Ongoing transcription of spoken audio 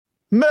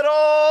Middle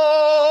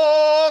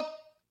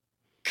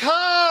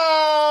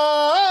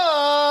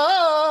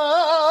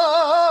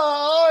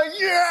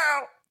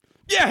yeah.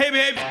 Yeah, hey,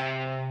 babe.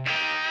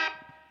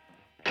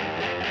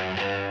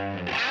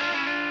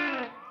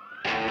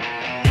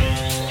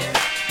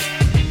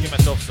 Give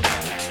myself some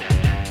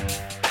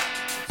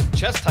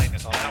chest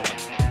tightness on that one.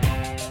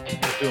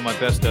 Doing my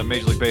best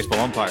Major League Baseball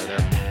umpire there.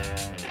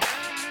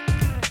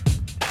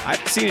 I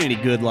haven't seen any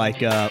good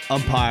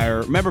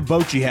umpire. Remember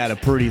Bochy had a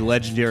pretty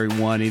legendary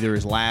one, either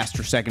his last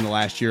or second to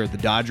last year at the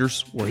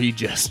Dodgers, where he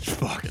just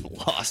fucking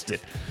lost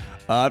it.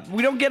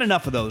 We don't get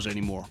enough of those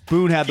anymore.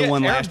 Boone had the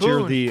one Aaron last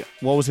Boone. year.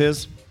 What was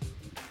his?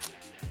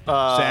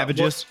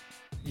 Savages.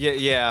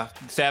 Yeah.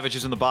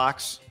 Savages in the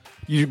box.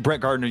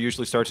 Brett Gardner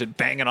usually starts it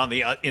banging on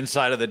the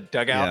inside of the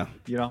dugout. Yeah.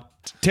 You know,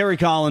 Terry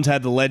Collins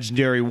had the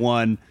legendary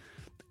one.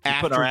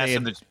 put our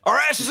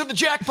asses in the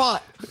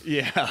jackpot.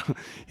 Yeah,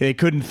 they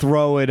couldn't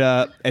throw it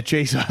at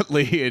Chase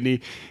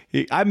Utley,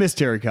 and I miss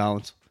Terry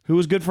Collins, who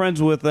was good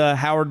friends with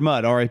Howard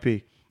Mudd,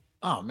 R.I.P.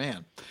 Oh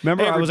man,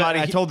 remember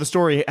hey, I told the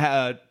story.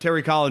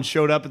 Terry Collins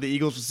showed up at the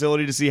Eagles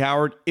facility to see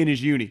Howard in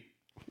his uni.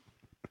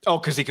 Oh,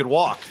 because he could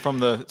walk from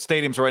the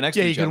stadiums right next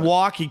to each other. Yeah, he could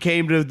walk. He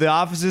came to the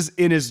offices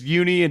in his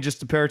uni and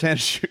just a pair of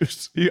tennis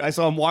shoes. I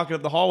saw him walking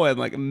up the hallway. I'm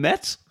like,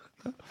 Mets?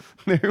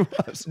 There he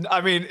was.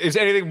 I mean, is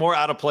anything more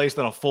out of place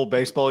than a full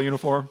baseball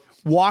uniform?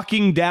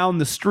 Walking down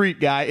the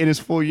street guy in his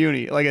full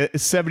uni, like a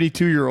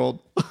 72-year-old.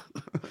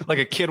 Like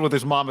a kid with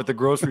his mom at the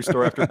grocery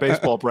store after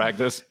baseball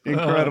practice.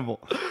 Incredible.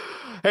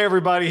 Hey,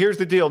 everybody, here's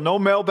the deal. No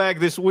mailbag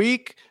this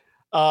week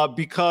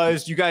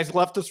because you guys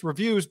left us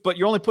reviews, but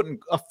you're only putting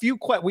a few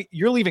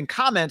you're leaving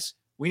comments.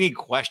 We need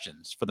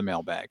questions for the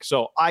mailbag.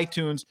 So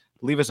iTunes,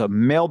 leave us a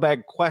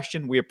mailbag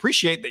question. We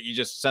appreciate that you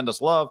just send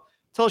us love.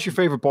 Tell us your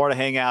favorite bar to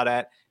hang out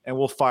at, and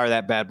we'll fire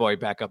that bad boy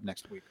back up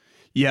next week.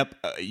 Yep.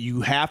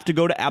 You have to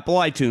go to Apple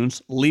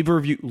iTunes, leave a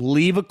review,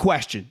 leave a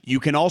question. You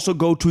can also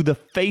go to the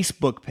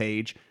Facebook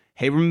page,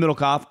 Haberman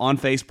Middlecoff on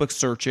Facebook,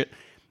 search it,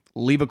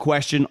 leave a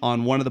question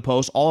on one of the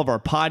posts. All of our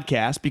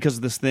podcasts, because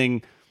of this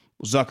thing,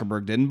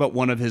 Zuckerberg didn't, but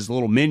one of his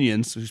little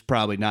minions, who's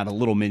probably not a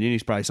little minion,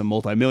 he's probably some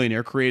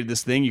multimillionaire, created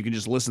this thing. You can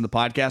just listen to the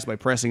podcast by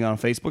pressing it on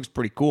Facebook. It's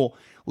pretty cool.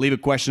 Leave a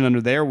question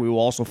under there. We will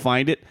also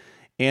find it,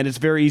 and it's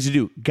very easy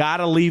to do.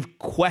 Gotta leave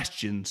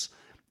questions,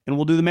 and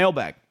we'll do the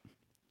mailbag.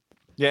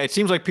 Yeah, it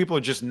seems like people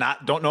are just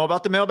don't know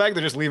about the mailbag.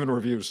 They just leaving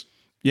reviews.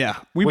 Yeah,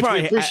 we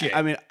appreciate.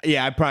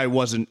 I probably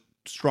wasn't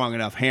strong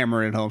enough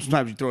hammering it home.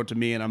 Sometimes you throw it to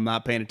me and I'm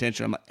not paying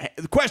attention. I'm like, hey,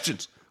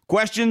 questions,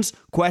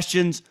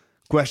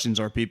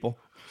 our people.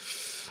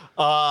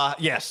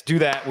 Yes, do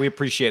that. We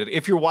appreciate it.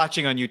 If you're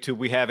watching on YouTube,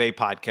 we have a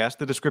podcast.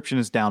 The description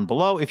is down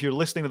below. If you're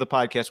listening to the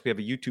podcast, we have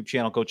a YouTube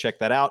channel. Go check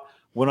that out.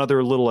 One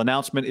other little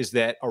announcement is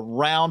that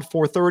around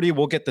 4:30,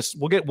 we'll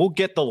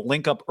get the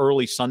link up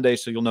early Sunday,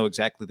 so you'll know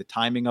exactly the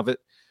timing of it.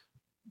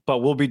 But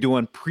we'll be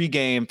doing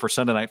pregame for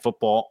Sunday Night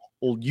Football.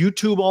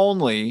 YouTube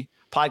only.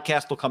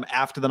 Podcast will come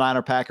after the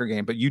Niner Packer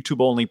game, but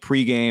YouTube only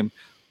pregame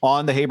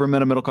on the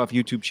Haberman and Middlecoff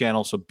YouTube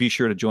channel. So be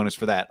sure to join us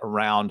for that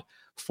around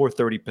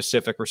 4:30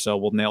 Pacific or so.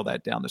 We'll nail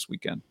that down this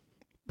weekend.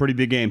 Pretty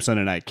big game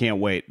Sunday night. Can't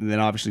wait. And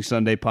then obviously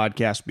Sunday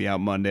podcast will be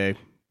out Monday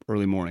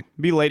early morning.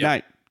 Be late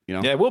night, you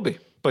know. Yeah, it will be.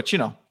 But, you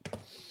know.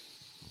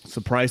 It's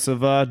the price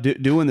of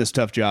doing this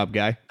tough job,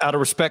 guy. Out of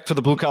respect for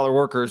the blue-collar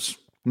workers,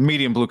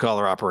 medium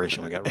blue-collar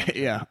operation we got right.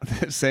 Yeah.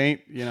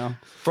 Saint, you know.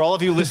 For all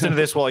of you listening to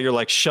this while you're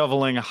like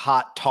shoveling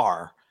hot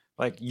tar,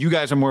 like you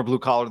guys are more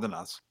blue-collar than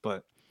us.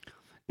 But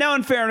now,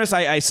 in fairness,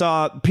 I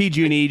saw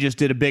PG&E just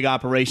did a big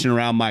operation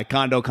around my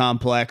condo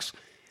complex.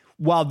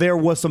 While there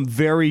was some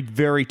very,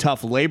 very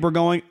tough labor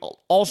going,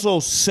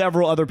 also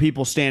several other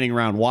people standing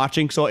around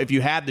watching. So if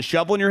you had the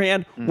shovel in your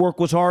hand,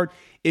 work was hard.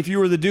 If you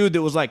were the dude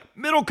that was like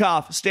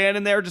Middlecoff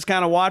standing there just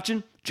kind of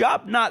watching,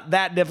 job not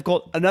that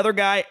difficult. Another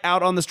guy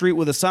out on the street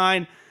with a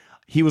sign,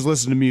 he was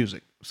listening to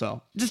music.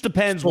 So it just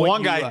depends. Well,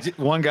 one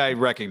guy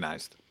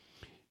recognized.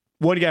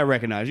 One guy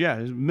recognized, yeah,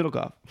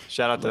 Middlecoff.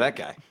 Shout out to that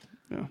guy.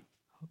 Yeah.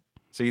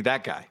 See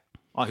that guy.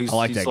 He's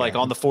like that like guy.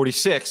 on the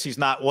 46.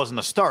 Wasn't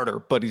a starter,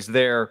 but he's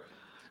there.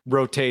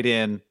 Rotate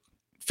in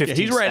 15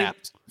 he's ready.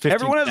 snaps.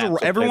 Everyone has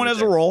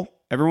a role.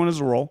 Everyone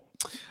has a role.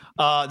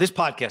 This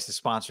podcast is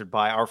sponsored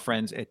by our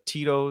friends at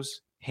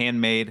Tito's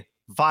Handmade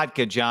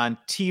Vodka, John.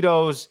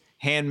 Tito's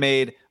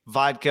Handmade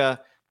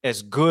Vodka,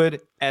 as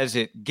good as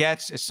it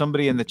gets. As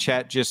somebody in the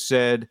chat just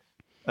said,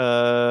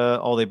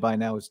 all they buy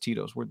now is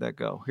Tito's. Where'd that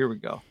go? Here we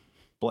go.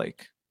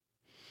 Blake.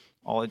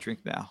 All I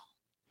drink now.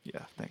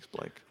 Yeah, thanks,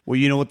 Blake. Well,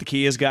 you know what the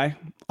key is, guy?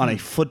 On a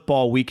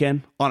football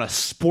weekend, on a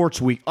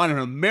sports week, on an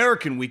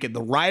American weekend,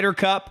 the Ryder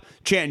Cup,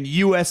 chanting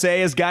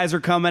USA as guys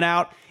are coming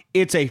out.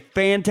 It's a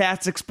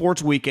fantastic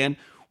sports weekend,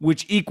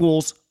 which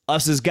equals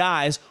us as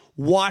guys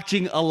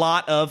watching a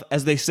lot of,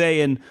 as they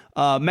say in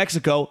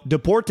Mexico,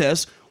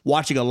 deportes,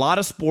 watching a lot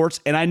of sports.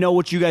 And I know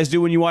what you guys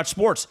do when you watch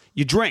sports.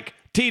 You drink.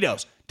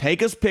 Tito's.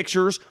 Take us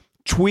pictures,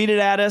 tweet it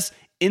at us,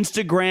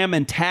 Instagram,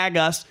 and tag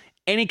us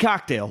any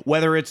cocktail,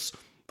 whether it's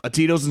a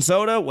Tito's and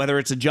soda, whether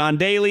it's a John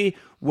Daly,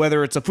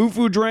 whether it's a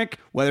foo-foo drink,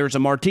 whether it's a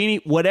martini,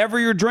 whatever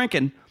you're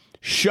drinking,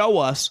 show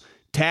us,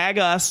 tag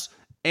us,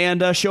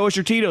 and show us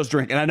your Tito's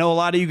drink. And I know a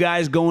lot of you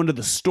guys go into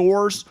the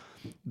stores,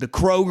 the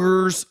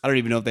Krogers. I don't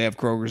even know if they have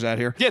Krogers out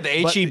here. Yeah, the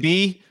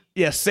H-E-B.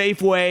 Yeah,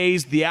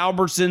 Safeways, the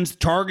Albertsons,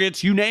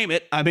 Targets, you name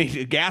it. I mean,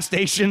 a gas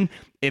station.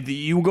 If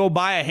you go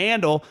buy a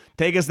handle,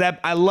 take us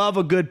that. I love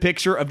a good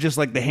picture of just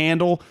like the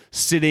handle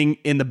sitting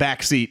in the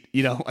back seat.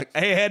 You know, like,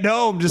 hey, head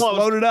home, just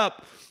load it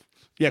up.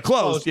 Yeah,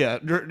 closed. Yeah,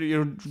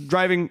 you're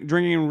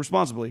drinking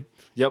responsibly.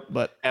 Yep,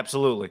 but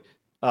absolutely.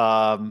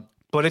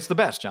 But it's the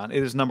best, John.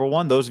 It is number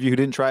one. Those of you who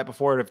didn't try it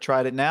before and have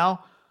tried it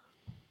now,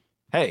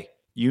 hey,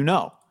 you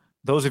know.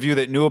 Those of you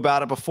that knew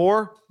about it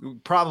before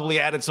probably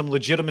added some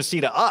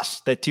legitimacy to us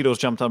that Tito's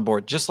jumped on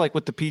board, just like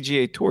with the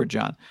PGA Tour,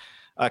 John.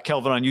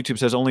 Kelvin on YouTube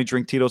says, only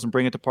drink Tito's and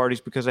bring it to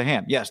parties because of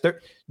ham. Yes,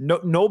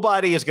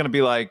 nobody is going to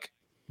be like,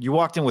 you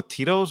walked in with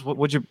Tito's?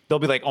 They'll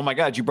be like, oh my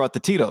God, you brought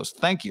the Tito's.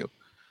 Thank you.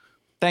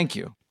 Thank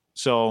you.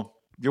 So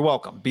you're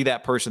welcome. Be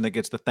that person that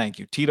gets the thank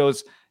you.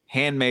 Tito's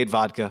handmade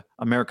vodka,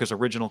 America's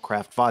original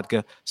craft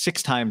vodka,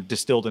 6-time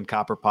distilled in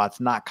copper pots,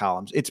 not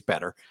columns. It's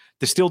better.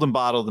 Distilled and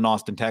bottled in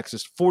Austin,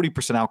 Texas,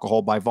 40%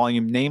 alcohol by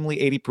volume,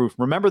 namely 80 proof.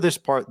 Remember this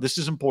part. This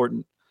is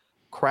important.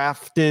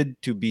 Crafted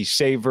to be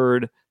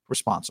savored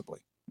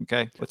responsibly.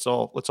 Okay, let's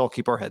all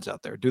keep our heads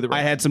out there. Do the right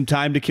I had some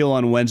time to kill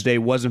on Wednesday,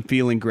 wasn't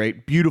feeling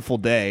great. Beautiful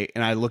day,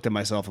 and I looked at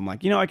myself. I'm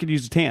like, I could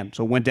use a tan.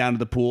 So went down to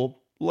the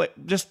pool,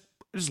 just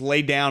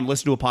laid down,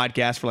 listened to a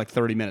podcast for like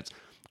 30 minutes.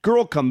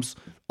 Girl comes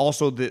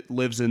also that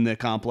lives in the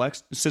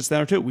complex, sits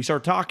there too. We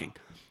start talking,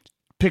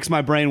 picks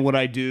my brain what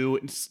I do.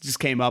 It just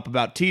came up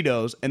about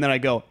Tito's, and then I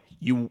go,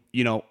 you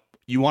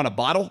want a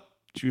bottle?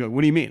 She goes,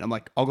 what do you mean? I'm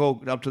like, I'll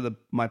go up to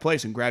my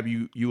place and grab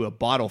you a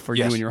bottle for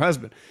you and your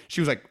husband. She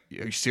was like,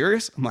 are you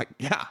serious? I'm like,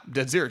 yeah, I'm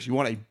dead serious. You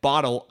want a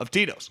bottle of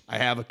Tito's? I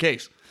have a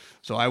case,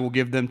 so I will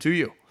give them to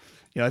you.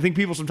 I think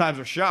people sometimes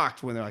are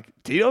shocked when they're like,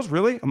 Tito's,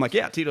 really? I'm like,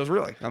 yeah, Tito's,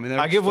 really. I mean,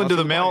 I give one to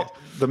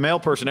the mail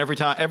person every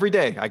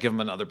day. I give them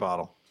another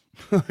bottle.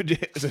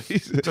 So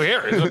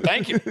here,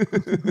 thank you.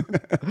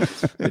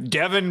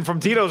 Devin from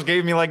Tito's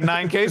gave me like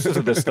 9 cases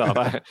of this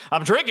stuff.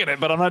 I'm drinking it,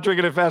 but I'm not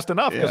drinking it fast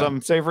enough because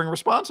I'm savoring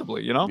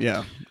responsibly,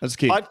 Yeah, that's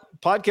key.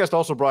 Podcast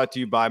also brought to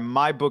you by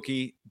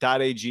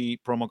MyBookie.ag,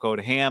 promo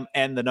code HAM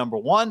and the number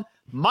 1.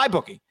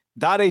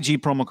 MyBookie.ag,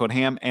 promo code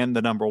HAM and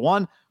the number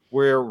 1,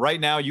 where right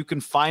now you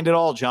can find it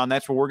all, John.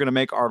 That's where we're going to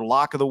make our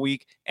lock of the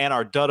week and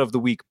our dud of the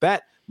week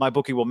bet.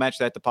 MyBookie will match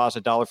that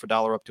deposit dollar for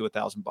dollar up to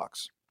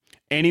 $1,000.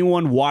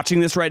 Anyone watching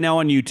this right now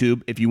on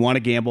YouTube, if you want to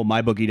gamble,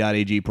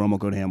 mybookie.ag, promo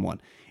code HAM1.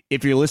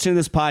 If you're listening to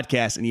this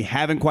podcast and you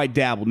haven't quite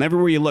dabbled, and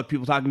everywhere you look,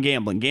 people talking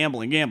gambling.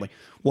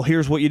 Well,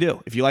 here's what you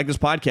do. If you like this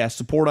podcast,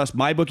 support us,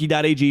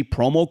 mybookie.ag,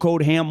 promo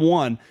code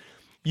HAM1.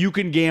 You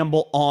can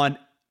gamble on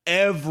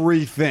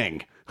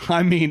everything.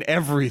 I mean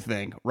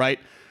everything, right?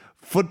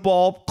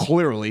 Football,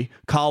 clearly,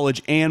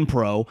 college and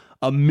pro,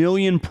 1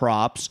 million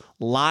props,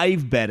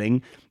 live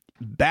betting.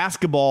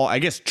 Basketball, I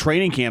guess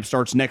training camp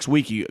starts next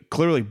week. You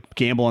clearly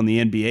gamble on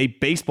the NBA.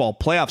 Baseball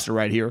playoffs are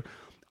right here.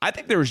 I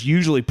think there's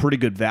usually pretty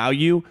good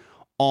value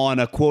on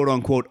a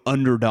quote-unquote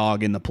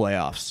underdog in the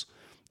playoffs.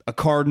 A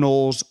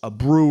Cardinals, a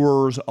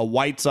Brewers, a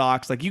White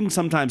Sox. Like, you can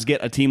sometimes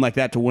get a team like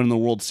that to win the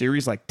World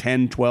Series, like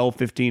 10, 12,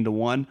 15 to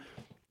 1.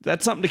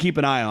 That's something to keep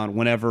an eye on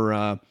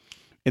whenever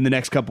in the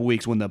next couple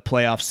weeks when the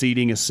playoff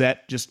seeding is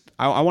set. Just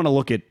I want to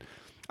look at.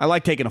 I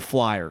like taking a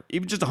flyer,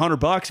 even just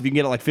 $100 if you can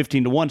get it like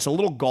 15 to 1. It's a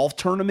little golf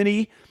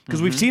tournament-y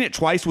because we've seen it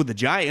twice with the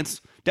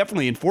Giants.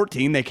 Definitely in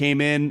 14, they came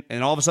in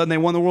and all of a sudden they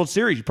won the World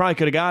Series. You probably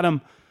could have got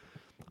them,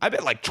 I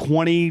bet like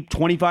 20,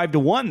 25 to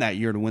 1 that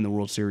year to win the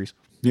World Series.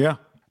 Yeah.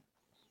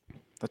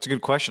 That's a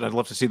good question. I'd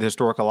love to see the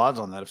historical odds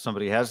on that if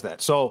somebody has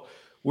that. So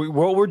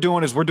what we're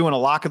doing is we're doing a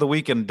lock of the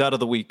week and dud of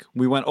the week.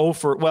 We went 0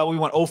 for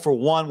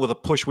 1 with a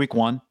push week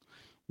 1.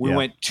 We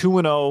went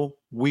 2-0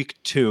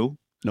 week 2.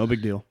 No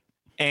big deal.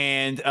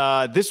 And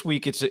this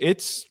week,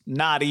 it's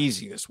not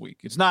easy this week.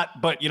 It's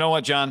not, but you know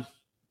what, John?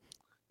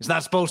 It's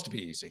not supposed to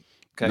be easy.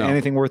 Okay, no.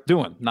 Anything worth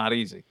doing, not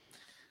easy.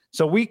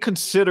 So we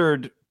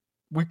considered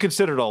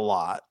a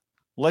lot.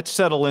 Let's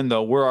settle in,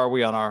 though. Where are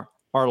we on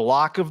our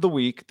lock of the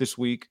week this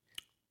week?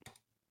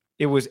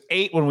 It was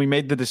 8 when we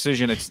made the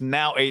decision. It's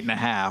now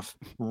 8.5.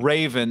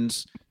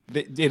 Ravens.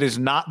 This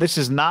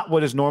is not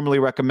what is normally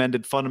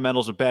recommended.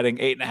 Fundamentals of betting,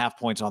 8.5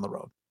 points on the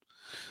road.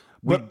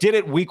 We did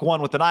it week 1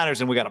 with the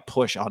Niners, and we got a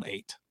push on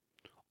 8.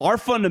 Our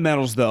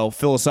fundamentals, though,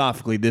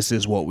 philosophically, this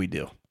is what we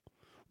do,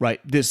 right?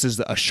 This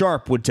is a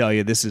sharp would tell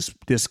you this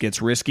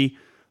gets risky.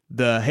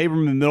 The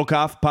Haberman and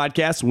Middlecoff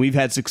podcast, when we've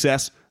had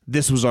success,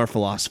 this was our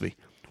philosophy.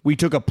 We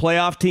took a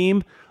playoff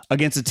team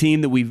against a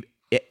team that we've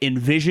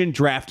envisioned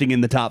drafting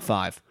in the top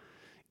 5.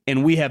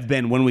 And we have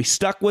been, when we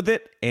stuck with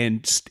it,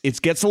 and it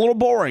gets a little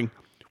boring,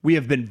 we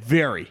have been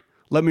very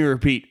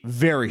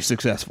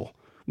successful.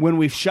 When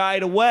we've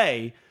shied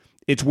away,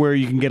 it's where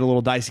you can get a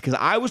little dicey. Because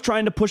I was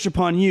trying to push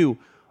upon you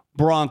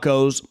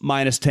Broncos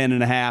minus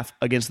 10.5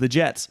 against the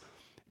Jets.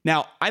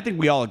 Now, I think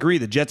we all agree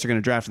the Jets are going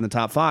to draft in the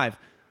top 5.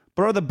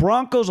 But are the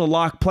Broncos a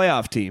lock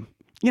playoff team?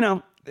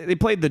 They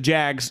played the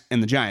Jags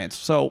and the Giants.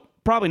 So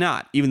probably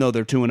not, even though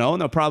they're 2-0,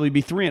 and they'll probably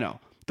be 3-0.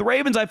 The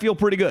Ravens, I feel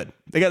pretty good.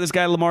 They got this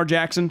guy, Lamar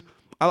Jackson.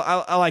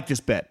 I like this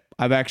bet.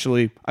 I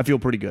feel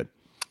pretty good.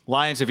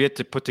 Lions have yet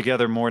to put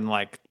together more than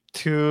like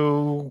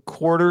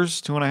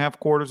 2.5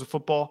 quarters of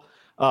football.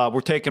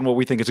 We're taking what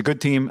we think is a good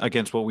team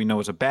against what we know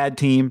is a bad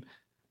team.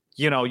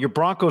 Your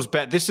Broncos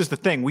bet, this is the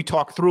thing. We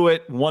talk through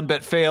it. One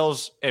bet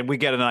fails, and we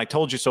get an I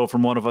told you so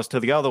from one of us to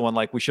the other one.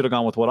 Like, we should have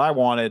gone with what I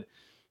wanted.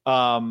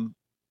 I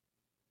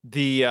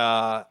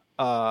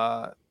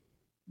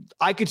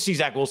could see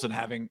Zach Wilson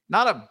having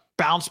not a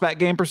bounce back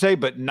game per se,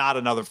 but not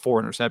another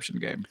 4-interception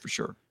game for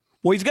sure.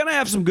 Well, he's going to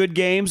have some good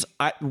games.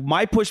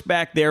 My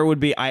pushback there would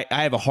be I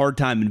have a hard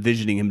time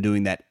envisioning him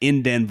doing that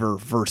in Denver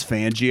versus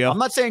Fangio. I'm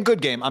not saying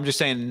good game. I'm just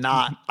saying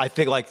not. I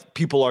think like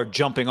people are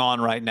jumping on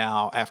right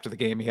now after the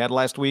game he had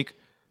last week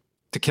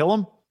to kill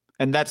him.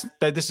 And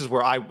this is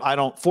where I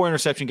don't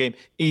 4-interception game,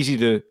 easy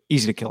to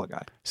kill a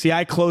guy. See,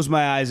 I close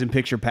my eyes and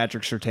picture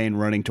Patrick Surtain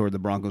running toward the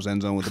Broncos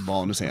end zone with the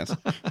ball in his hands.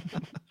 There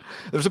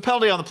was a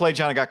penalty on the play,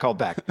 John. It got called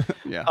back.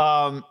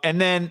 Yeah. And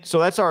then, so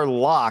that's our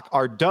lock.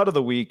 Our dud of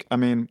the week. I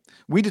mean,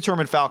 we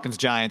determined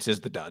Falcons-Giants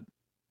is the dud.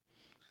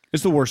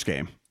 It's the worst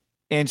game.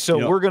 And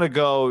so we're going to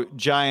go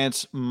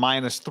Giants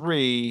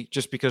 -3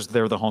 just because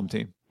they're the home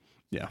team.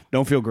 Yeah.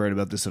 Don't feel great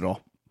about this at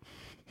all.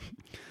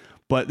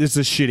 But this is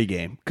a shitty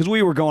game because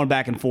we were going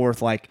back and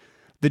forth like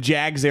the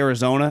Jags,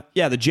 Arizona.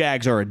 Yeah, the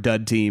Jags are a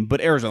dud team,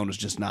 but Arizona's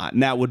just not.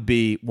 And that would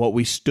be what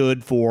we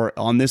stood for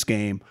on this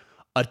game,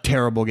 a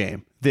terrible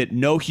game that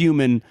no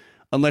human,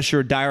 unless you're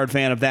a diehard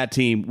fan of that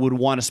team, would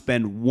want to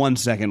spend 1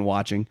 second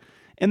watching.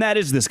 And that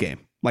is this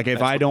game. Like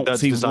if I don't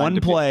see one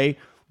play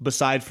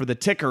besides for the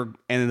ticker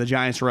and then the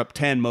Giants are up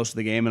 10 most of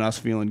the game and us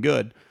feeling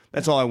good,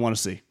 that's all I want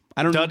to see.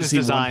 I don't need to see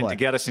one play. Dud is designed to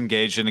get us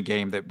engaged in a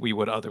game that we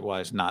would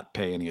otherwise not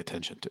pay any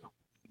attention to.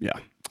 Yeah.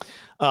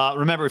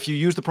 Remember, if you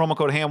use the promo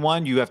code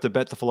HAM1, you have to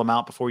bet the full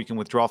amount before you can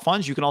withdraw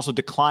funds. You can also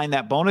decline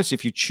that bonus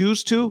if you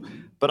choose to.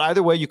 But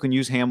either way, you can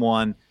use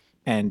HAM1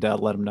 and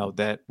let them know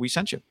that we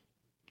sent you.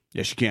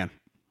 Yes, you can.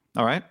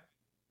 All right.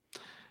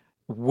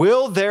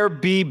 Will there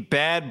be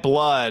bad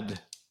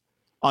blood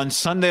on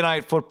Sunday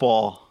Night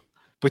Football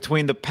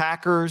between the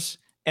Packers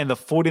and the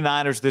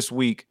 49ers this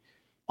week?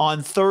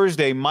 On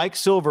Thursday, Mike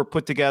Silver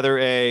put together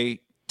a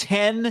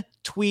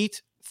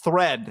 10-tweet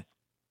thread.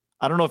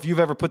 I don't know if you've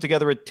ever put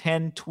together a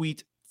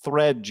 10-tweet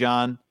thread,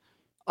 John.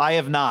 I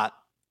have not.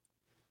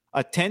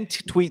 A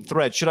 10-tweet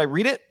thread. Should I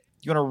read it?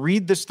 You want to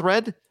read this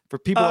thread for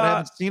people that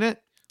haven't seen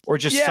it? Or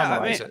just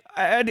summarize it?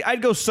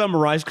 I'd go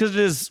summarize because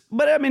it is,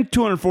 but I mean,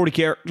 240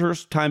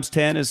 characters times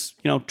 10 is,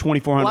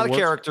 2,400 A lot of words.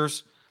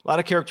 characters. A lot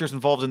of characters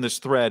involved in this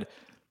thread.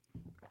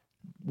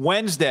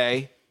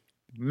 Wednesday,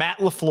 Matt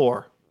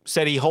LaFleur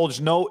said he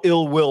holds no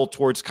ill will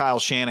towards Kyle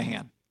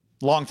Shanahan,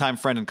 longtime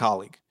friend and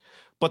colleague.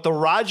 But the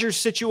Rodgers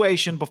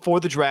situation before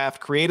the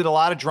draft created a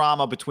lot of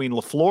drama between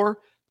LaFleur,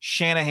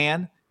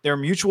 Shanahan, their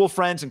mutual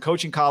friends and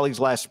coaching colleagues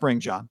last spring,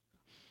 John.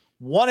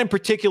 One in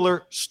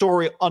particular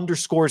story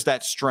underscores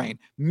that strain.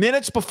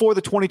 Minutes before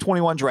the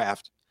 2021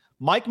 draft,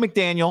 Mike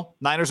McDaniel,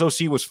 Niners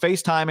OC, was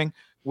FaceTiming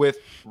with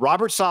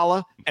Robert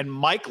Saleh and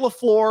Mike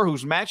LaFleur,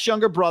 who's Matt's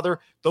younger brother.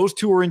 Those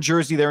two are in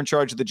Jersey. They're in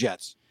charge of the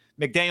Jets.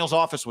 McDaniel's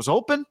office was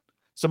open.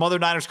 Some other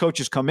Niners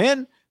coaches come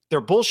in.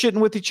 They're bullshitting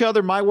with each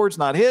other. My words,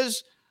 not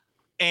his.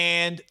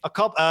 And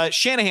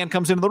Shanahan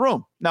comes into the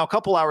room. Now, a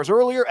couple hours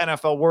earlier,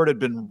 NFL Word had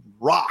been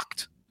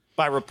rocked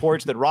by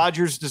reports that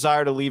Rodgers'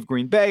 desire to leave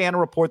Green Bay and a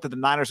report that the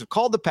Niners had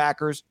called the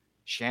Packers,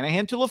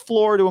 Shanahan to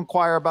LaFleur to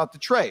inquire about the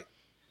trade.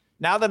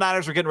 Now the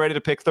Niners are getting ready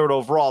to pick third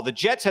overall. The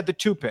Jets had the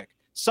 2 pick.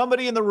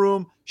 Somebody in the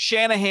room,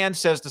 Shanahan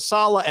says to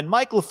Saleh and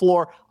Mike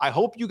LaFleur, I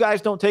hope you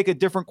guys don't take a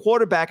different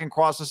quarterback and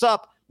cross us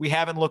up. We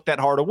haven't looked that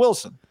hard at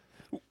Wilson.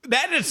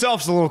 That in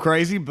itself is a little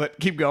crazy, but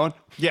keep going.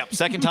 Yeah,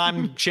 second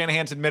time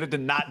Shanahan's admitted to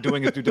not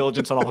doing his due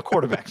diligence on all the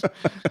quarterbacks.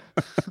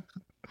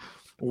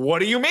 What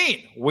do you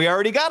mean? We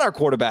already got our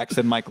quarterback,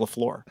 said Mike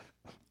LaFleur.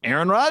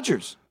 Aaron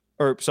Rodgers.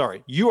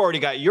 You already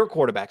got your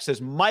quarterback, says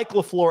Mike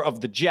LaFleur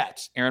of the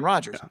Jets, Aaron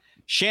Rodgers. Yeah.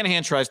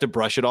 Shanahan tries to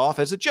brush it off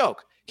as a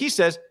joke. He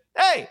says,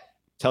 hey,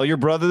 tell your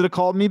brother to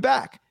call me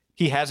back.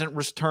 He hasn't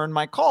returned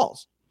my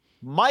calls.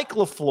 Mike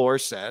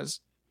LaFleur says,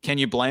 can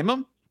you blame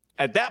him?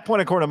 At that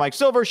point, according to Mike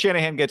Silver,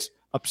 Shanahan gets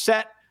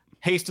upset,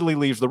 hastily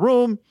leaves the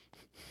room.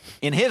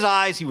 In his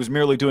eyes, he was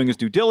merely doing his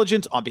due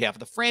diligence on behalf of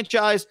the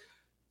franchise.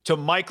 To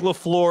Mike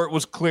LaFleur, it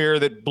was clear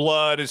that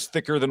blood is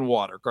thicker than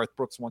water. Garth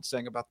Brooks once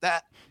sang about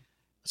that.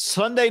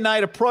 Sunday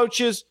night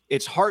approaches.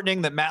 It's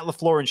heartening that Matt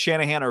LaFleur and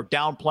Shanahan are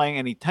downplaying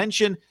any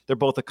tension. They're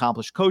both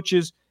accomplished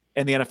coaches,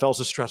 and the NFL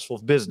is a stressful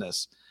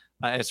business.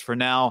 As for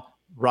now,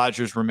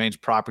 Rodgers remains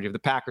property of the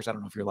Packers. I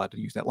don't know if you're allowed to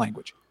use that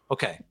language.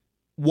 Okay.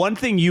 One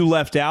thing you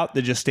left out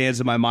that just stands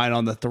in my mind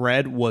on the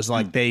thread was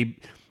like the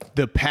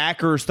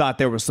Packers thought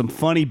there was some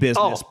funny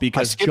business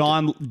because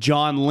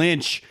John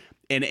Lynch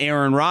and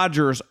Aaron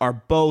Rodgers are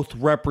both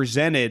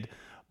represented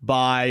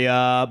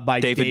by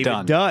David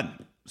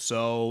Dunn.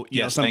 So,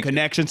 you know, some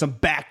connection, some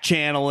back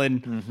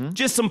channeling,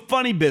 just some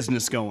funny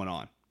business going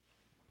on.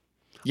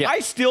 Yeah. I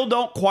still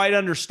don't quite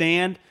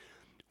understand.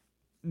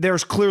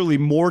 There's clearly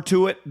more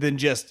to it than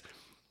just,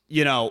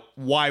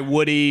 why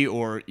would he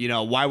or,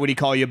 why would he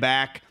call you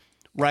back?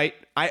 Right?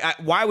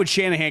 Why would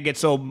Shanahan get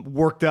so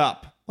worked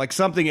up? Like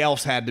something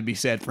else had to be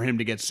said for him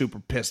to get super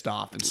pissed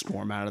off and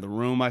storm out of the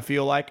room, I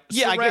feel like.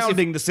 Yeah,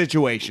 surrounding the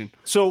situation.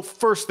 So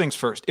first things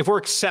first, if we're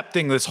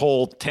accepting this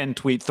whole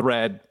 10-tweet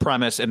thread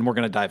premise and we're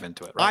going to dive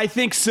into it, right? I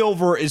think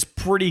Silver is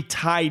pretty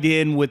tied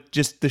in with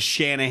just the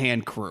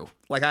Shanahan crew.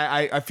 Like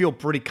I feel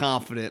pretty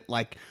confident.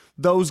 Like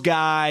those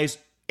guys,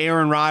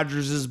 Aaron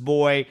Rodgers'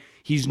 boy,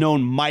 he's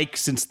known Mike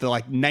since the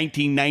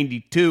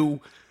 1992.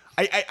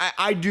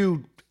 I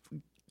do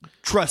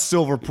trust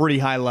Silver pretty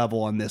high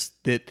level on this,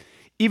 that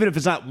even if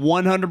it's not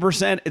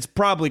 100%, it's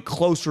probably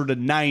closer to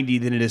 90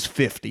 than it is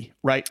 50,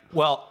 right?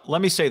 Well,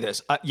 let me say this.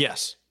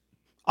 Yes,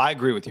 I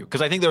agree with you.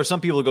 Because I think there are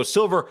some people who go,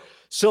 Silver,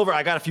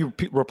 I got a few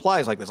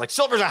replies like this. Like,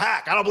 Silver's a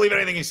hack. I don't believe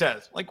anything he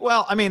says. Like,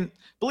 well, I mean,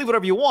 believe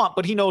whatever you want,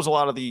 but he knows a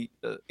lot of the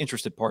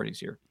interested parties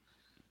here.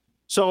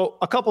 So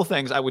a couple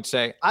things I would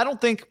say. I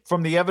don't think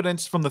from the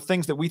evidence, from the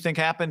things that we think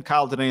happened,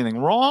 Kyle did anything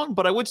wrong.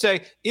 But I would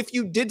say if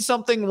you did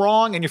something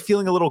wrong and you're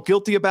feeling a little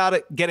guilty about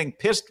it, getting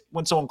pissed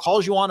when someone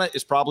calls you on it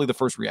is probably the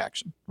first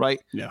reaction,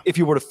 right? Yeah. If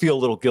you were to feel a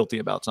little guilty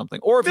about something.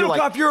 Or if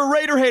Middlecoff, you're a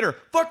Raider hater.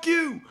 Fuck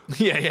you.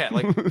 Yeah.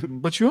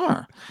 But you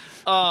are.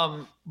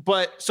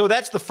 But so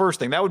that's the first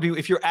thing. That would be,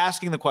 if you're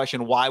asking the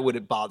question, why would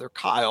it bother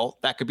Kyle?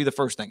 That could be the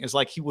first thing. It's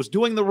like he was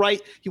doing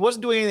he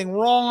wasn't doing anything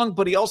wrong,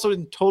 but he also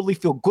didn't totally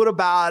feel good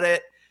about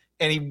it.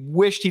 And he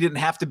wished he didn't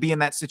have to be in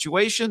that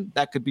situation.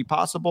 That could be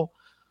possible.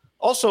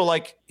 Also,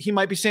 he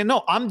might be saying,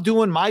 no, I'm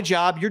doing my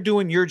job. You're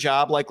doing your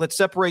job. Let's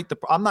separate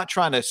I'm not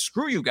trying to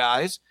screw you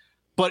guys.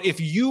 But if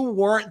you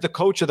weren't the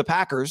coach of the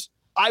Packers,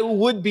 I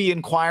would be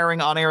inquiring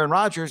on Aaron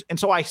Rodgers. And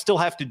so I still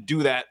have to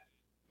do that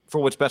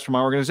for what's best for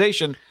my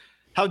organization.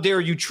 How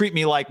dare you treat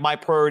me like my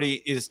priority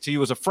is to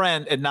you as a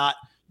friend and not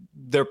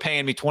they're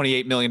paying me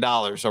 $28 million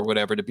or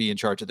whatever to be in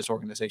charge of this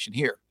organization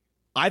here.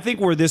 I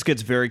think where this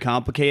gets very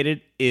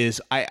complicated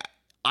is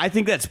I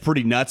think that's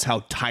pretty nuts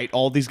how tight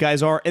all these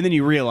guys are. And then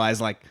you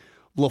realize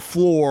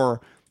LaFleur,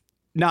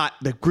 not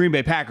the Green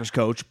Bay Packers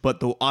coach, but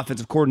the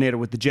offensive coordinator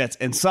with the Jets,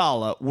 and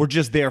Saleh were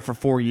just there for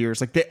 4 years.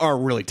 They are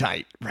really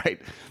tight, right?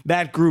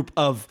 That group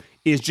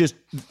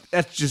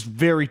that's just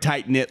very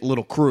tight-knit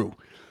little crew.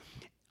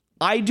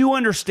 I do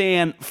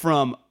understand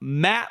from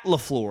Matt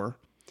LaFleur,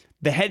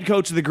 the head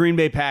coach of the Green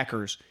Bay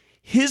Packers,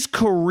 his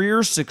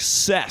career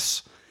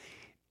success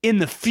in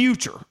the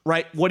future,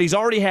 right? What he's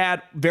already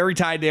had, very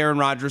tied to Aaron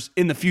Rodgers.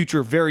 In the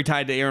future, very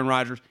tied to Aaron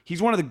Rodgers.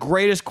 He's one of the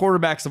greatest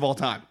quarterbacks of all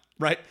time,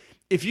 right?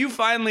 If you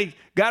finally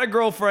got a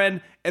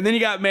girlfriend and then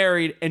you got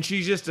married and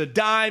she's just a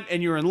dime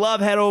and you're in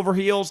love head over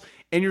heels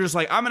and you're just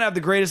like, I'm going to have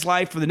the greatest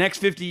life for the next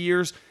 50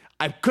 years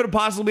I could have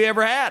possibly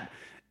ever had.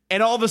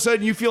 And all of a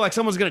sudden you feel like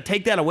someone's going to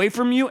take that away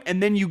from you.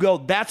 And then you go,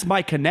 that's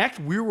my connect.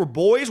 We were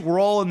boys. We're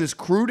all in this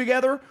crew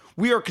together.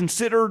 We are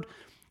considered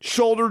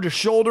shoulder to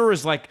shoulder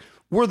as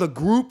we're the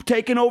group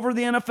taking over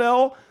the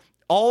NFL,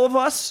 all of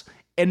us,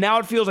 and now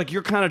it feels like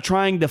you're kind of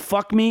trying to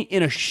fuck me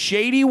in a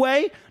shady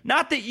way.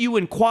 Not that you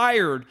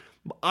inquired.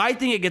 I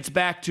think it gets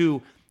back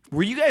to,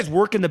 were you guys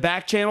working the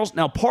back channels?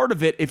 Now, part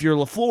of it, if you're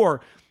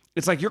LaFleur,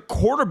 it's like your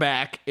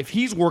quarterback, if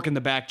he's working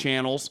the back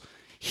channels,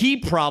 he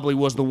probably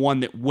was the one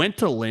that went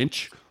to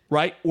Lynch,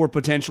 right? Or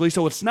potentially.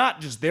 So it's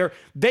not just there.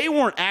 They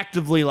weren't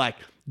actively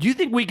do you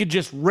think we could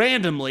just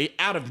randomly,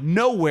 out of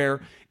nowhere,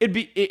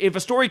 if a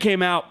story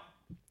came out,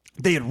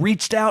 they had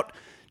reached out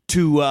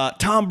to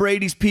Tom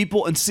Brady's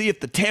people and see if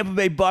the Tampa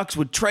Bay Bucks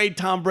would trade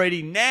Tom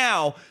Brady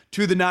now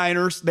to the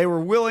Niners. They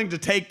were willing to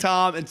take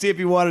Tom and see if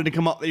he wanted to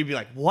come up. They'd be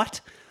like, what?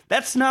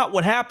 That's not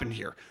what happened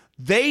here.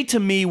 They, to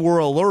me, were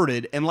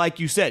alerted. And like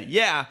you said,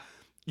 yeah,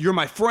 you're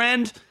my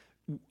friend.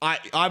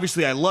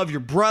 Obviously, I love your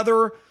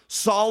brother,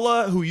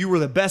 Saleh, who you were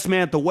the best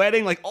man at the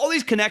wedding. All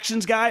these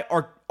connections, guy,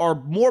 are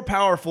more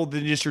powerful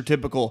than just your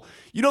typical,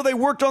 they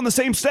worked on the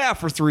same staff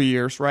for 3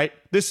 years, right?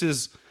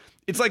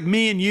 It's like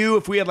me and you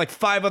if we had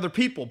 5 other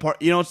people.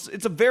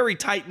 It's a very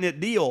tight-knit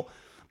deal.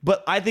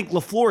 But I think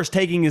LaFleur is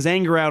taking his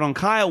anger out on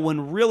Kyle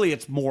when really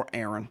it's more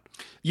Aaron.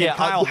 Yeah, and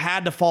Kyle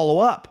had to follow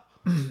up.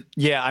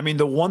 Yeah, I mean,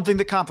 the one thing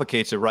that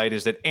complicates it, right,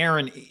 is that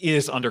Aaron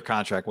is under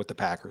contract with the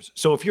Packers.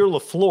 So if you're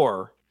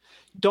LaFleur,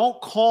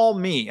 don't call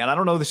me, and I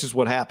don't know this is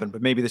what happened,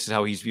 but maybe this is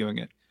how he's viewing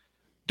it.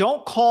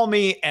 Don't call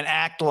me and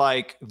act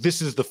like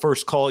this is the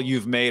first call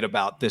you've made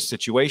about this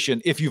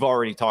situation if you've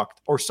already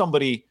talked, or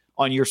somebody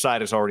on your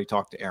side has already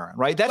talked to Aaron,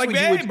 right? That's what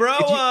hey, you would,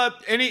 bro.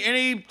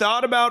 Any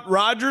thought about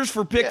Rodgers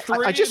for pick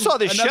 3? I just saw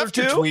this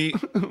Schefter tweet.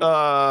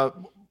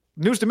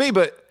 News to me,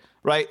 but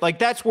right,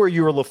 that's where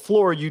you're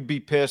LaFleur. You'd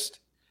be pissed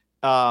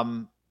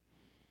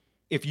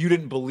if you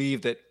didn't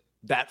believe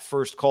that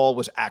first call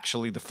was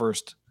actually the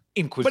first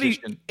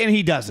inquisition. But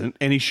he doesn't,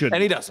 and he shouldn't.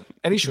 And he doesn't,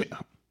 and he shouldn't.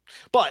 Yeah.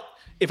 But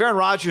if Aaron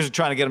Rodgers is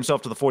trying to get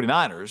himself to the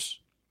 49ers,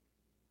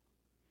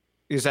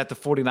 is that the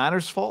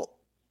 49ers' fault?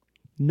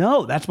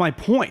 No, that's my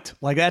point.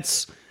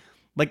 That's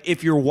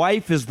if your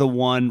wife is the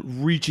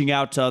one reaching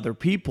out to other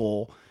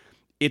people,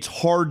 it's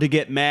hard to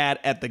get mad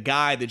at the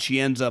guy that she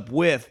ends up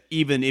with,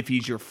 even if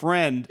he's your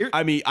friend.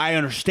 I mean, I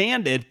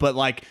understand it,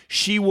 but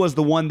she was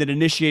the one that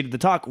initiated the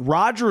talk.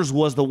 Rodgers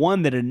was the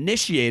one that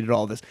initiated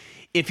all this.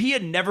 If he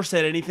had never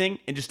said anything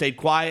and just stayed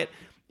quiet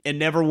and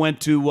never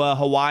went to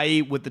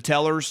Hawaii with the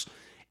tellers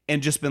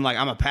and just been like,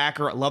 I'm a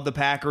Packer, I love the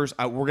Packers,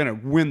 we're going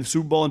to win the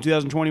Super Bowl in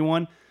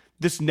 2021,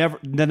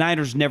 the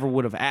Niners never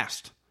would have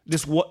asked.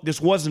 This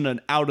wasn't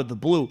an out of the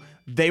blue.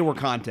 They were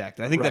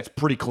contacted. I think that's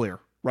pretty clear,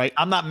 right?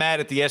 I'm not mad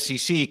at the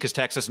SEC because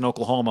Texas and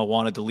Oklahoma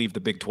wanted to leave the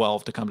Big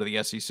 12 to come to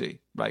the SEC,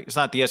 right? It's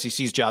not the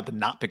SEC's job to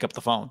not pick up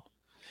the phone.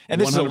 And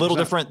this 100%. Is a little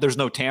different. There's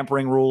no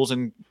tampering rules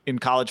in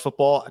college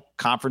football.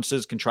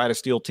 Conferences can try to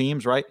steal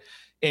teams, right?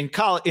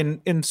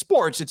 In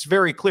sports, it's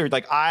very clear.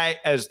 Like I,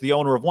 as the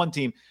owner of one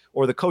team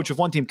or the coach of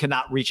one team,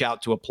 cannot reach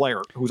out to a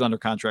player who's under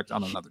contract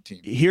on another team.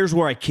 Here's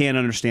where I can't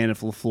understand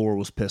if LaFleur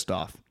was pissed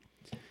off.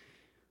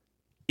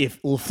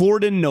 If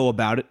LaFleur didn't know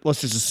about it,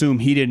 let's just assume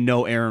he didn't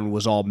know Aaron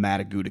was all mad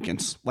at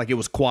Gutekunst. Like it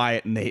was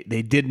quiet and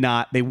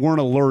they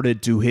weren't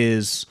alerted to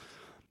his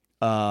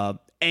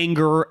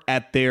anger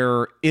at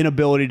their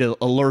inability to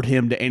alert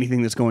him to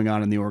anything that's going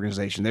on in the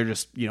organization. They're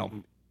just,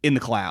 in the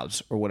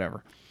clouds or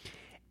whatever.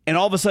 And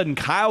all of a sudden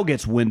Kyle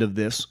gets wind of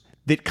this,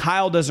 that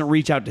Kyle doesn't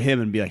reach out to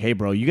him and be like, hey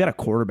bro, you got a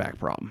quarterback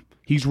problem.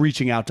 He's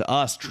reaching out to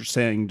us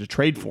saying to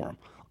trade for him.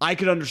 I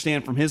could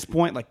understand from his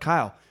point, like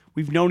Kyle,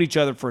 we've known each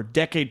other for a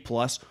decade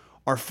plus.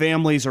 Our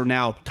families are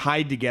now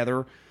tied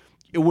together.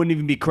 It wouldn't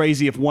even be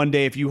crazy if one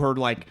day if you heard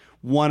like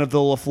one of the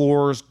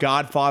LaFleur's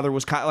godfather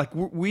was Kyle. Like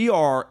we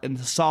are in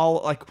the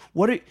solid. Like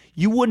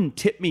you wouldn't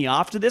tip me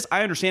off to this.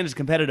 I understand it's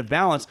competitive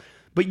balance,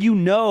 but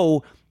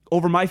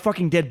over my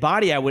fucking dead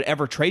body, I would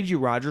ever trade you,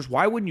 Rodgers.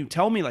 Why wouldn't you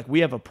tell me like we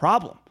have a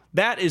problem?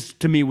 That is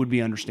to me would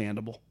be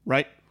understandable,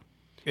 right?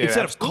 Yeah,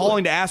 instead of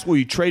calling to ask, will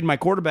you trade my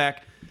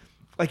quarterback?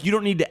 Like you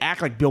don't need to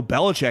act like Bill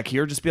Belichick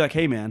here. Just be like,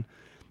 hey man,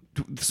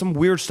 some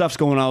weird stuff's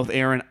going on with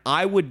Aaron.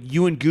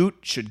 You and Goot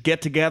should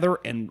get together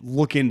and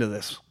look into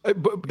this.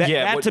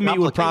 That to me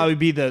would probably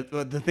be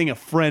the thing a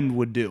friend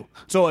would do.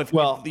 So if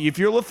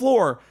you're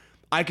LaFleur,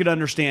 I could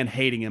understand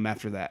hating him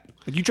after that.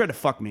 Like you tried to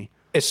fuck me.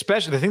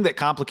 Especially the thing that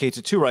complicates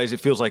it too, right? Is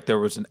it feels like there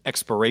was an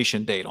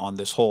expiration date on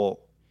this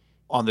whole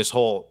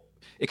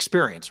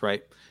experience,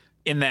 right?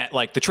 In that,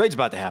 like the trade's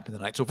about to happen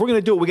tonight. So if we're going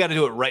to do it, we got to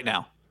do it right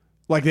now.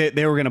 Like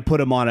they were going to put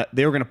him on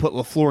they were going to put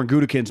LaFleur and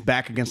Gutekunst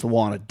back against the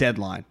wall on a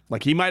deadline.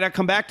 Like he might not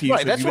come back to you.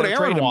 Right, so that's what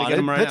Aaron wanted.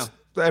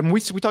 And we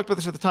talked about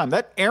this at the time.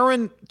 That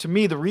Aaron, to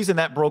me, the reason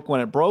that broke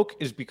when it broke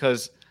is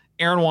because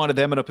Aaron wanted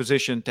them in a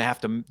position to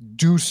have to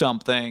do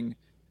something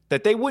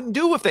that they wouldn't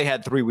do if they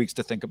had 3 weeks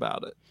to think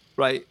about it,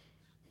 right?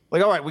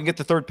 Like, all right, we can get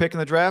the third pick in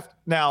the draft.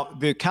 Now,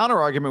 the counter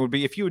argument would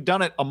be if you had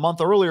done it a month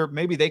earlier,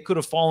 maybe they could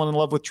have fallen in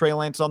love with Trey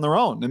Lance on their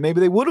own, and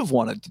maybe they would have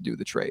wanted to do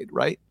the trade,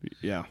 right?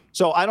 Yeah.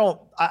 So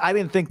I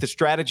didn't think the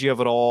strategy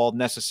of it all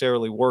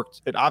necessarily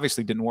worked. It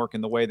obviously didn't work in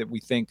the way that we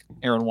think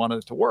Aaron wanted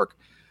it to work.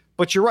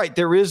 But you're right.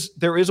 There is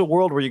a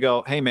world where you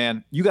go, hey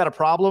man, you got a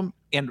problem,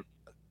 and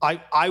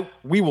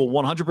we will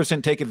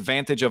 100% take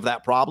advantage of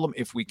that problem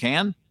if we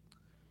can.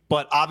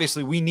 But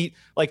obviously, we need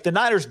the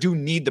Niners do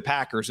need the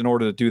Packers in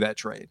order to do that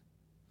trade.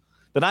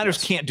 The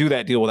Niners can't do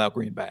that deal without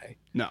Green Bay.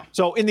 No.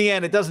 So in the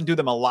end, it doesn't do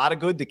them a lot of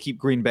good to keep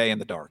Green Bay in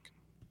the dark.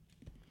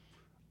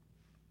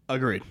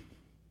 Agreed.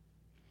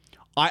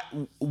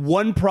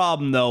 One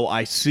problem, though,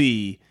 I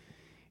see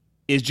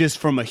is just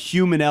from a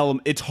human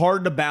element. It's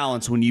hard to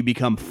balance when you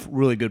become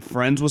really good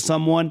friends with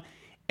someone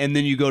and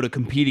then you go to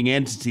competing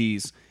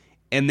entities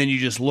and then you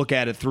just look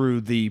at it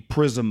through the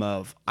prism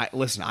of,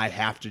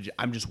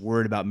 I'm just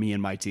worried about me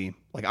and my team.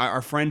 Like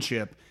our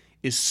friendship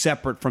is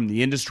separate from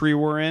the industry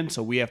we're in,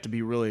 so we have to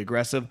be really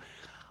aggressive.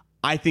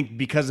 I think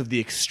because of the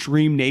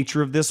extreme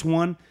nature of this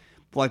one,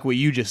 like what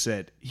you just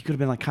said, he could have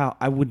been like, Kyle,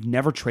 I would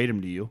never trade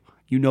him to you.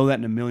 You know that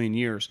in a million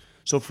years.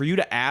 So for you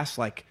to ask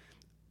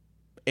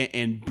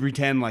and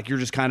pretend like you're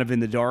just kind of in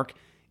the dark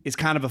is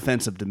kind of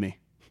offensive to me.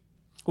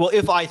 Well,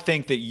 if I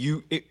think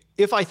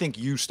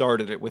you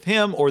started it with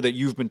him or that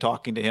you've been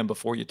talking to him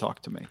before you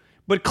talked to me.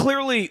 But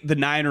clearly the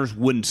Niners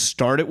wouldn't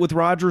start it with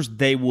Rodgers.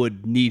 They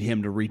would need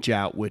him to reach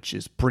out, which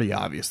is pretty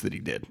obvious that he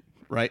did,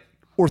 right?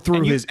 Or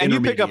through his and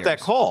you pick up that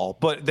call,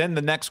 but then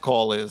the next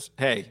call is,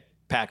 hey,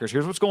 Packers,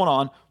 here's what's going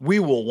on. We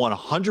will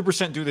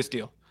 100% do this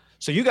deal.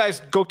 So you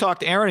guys go talk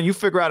to Aaron and you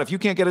figure out if you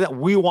can't get it done.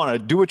 We want to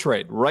do a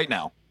trade right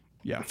now.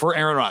 Yeah. For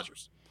Aaron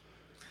Rodgers.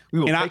 We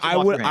will. And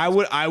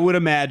I would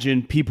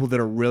imagine people that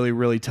are really,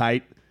 really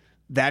tight,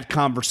 that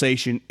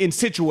conversation in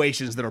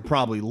situations that are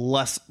probably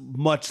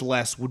much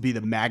less would be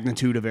the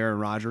magnitude of Aaron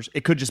Rodgers.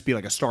 It could just be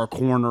like a star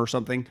corner or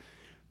something.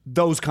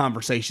 Those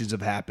conversations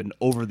have happened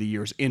over the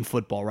years in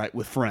football, right?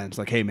 With friends.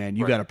 Like, hey man,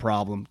 you got a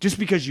problem. Just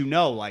because they're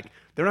not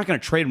going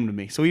to trade him to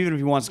me. So even if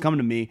he wants to come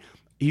to me,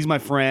 he's my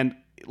friend.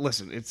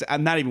 Listen,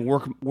 I'm not even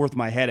worth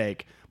my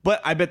headache. But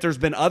I bet there's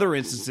been other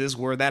instances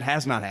where that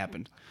has not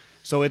happened.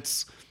 So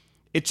it's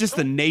just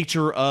the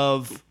nature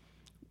of,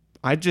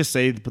 I'd just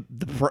say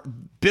the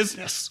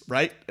business,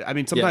 right? I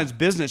mean, sometimes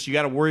business, you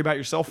got to worry about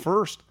yourself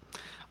first.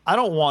 I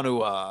don't want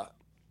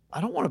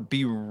to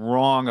be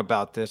wrong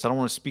about this. I don't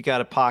want to speak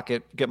out of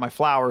pocket, get my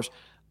flowers.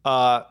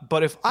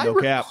 But if I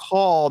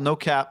recall, no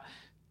cap,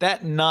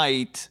 that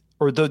night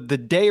or the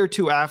day or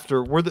two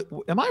after,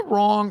 am I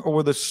wrong, or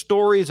were the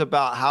stories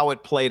about how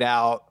it played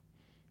out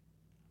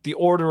the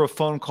order of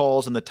phone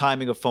calls and the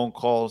timing of phone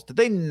calls, did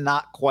they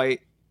not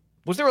quite?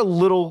 Was there a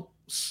little?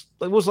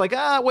 It was like,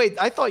 wait,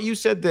 I thought you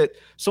said that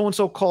so and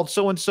so called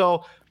so and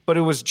so, but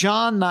it was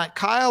John, not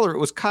Kyle, or it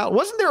was Kyle.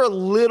 Wasn't there a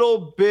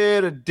little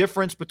bit of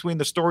difference between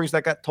the stories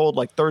that got told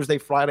like Thursday,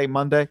 Friday,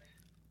 Monday?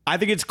 I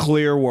think it's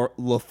clear where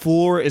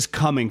LaFleur is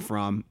coming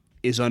from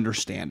is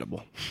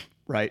understandable,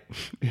 right?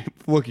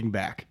 Looking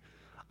back,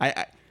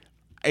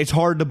 it's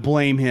hard to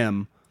blame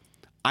him.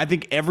 I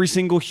think every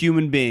single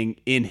human being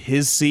in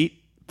his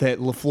seat, that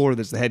LaFleur,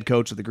 that's the head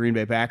coach of the Green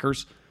Bay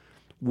Packers,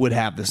 would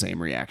have the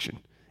same reaction.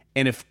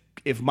 And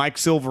if Mike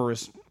Silver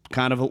is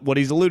kind of what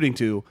he's alluding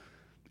to,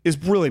 is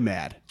really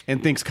mad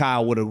and thinks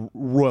Kyle would have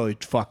royally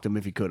fucked him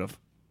if he could have.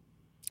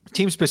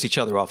 Teams piss each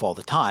other off all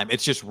the time.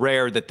 It's just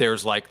rare that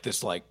there's like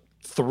this like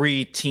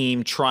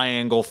 3-team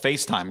triangle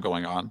FaceTime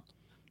going on,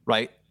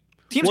 right?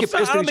 Teams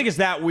I don't think it's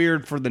that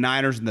weird for the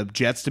Niners and the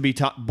Jets to be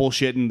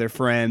bullshitting their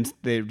friends.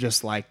 They're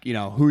just like, who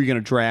are you going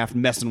to draft,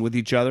 messing with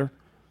each other?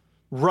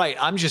 Right.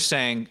 I'm just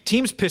saying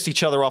teams piss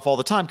each other off all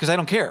the time because I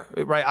don't care.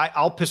 Right.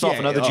 I'll piss off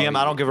another GM.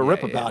 I don't give a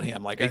rip about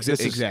him. Like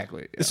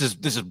exactly. This is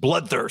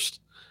bloodthirst.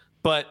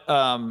 But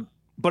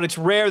it's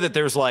rare that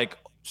there's like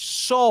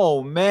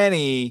so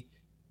many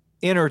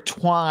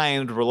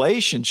intertwined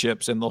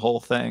relationships in the whole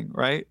thing,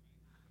 right?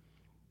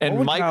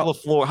 And Mike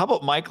LaFleur, how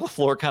about Mike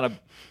LaFleur kind of,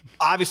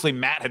 obviously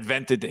Matt had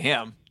vented to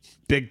him.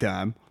 Big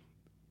time.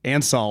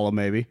 And Saleh,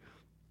 maybe.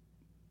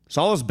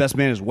 Saleh's best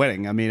man at his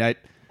wedding. I mean,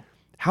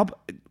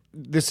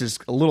 this is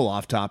a little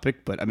off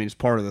topic, but I mean, it's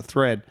part of the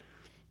thread.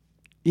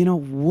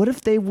 What if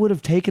they would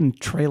have taken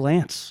Trey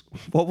Lance?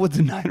 What would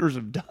the Niners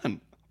have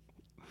done?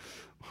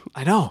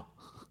 I know.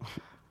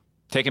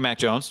 Taking Mac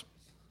Jones?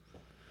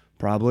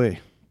 Probably.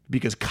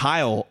 Because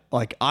Kyle,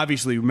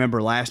 obviously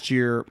remember last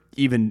year,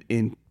 even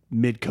in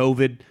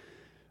mid-COVID,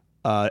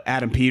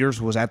 Adam Peters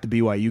was at the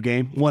BYU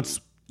game. Once,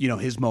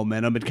 his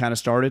momentum had kind of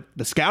started,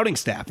 the scouting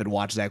staff had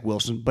watched Zach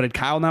Wilson, but had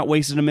Kyle not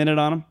wasted a minute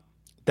on him?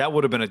 That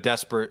would have been a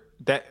desperate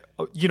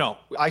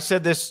I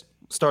said this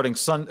starting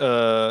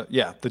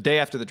the day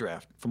after the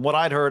draft. From what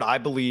I'd heard, I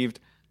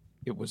believed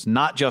it was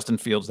not Justin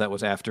Fields that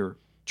was after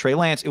Trey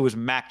Lance. It was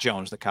Mac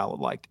Jones that Kyle had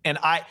liked. And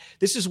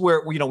this is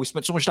where, we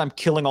spent so much time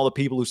killing all the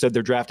people who said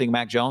they're drafting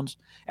Mac Jones.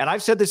 And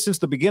I've said this since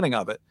the beginning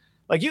of it.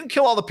 Like, you can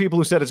kill all the people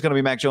who said it's going to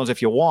be Mac Jones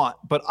if you want,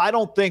 but I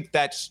don't think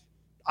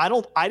I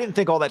didn't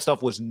think all that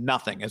stuff was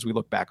nothing as we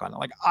look back on it.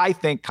 Like, I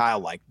think Kyle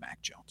liked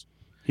Mac Jones.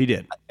 He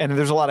did. And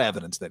there's a lot of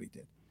evidence that he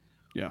did.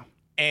 Yeah.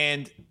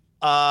 And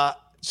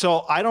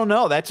so I don't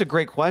know. That's a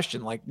great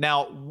question. Like,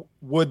 now,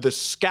 would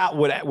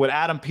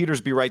Adam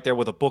Peters be right there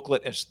with a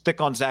booklet as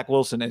thick on Zach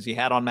Wilson as he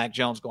had on Mac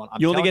Jones going,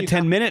 you only get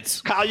 10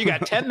 minutes. Kyle, you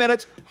got 10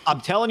 minutes.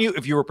 I'm telling you,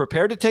 if you were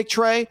prepared to take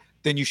Trey,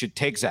 then you should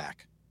take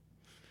Zach.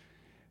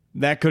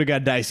 That could have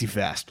got dicey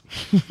fast.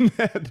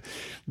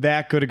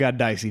 That could have got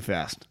dicey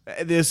fast.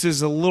 This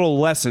is a little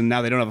lesson.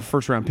 Now they don't have a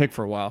first-round pick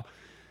for a while.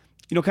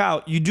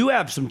 Kyle, you do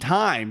have some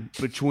time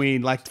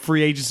between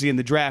free agency and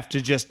the draft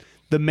to just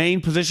the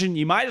main position.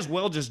 You might as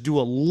well just do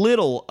a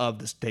little of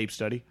this tape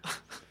study.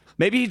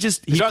 Maybe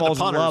he falls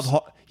in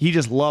love. He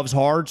just loves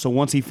hard. So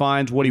once he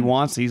finds what he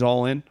wants, he's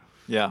all in.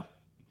 Yeah.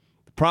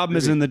 The problem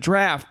is in the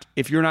draft,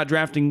 if you're not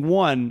drafting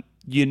one,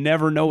 you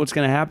never know what's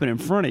going to happen in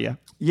front of you.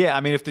 Yeah,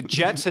 I mean, if the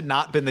Jets had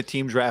not been the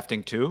team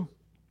drafting two,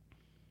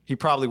 he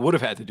probably would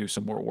have had to do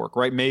some more work,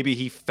 right? Maybe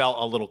he felt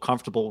a little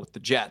comfortable with the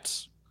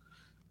Jets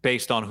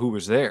based on who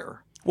was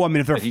there. Well, I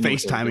mean, if they're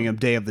FaceTiming him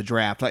day of the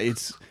draft,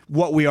 it's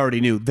what we already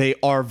knew. They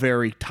are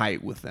very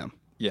tight with them.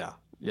 Yeah.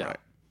 Right.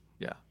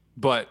 Yeah.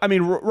 But I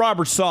mean,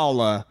 Robert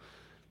Saleh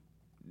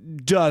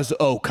does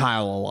owe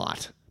Kyle a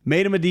lot.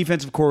 Made him a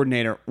defensive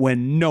coordinator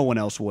when no one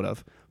else would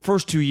have.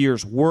 First 2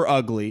 years were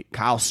ugly.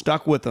 Kyle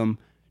stuck with him,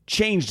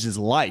 changed his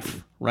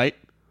life, right?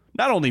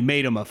 Not only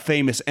made him a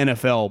famous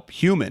NFL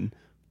human,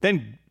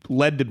 then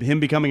led to him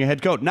becoming a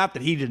head coach. Not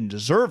that he didn't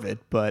deserve it,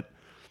 but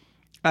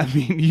I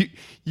mean,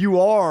 you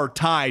are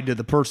tied to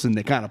the person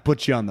that kind of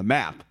puts you on the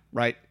map,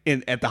 right?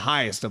 At the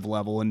highest of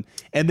level, and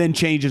then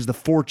changes the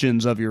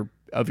fortunes of your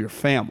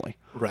family.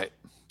 Right.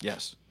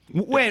 Yes.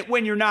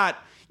 When you're not,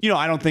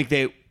 I don't think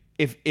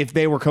if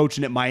they were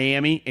coaching at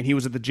Miami and he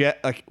was at the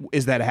Jet,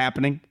 is that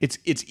happening? It's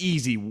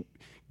easy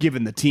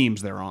given the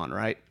teams they're on,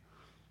 right?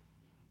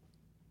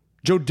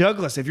 Joe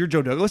Douglas, if you're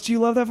Joe Douglas, do you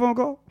love that phone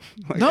call?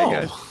 No.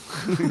 Hey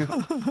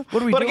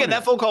what are we But doing again,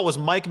 that phone call was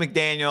Mike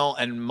McDaniel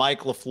and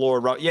Mike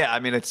LaFleur. Yeah, I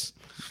mean,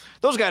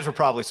 those guys were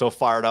probably so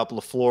fired up.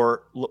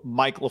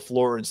 Mike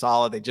LaFleur and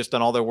Saleh, they just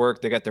done all their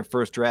work. They got their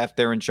first draft.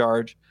 They're in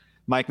charge.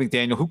 Mike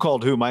McDaniel, who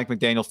called who? Mike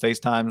McDaniel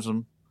FaceTimes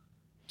them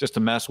just to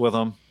mess with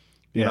them.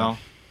 You know?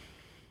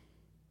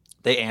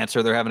 They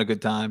answer. They're having a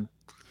good time.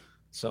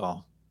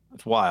 So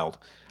it's wild.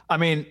 I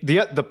mean,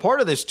 the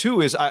part of this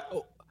too is,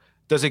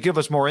 does it give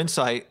us more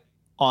insight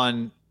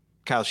on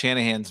Kyle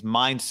Shanahan's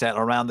mindset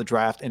around the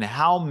draft and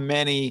how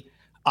many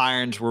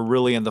irons were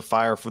really in the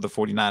fire for the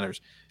 49ers?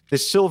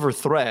 This silver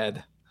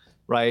thread,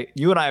 right?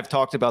 You and I have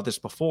talked about this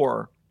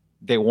before.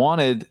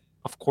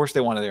 Of course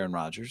they wanted Aaron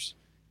Rodgers.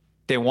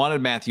 They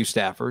wanted Matthew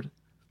Stafford.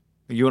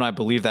 You and I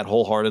believe that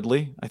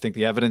wholeheartedly. I think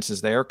the evidence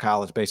is there.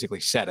 Kyle has basically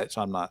said it,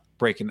 so I'm not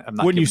breaking. I'm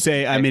not. Wouldn't you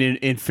say? I mean,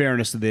 in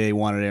fairness, they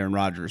wanted Aaron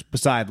Rodgers.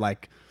 Beside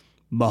like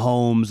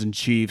Mahomes and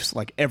Chiefs,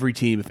 like every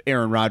team, if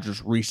Aaron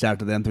Rodgers reached out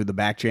to them through the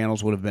back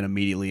channels, would have been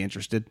immediately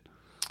interested.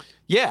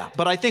 Yeah,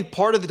 but I think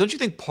don't you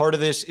think part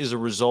of this is a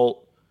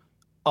result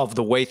of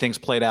the way things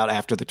played out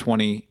after the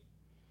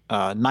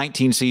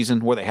 2019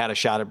 season, where they had a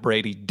shot at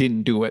Brady,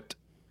 didn't do it,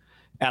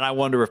 and I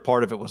wonder if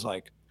part of it was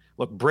like,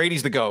 look,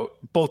 Brady's the GOAT.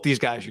 Both these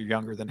guys are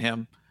younger than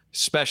him,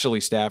 especially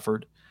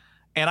Stafford,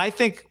 and I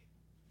think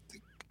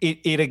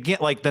it again,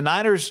 like the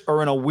Niners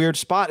are in a weird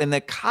spot in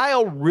that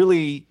Kyle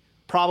really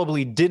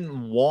probably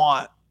didn't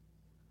want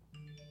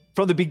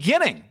from the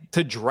beginning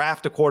to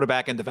draft a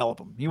quarterback and develop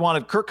him. He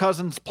wanted Kirk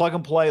Cousins, plug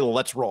and play,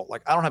 let's roll.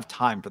 Like, I don't have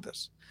time for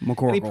this.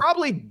 McCorkle. And he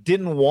probably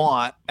didn't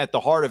want at the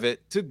heart of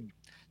it to,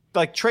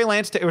 like Trey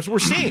Lance, we're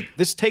seeing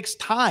this takes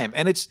time.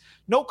 And it's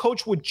no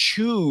coach would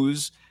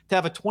choose to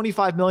have a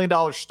 $25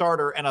 million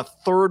starter and a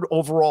third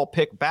overall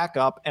pick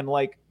backup and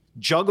like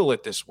juggle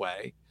it this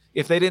way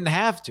if they didn't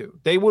have to.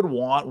 They would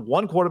want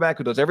one quarterback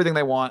who does everything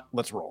they want.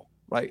 Let's roll.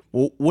 Right.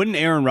 Well, wouldn't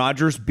Aaron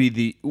Rodgers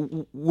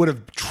would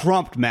have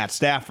trumped Matt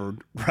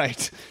Stafford,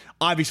 right?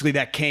 Obviously,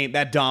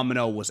 that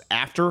domino was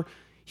after.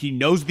 He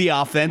knows the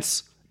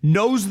offense,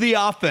 knows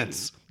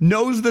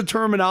the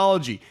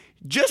terminology,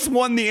 just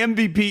won the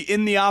MVP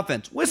in the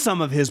offense with some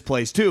of his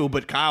plays too,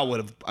 but Kyle would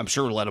have, I'm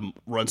sure, let him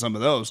run some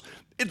of those.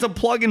 It's a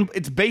plug-in.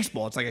 It's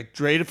baseball. It's like I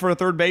traded for a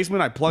third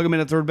baseman. I plug him in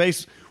at third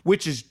base,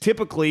 which is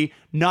typically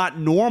not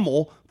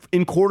normal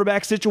in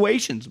quarterback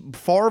situations.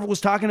 Favre was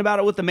talking about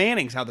it with the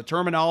Mannings, how the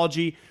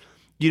terminology,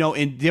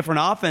 in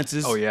different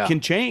offenses can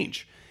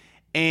change.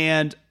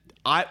 And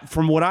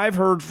from what I've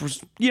heard,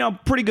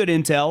 pretty good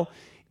intel,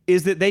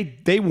 is that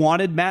they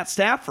wanted Matt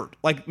Stafford.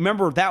 Like,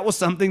 remember, that was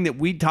something that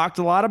we talked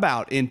a lot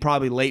about in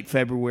probably late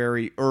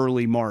February,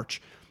 early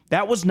March.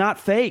 That was not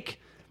fake,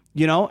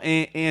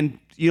 and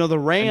the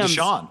Rams. And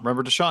Deshaun.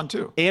 Remember Deshaun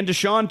too. And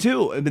Deshaun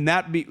too. I mean,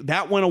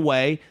 that went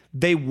away.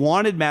 They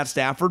wanted Matt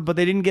Stafford, but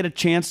they didn't get a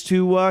chance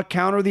to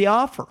counter the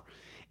offer.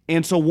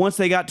 And so once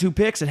they got 2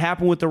 picks, it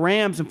happened with the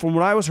Rams. And from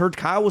what I was heard,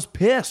 Kyle was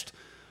pissed.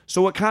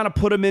 So it kind of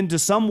put him into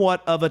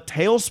somewhat of a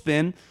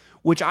tailspin,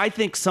 which I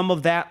think some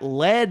of that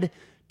led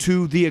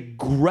to the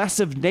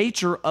aggressive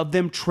nature of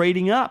them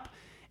trading up.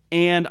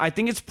 And I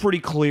think it's pretty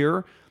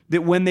clear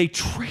that when they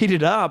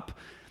traded up,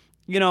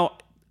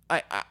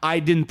 I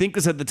didn't think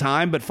this at the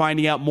time, but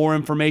finding out more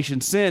information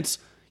since,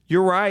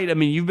 you're right. I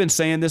mean, you've been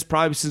saying this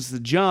probably since the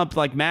jump,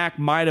 like Mac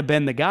might have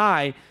been the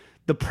guy.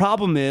 The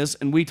problem is,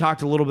 and we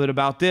talked a little bit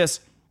about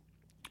this,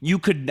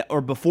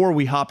 before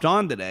we hopped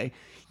on today,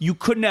 you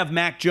couldn't have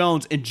Mac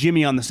Jones and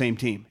Jimmy on the same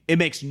team. It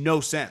makes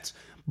no sense.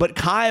 But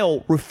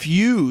Kyle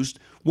refused.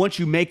 Once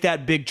you make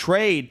that big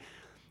trade,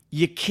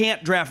 you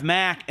can't draft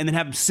Mac and then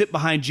have him sit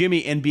behind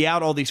Jimmy and be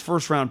out all these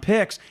first-round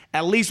picks.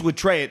 At least with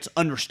Trey, it's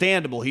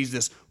understandable. He's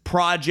this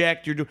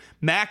project.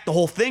 Mac, the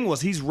whole thing was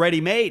he's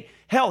ready-made.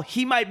 Hell,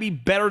 he might be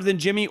better than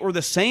Jimmy or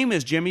the same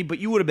as Jimmy, but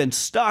you would have been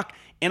stuck.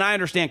 And I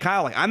understand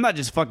Kyle. Like, I'm not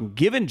just fucking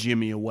giving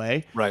Jimmy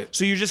away. Right.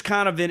 So you're just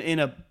kind of in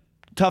a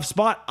tough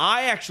spot.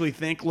 I actually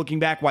think, looking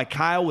back, why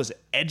Kyle was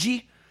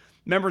edgy.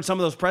 Remember in some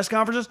of those press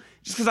conferences?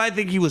 Just because I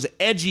think he was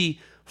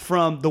edgy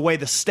from the way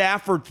the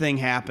Stafford thing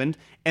happened,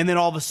 and then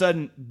all of a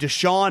sudden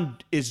Deshaun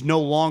is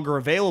no longer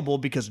available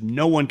because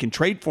no one can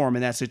trade for him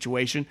in that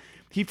situation.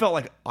 He felt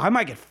like, I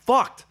might get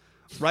fucked,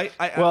 right?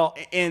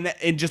 And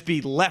just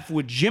be left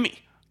with Jimmy.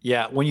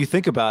 Yeah, when you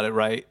think about it,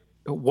 right,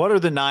 what are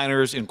the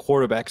Niners in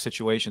quarterback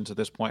situations at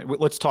this point?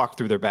 Let's talk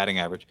through their batting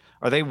average.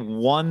 Are they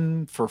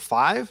 1 for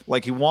 5?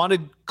 Like, he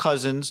wanted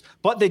Cousins,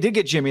 but they did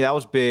get Jimmy. That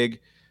was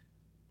big.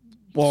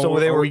 Well, so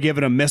were we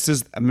giving him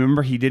misses? I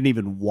remember he didn't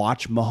even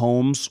watch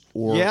Mahomes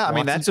or Yeah, Watson. I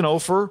mean, that's an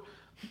offer.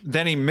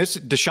 Then he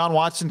missed. Deshaun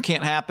Watson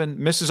can't happen.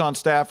 Misses on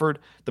Stafford.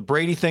 The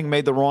Brady thing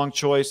made the wrong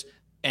choice.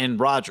 And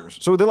Rodgers.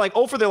 So they're like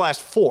 0 for their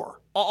last 4.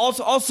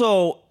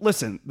 Also,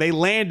 listen, they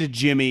landed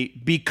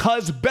Jimmy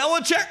because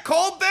Belichick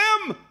called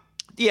them.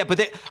 Yeah,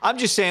 but I'm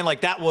just saying,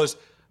 like, that was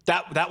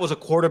a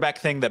quarterback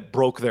thing that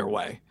broke their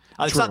way.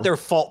 It's not their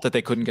fault that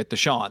they couldn't get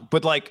Deshaun.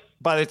 But, like,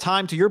 by the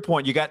time, to your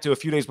point, you got to a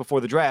few days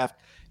before the draft,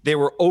 they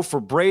were 0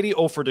 for Brady,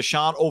 0 for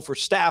Deshaun, 0 for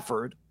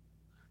Stafford.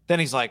 Then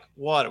he's like,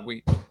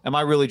 am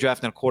I really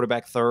drafting a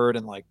quarterback third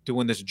and, like,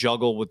 doing this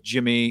juggle with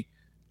Jimmy?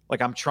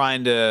 Like, I'm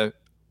trying to,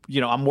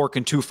 I'm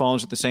working 2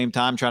 phones at the same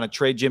time, trying to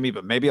trade Jimmy,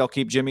 but maybe I'll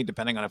keep Jimmy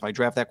depending on if I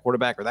draft that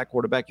quarterback or that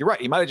quarterback. You're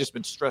right. He might have just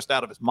been stressed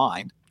out of his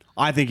mind.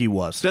 I think he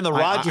was. Then the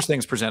Rodgers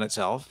things present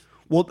itself.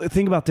 Well,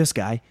 think about this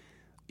guy.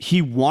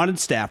 He wanted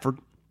Stafford.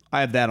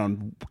 I have that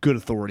on good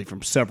authority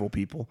from several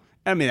people.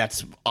 I mean,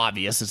 that's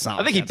obvious. It's not.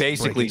 I think he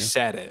basically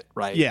said it,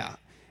 right? Yeah.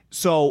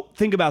 So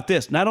think about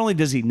this. Not only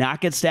does he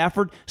not get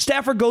Stafford,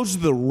 Stafford goes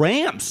to the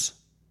Rams.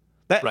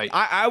 Right.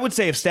 I would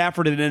say if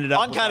Stafford had ended up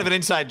on kind of an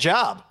inside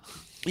job.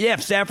 Yeah,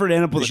 if Stafford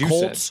ended up with the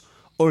Colts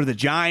or the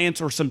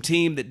Giants or some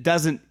team that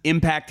doesn't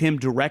impact him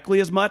directly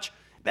as much,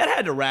 that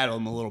had to rattle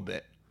him a little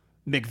bit.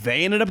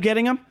 McVay ended up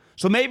getting him.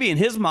 So maybe in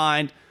his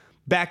mind,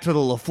 back to the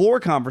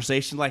LaFleur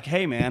conversation, like,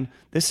 hey, man,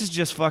 this is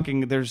just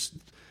fucking,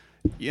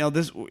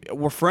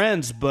 we're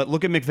friends, but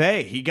look at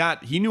McVay.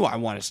 He knew I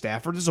wanted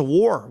Stafford. This is a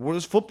war.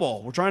 This is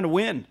football. We're trying to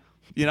win,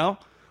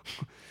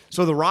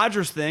 So the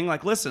Rodgers thing,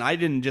 like, listen,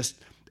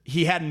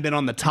 he hadn't been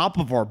on the top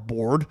of our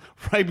board,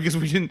 right? Because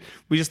we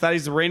just thought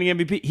he's the reigning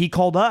MVP. He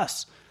called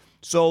us.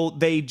 So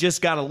they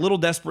just got a little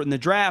desperate in the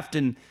draft,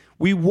 and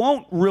we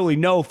won't really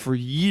know for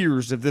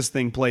years if this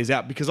thing plays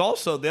out, because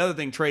also the other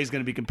thing Trey's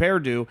going to be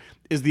compared to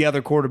is the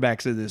other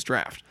quarterbacks in this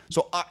draft.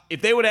 So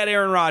if they would have had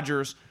Aaron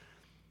Rodgers,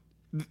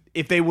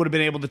 if they would have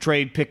been able to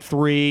trade pick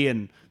 3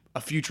 and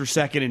a future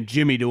second and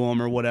Jimmy to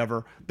him or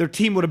whatever, their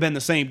team would have been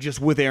the same just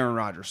with Aaron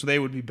Rodgers. So they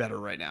would be better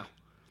right now.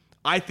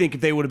 I think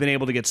if they would have been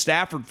able to get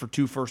Stafford for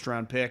 2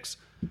 first-round picks,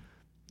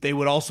 they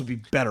would also be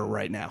better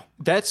right now.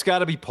 That's got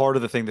to be part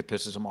of the thing that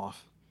pisses them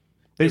off.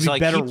 They'd be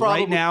better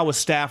right now with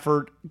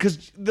Stafford,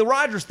 because the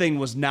Rodgers thing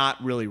was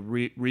not really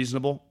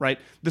reasonable, right?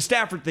 The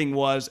Stafford thing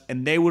was,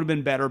 and they would have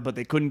been better, but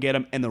they couldn't get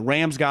him, and the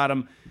Rams got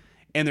him,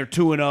 and they're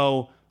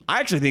 2-0. I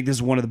actually think this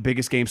is one of the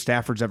biggest games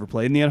Stafford's ever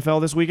played in the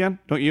NFL this weekend,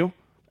 don't you?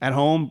 At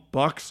home,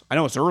 Bucks. I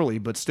know it's early,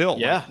 but still.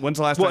 Yeah. Like, when's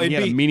the last time he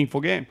had a meaningful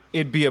game?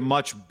 It'd be a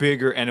much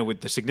bigger, and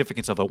the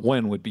significance of a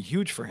win would be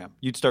huge for him.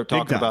 You'd start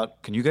talking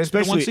about, can you guys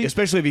be the 1 seed?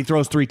 Especially if he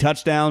throws 3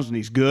 touchdowns and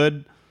he's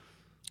good.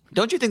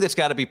 Don't you think that's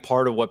got to be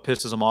part of what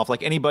pisses him off?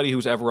 Like anybody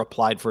who's ever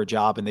applied for a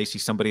job and they see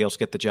somebody else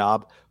get the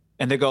job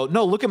and they go,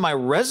 no, look at my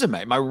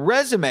resume. My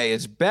resume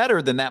is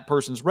better than that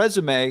person's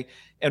resume.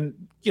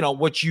 And,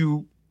 what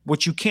you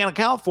can't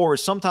account for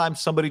is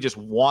sometimes somebody just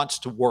wants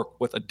to work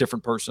with a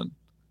different person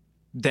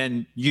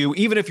than you,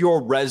 even if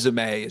your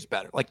resume is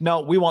better. Like, no,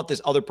 we want this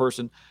other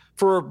person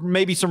for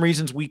maybe some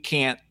reasons we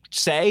can't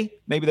say.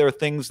 Maybe there are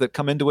things that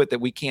come into it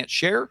that we can't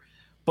share,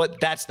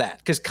 but that's that.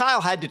 Because Kyle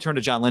had to turn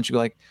to John Lynch and be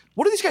like,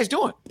 what are these guys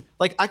doing?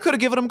 Like, I could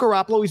have given him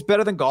Garoppolo. He's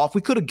better than Goff.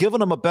 We could have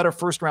given him a better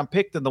first-round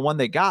pick than the one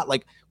they got.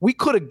 Like, we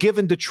could have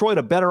given Detroit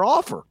a better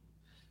offer.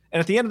 And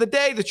at the end of the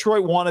day,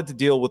 Detroit wanted to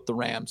deal with the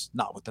Rams,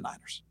 not with the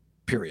Niners,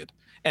 period.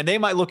 And they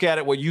might look at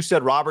it, what you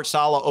said, Robert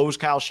Saleh owes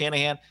Kyle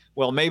Shanahan.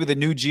 Well, maybe the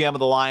new GM of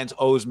the Lions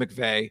owes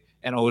McVay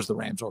and owes the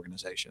Rams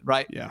organization,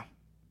 right? Yeah.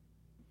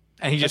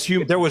 And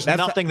there was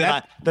nothing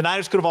that the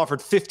Niners could have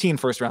offered 15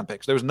 first-round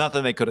picks. There was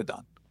nothing they could have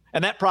done.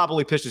 And that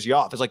probably pisses you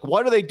off. It's like,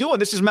 what are they doing?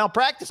 This is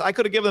malpractice. I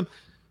could have given them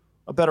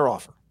a better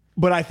offer.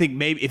 But I think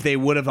maybe if they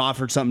would have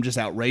offered something just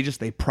outrageous,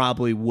 they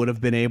probably would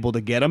have been able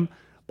to get him.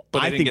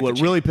 But I think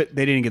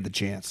they didn't get the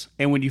chance.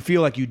 And when you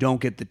feel like you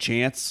don't get the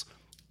chance,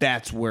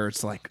 that's where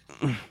it's like,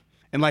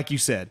 and like you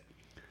said,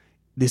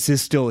 this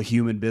is still a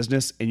human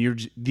business,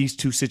 and these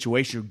two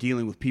situations are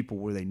dealing with people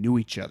where they knew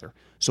each other.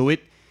 So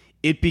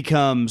it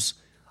becomes,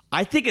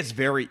 I think it's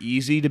very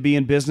easy to be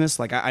in business.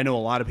 Like I know a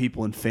lot of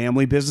people in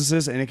family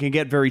businesses, and it can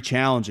get very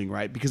challenging,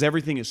 right? Because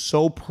everything is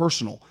so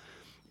personal.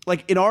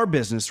 Like in our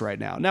business right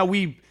now. Now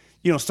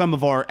some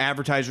of our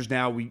advertisers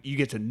now, you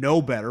get to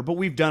know better, but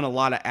we've done a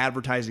lot of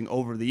advertising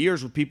over the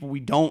years with people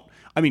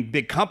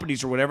big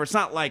companies or whatever. It's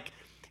not like,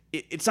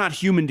 it's not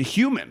human to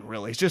human,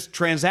 really. It's just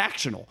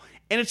transactional.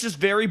 And it's just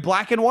very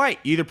black and white.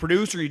 You either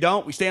produce or you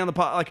don't. We stay on the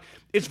pot. Like,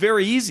 it's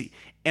very easy.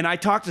 And I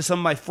talk to some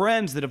of my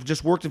friends that have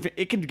just worked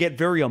it can get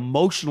very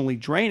emotionally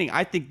draining.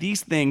 I think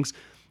these things,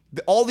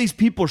 all these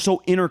people are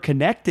so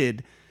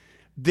interconnected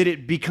that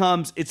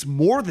it's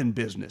more than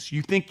business.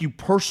 You think you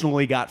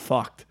personally got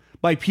fucked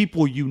by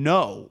people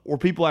or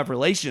people I have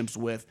relationships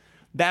with.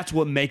 That's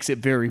what makes it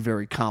very,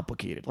 very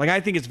complicated. Like, I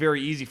think it's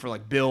very easy for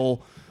like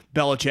Bill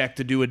Belichick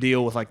to do a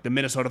deal with like the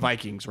Minnesota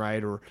Vikings,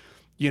 right? Or,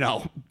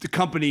 the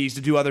companies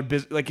to do other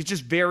business. Like, it's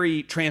just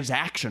very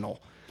transactional.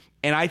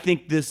 And I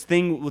think this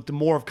thing with the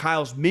more of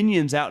Kyle's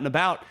minions out and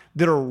about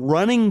that are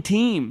running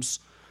teams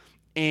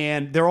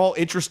and they're all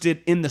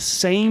interested in the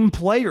same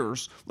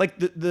players. Like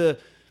the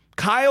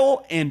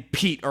Kyle and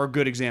Pete are a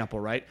good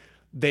example, right?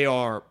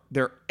 They're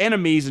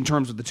enemies in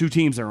terms of the two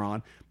teams they're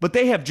on, but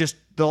they have just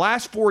the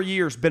last 4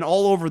 years been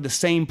all over the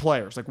same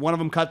players. Like one of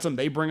them cuts them,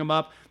 they bring them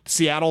up.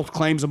 Seattle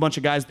claims a bunch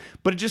of guys,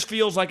 but it just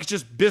feels like it's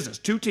just business.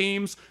 Two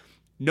teams,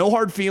 no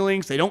hard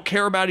feelings. They don't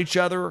care about each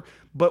other.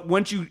 But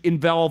once you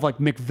involve like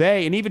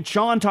McVay, and even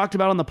Sean talked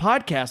about on the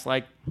podcast,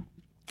 like,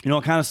 it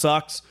kind of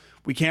sucks.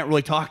 We can't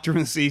really talk during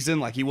the season.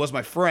 Like, he was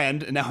my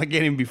friend, and now I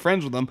can't even be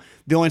friends with him.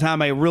 The only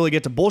time I really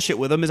get to bullshit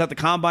with him is at the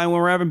combine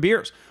when we're having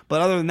beers.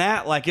 But other than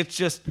that, like, it's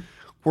just,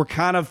 we're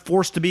kind of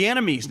forced to be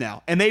enemies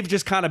now. And they've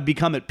just kind of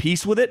become at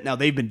peace with it. Now,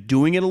 they've been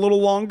doing it a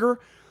little longer,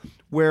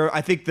 where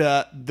I think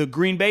the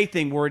Green Bay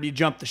thing where he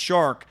jumped the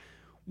shark,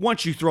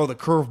 once you throw the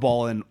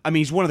curveball in,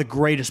 he's one of the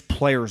greatest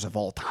players of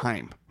all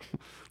time,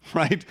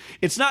 right?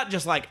 It's not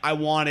just like I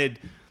wanted,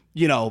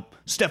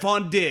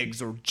 Stephon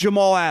Diggs or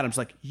Jamal Adams.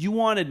 Like, you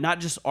wanted not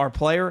just our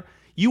player,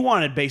 you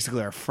wanted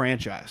basically our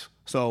franchise.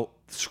 So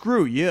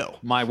screw you.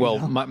 My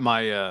lifeblood.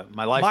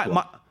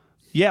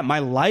 My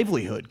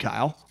livelihood,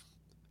 Kyle.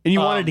 And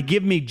you wanted to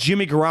give me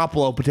Jimmy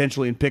Garoppolo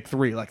potentially in pick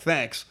 3. Like,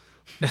 thanks.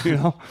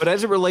 But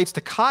as it relates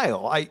to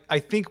Kyle, I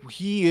think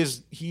he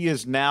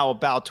is now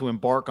about to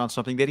embark on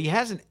something that he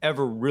hasn't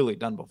ever really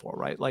done before,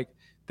 right? Like,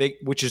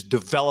 which is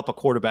develop a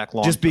quarterback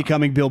long. Just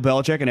becoming Bill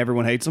Belichick and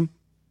everyone hates him.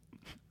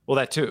 Well,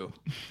 that too,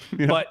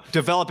 but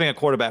developing a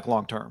quarterback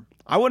long term.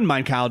 I wouldn't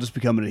mind Kyle just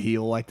becoming a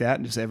heel like that,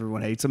 and just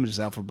everyone hates him, just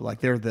out for like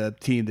they're the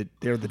team that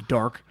they're the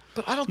dark.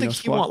 But I don't think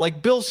he wants,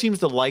 like, Bill seems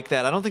to like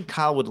that. I don't think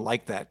Kyle would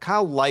like that.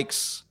 Kyle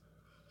likes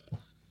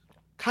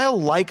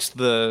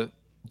the,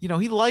 he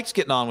likes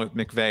getting on with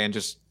McVay and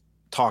just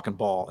talking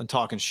ball and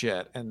talking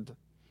shit. And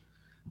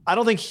I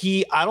don't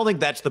think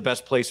that's the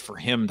best place for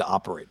him to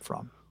operate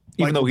from.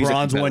 Even though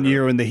LeBron's one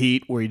year in the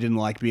Heat where he didn't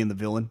like being the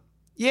villain.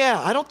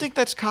 Yeah, I don't think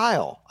that's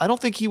Kyle. I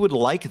don't think he would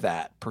like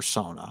that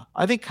persona.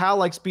 I think Kyle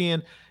likes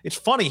it's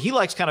funny, he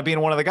likes kind of being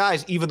one of the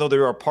guys, even though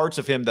there are parts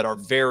of him that are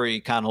very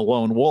kind of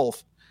lone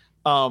wolf.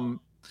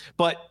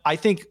 But I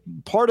think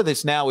part of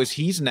this now is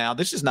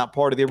this is not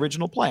part of the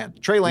original plan.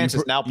 Trey Lance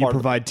is now part of it. You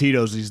provide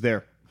Tito's, he's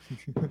there.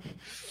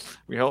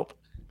 We hope.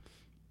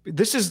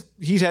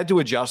 He's had to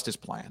adjust his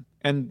plan,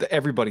 and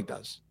everybody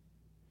does.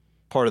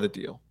 Part of the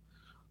deal.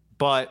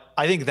 But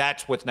I think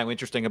that's what's now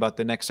interesting about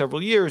the next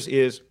several years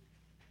is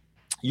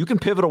you can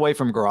pivot away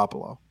from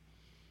Garoppolo.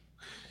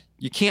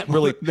 You can't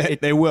really.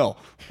 They will.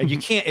 And you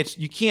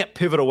can't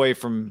pivot away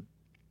from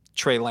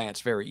Trey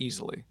Lance very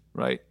easily,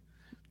 right?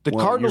 The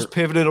Cardinals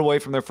pivoted away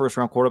from their first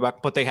round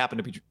quarterback, but they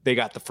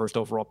got the first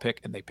overall pick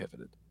and they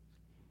pivoted,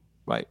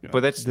 right? Yeah.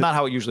 But that's not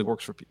how it usually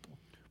works for people.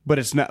 But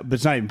it's not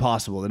even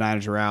possible. The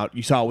Niners are out.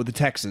 You saw it with the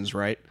Texans,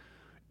 right?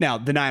 Now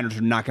the Niners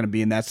are not going to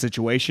be in that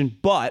situation,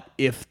 but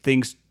if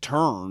things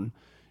turn,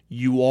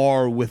 you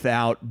are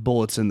without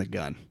bullets in the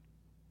gun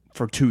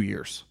for 2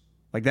 years.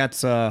 Like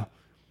that's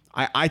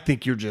I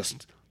think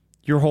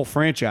your whole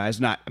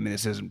franchise.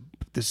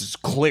 This is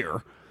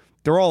clear.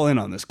 They're all in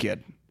on this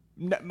kid.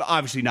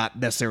 Obviously not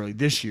necessarily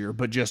this year,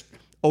 but just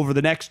over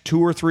the next 2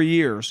 or 3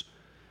 years,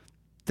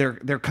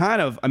 they're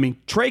kind of.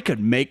 Trey could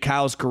make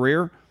Kyle's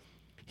career.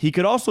 He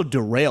could also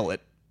derail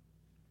it.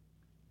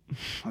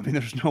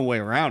 There's no way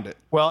around it.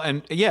 Well,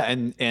 and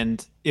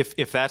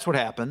if that's what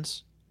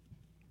happens,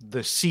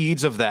 the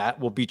seeds of that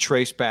will be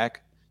traced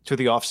back to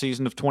the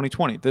offseason of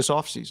 2020, this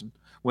offseason,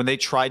 when they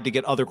tried to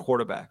get other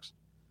quarterbacks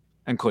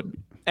and couldn't.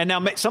 And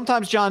now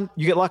sometimes, John,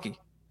 you get lucky.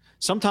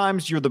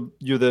 Sometimes you're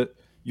the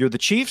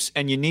Chiefs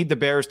and you need the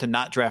Bears to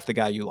not draft the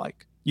guy you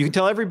like. You can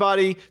tell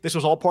everybody this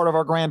was all part of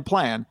our grand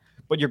plan,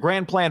 but your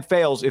grand plan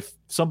fails if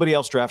somebody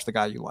else drafts the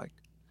guy you like.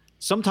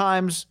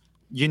 Sometimes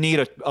you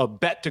need a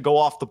bet to go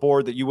off the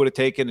board that you would have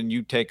taken and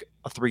you take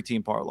a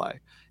 3-team parlay.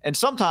 And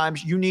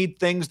sometimes you need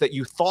things that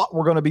you thought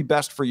were going to be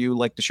best for you,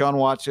 like Deshaun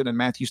Watson and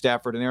Matthew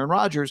Stafford and Aaron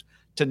Rodgers,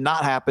 to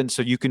not happen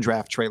so you can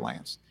draft Trey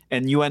Lance.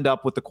 And you end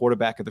up with the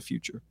quarterback of the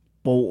future.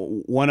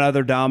 Well, one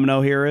other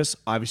domino here is,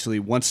 obviously,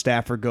 once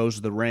Stafford goes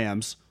to the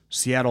Rams,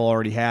 Seattle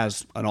already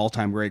has an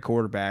all-time great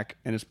quarterback,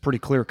 and it's pretty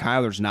clear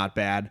Kyler's not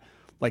bad.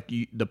 Like,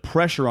 the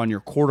pressure on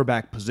your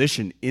quarterback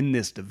position in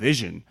this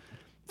division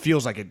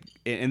feels like it.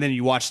 And then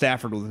you watch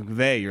Stafford with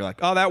McVay, you're like,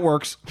 oh, that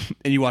works.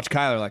 And you watch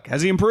Kyler, like,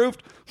 has he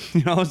improved?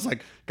 It's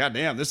like,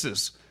 goddamn, this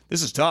is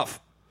tough.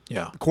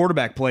 Yeah. The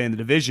quarterback play in the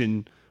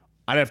division,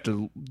 I'd have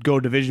to go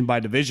division by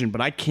division,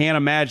 but I can't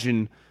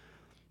imagine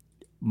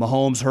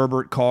Mahomes,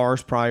 Herbert,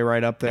 Carr's probably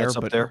right up there. That's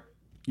up there.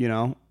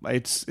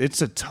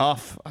 It's a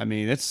tough.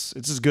 It's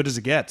as good as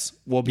it gets.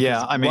 Well,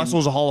 because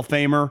Russell's a Hall of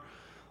Famer.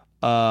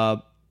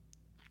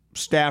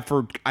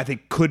 Stafford, I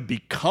think, could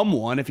become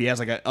one if he has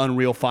like an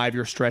unreal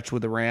 5-year stretch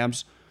with the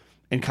Rams.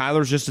 And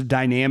Kyler's just a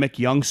dynamic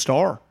young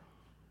star.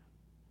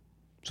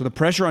 So the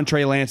pressure on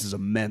Trey Lance is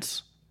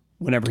immense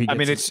whenever he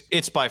gets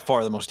it's by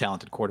far the most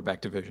talented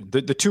quarterback division.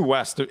 The two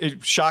West,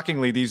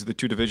 shockingly, these are the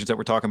two divisions that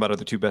we're talking about are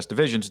the two best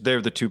divisions.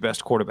 They're the two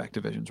best quarterback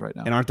divisions right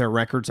now. And aren't there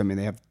records?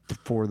 They have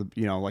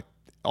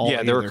all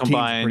they're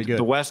combined.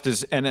 The West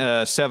is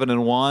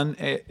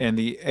 7-1, and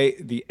the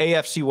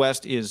AFC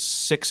West is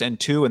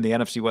 6-2, and the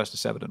NFC West is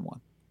 7-1.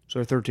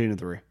 So they're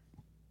 13-3.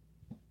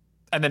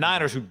 And the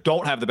Niners, who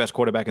don't have the best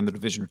quarterback in the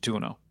division, are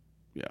 2-0.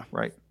 Yeah,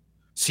 right.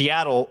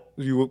 Seattle,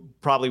 you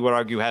probably would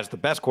argue, has the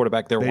best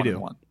quarterback. They're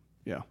 1-1.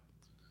 Yeah.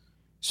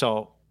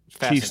 So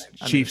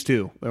Chiefs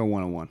too. They're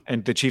 1-1,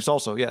 and the Chiefs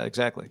also. Yeah,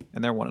 exactly.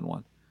 And they're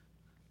 1-1.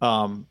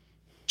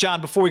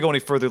 John, before we go any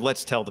further,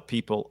 let's tell the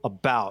people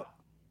about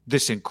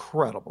this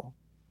incredible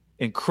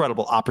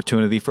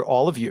opportunity for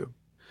all of you.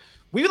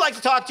 We would like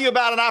to talk to you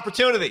about an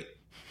opportunity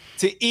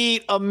to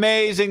eat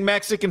amazing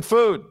Mexican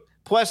food.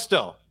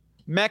 Puesto,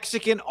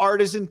 Mexican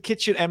Artisan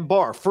Kitchen and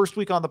Bar. First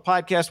week on the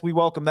podcast, we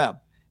welcome them.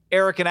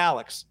 Eric and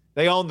Alex,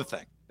 they own the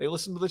thing. They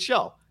listen to the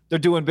show. They're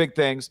doing big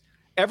things.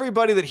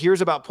 Everybody that hears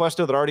about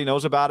Puesto, that already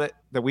knows about it,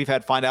 that we've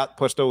had find out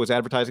Puesto was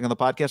advertising on the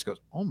podcast, goes,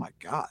 oh my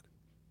God,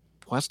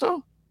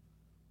 Puesto?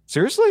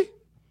 Seriously?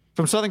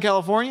 From Southern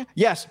California?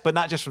 Yes, but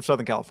not just from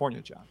Southern California,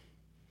 John.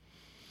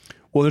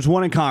 Well, there's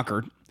one in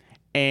Concord,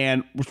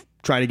 and we'll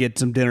try to get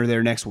some dinner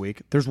there next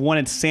week. There's one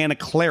in Santa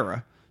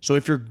Clara. So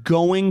if you're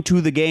going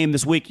to the game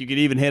this week, you could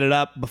even hit it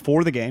up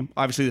before the game.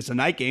 Obviously, it's a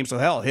night game, so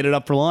hell, hit it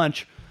up for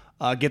lunch.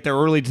 Get there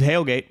early to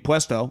tailgate.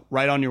 Puesto,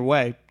 right on your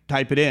way.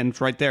 Type it in.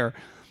 It's right there.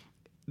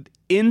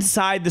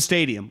 Inside the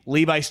stadium,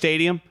 Levi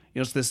Stadium,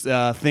 It's this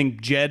thing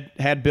Jed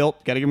had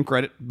built. Got to give him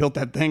credit. Built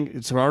that thing.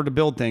 It's hard to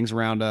build things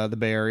around the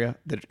Bay Area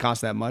that it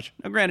costs that much.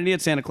 Now, granted, he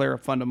had Santa Clara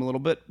fund him a little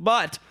bit,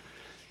 but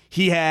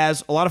he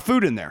has a lot of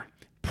food in there.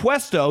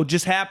 Puesto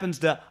just happens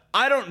to,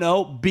 I don't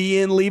know, be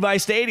in Levi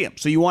Stadium.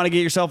 So you want to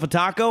get yourself a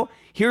taco?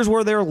 Here's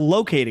where they're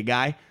located,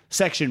 guy.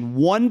 Section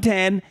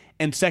 110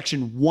 and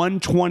Section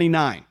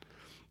 129.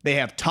 They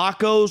have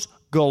tacos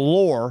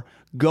galore.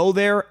 Go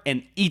there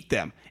and eat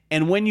them.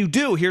 And when you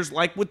do, here's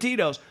like with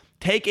Tito's,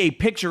 take a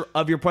picture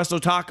of your Puesto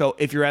taco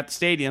if you're at the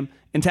stadium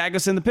and tag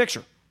us in the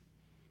picture.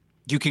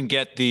 You can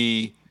get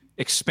the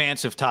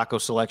expansive taco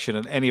selection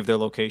at any of their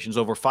locations.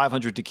 Over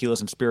 500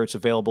 tequilas and spirits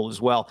available as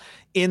well.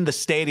 In the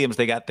stadiums,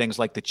 they got things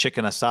like the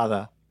chicken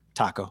asada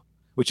taco,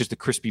 which is the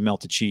crispy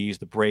melted cheese,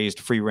 the braised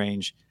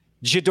free-range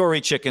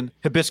Jidori chicken,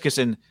 hibiscus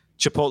and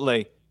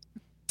chipotle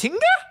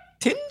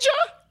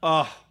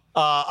tinja,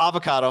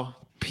 avocado,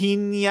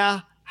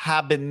 piña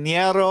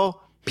habanero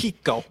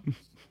pico.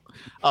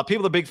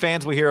 People are big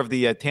fans. We hear of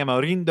the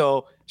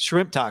tamarindo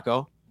shrimp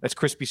taco. That's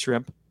crispy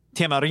shrimp.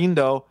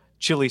 Tamarindo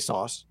chili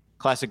sauce,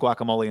 classic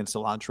guacamole and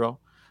cilantro.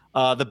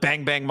 The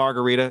Bang Bang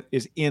Margarita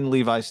is in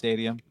Levi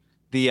Stadium.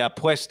 The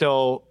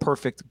Puesto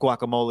Perfect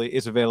Guacamole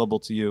is available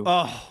to you.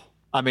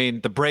 I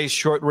mean, the braised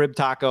short rib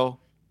taco,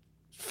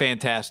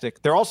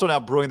 fantastic. They're also now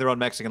brewing their own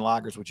Mexican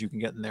lagers, which you can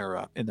get in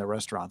their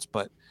restaurants.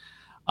 But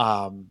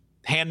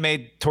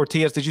handmade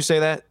tortillas, did you say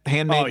that?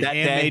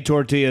 Handmade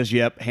tortillas,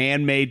 yep.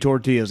 Handmade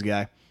tortillas,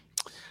 guy.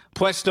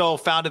 Puesto,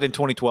 founded in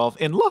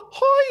 2012 in La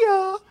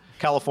Jolla,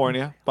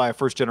 California, by a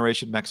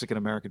first-generation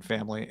Mexican-American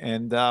family.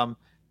 And then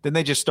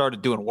they just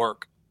started doing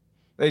work.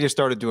 They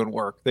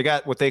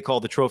got what they call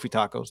the trophy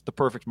tacos, the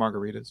perfect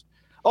margaritas.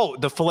 Oh,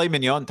 the filet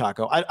mignon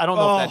taco. I don't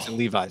know if that's in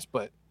Levi's,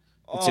 but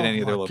it's in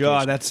any of their locations.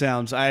 God, that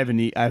sounds. I've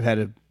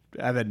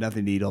had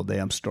nothing to eat all day.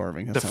 I'm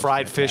starving. The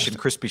fried fish and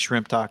crispy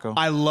shrimp taco.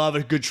 I love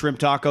a good shrimp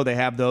taco. They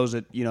have those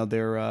at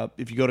their.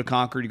 If you go to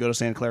Concord, you go to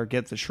Santa Clara,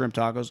 get the shrimp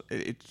tacos.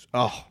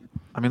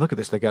 I mean, look at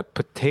this. They got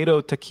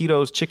potato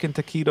taquitos, chicken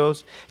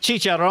taquitos,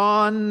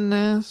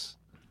 chicharrones.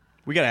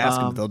 We got to ask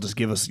them if they'll just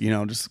give us,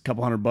 just a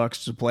couple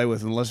 $100 to play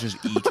with, and let's just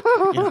eat.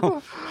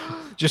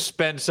 Just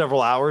spend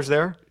several hours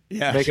there.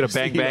 Yeah, make it a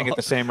bang bang at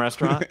the same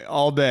restaurant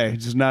all day.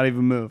 Just not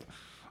even move.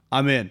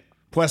 I'm in.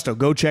 Puesto,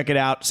 go check it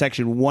out.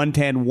 Section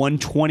 110,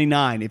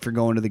 129 if you're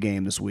going to the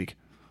game this week.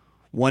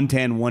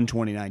 110,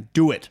 129.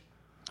 Do it.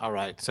 All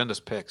right. Send us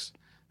pics.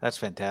 That's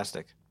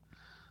fantastic.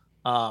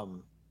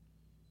 Podcast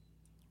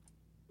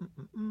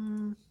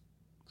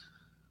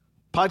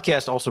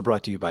also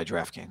brought to you by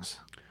DraftKings.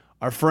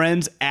 Our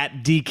friends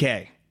at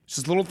DK. It's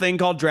this little thing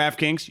called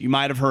DraftKings. You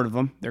might have heard of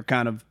them. They're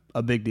kind of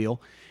a big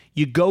deal.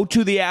 You go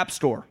to the App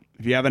Store.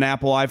 If you have an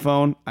Apple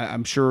iPhone,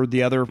 I'm sure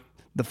the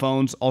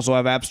phones also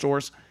have app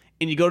stores.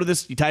 And you go to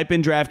this, you type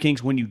in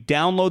DraftKings. When you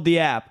download the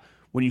app,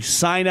 when you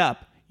sign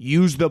up,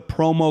 use the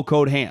promo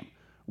code HAM.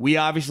 We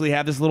obviously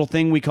have this little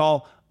thing we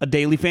call a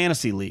daily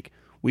fantasy league.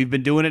 We've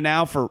been doing it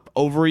now for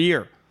over a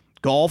year.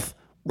 Golf,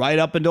 right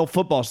up until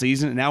football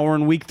season, and now we're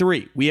in week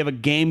 3. We have a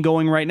game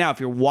going right now. If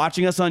you're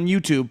watching us on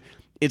YouTube,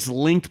 it's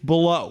linked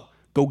below.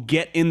 Go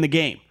get in the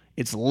game.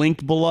 It's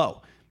linked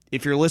below.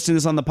 If you're listening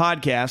to this on the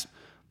podcast,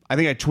 I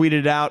think I tweeted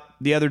it out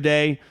the other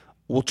day.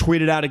 We'll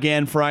tweet it out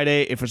again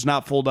Friday if it's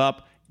not pulled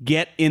up.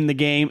 Get in the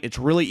game. It's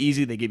really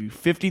easy. They give you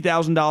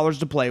 $50,000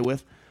 to play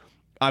with.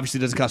 Obviously,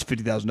 it doesn't cost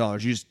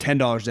 $50,000. You use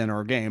 $10 to enter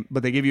a game,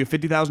 but they give you a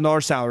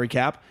 $50,000 salary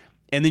cap,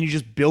 and then you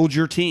just build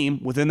your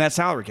team within that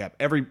salary cap.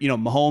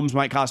 Mahomes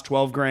might cost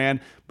 $12,000,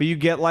 but you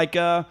get like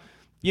a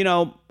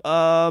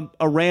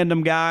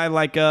random guy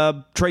like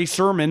Trey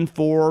Sermon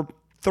for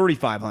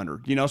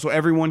 $3,500. So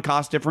everyone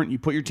costs different. You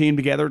put your team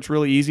together. It's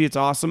really easy. It's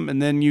awesome, and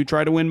then you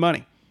try to win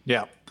money.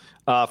 Yeah.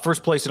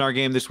 First place in our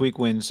game this week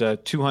wins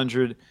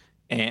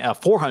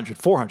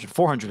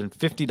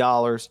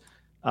 $450.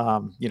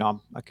 I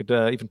could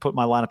even put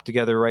my lineup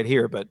together right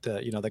here, but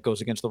that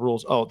goes against the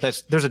rules. Oh,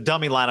 there's a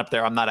dummy lineup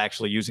there. I'm not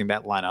actually using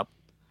that lineup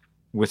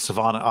with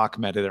Savannah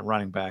Ahmed at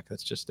running back.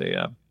 That's just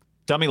a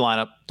dummy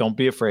lineup. Don't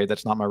be afraid.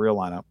 That's not my real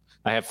lineup.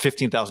 I have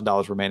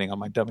 $15,000 remaining on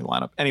my dummy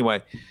lineup.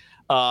 Anyway,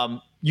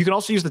 you can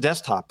also use the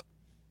desktop.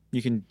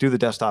 You can do the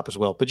desktop as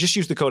well, but just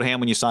use the code HAM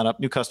when you sign up.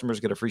 New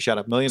customers get a free shot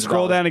at millions.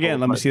 Scroll down again.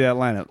 Let me see that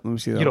lineup.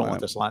 You don't want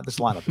this lineup. This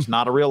lineup is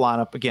not a real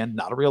lineup. Again,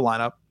 not a real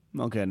lineup.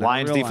 Okay.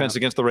 Lions defense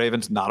against the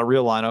Ravens, not a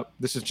real lineup.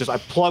 This is just I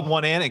plug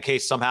one in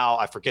case somehow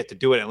I forget to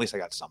do it. At least I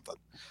got something.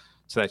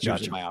 So that's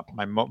usually my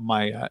MO,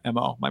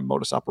 my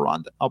modus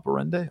operandi.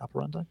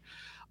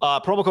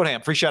 Promo code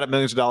HAM, free shot at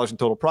millions of dollars in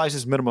total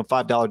prizes. Minimum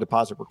 $5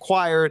 deposit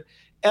required.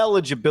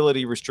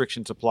 Eligibility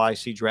restrictions apply.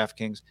 See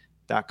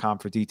DraftKings.com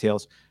for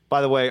details. By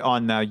the way,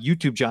 on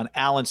YouTube, John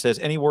Allen says,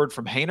 any word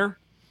from Haener?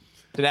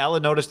 Did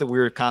Allen notice that we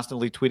were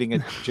constantly tweeting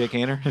at Jake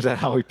Haener? Is that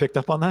how he picked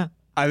up on that?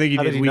 I think he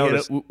did.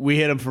 We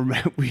hit him from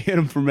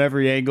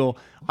every angle.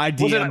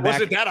 Was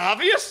it that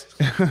obvious?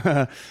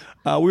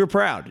 We were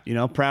proud,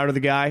 proud of the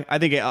guy. I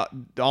think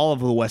all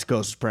of the West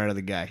Coast is proud of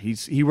the guy.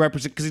 He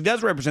represents because he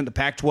does represent the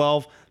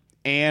Pac-12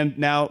 and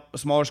now a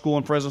smaller school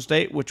in Fresno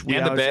State, which we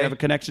have a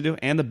connection to,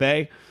 and the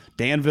Bay,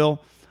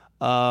 Danville.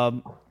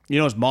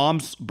 his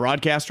mom's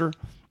broadcaster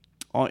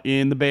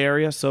in the Bay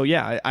Area. So,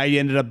 yeah, I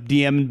ended up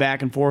DMing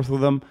back and forth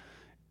with him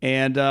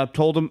and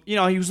told him, he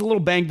was a little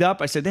banged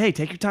up. I said, hey,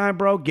 take your time,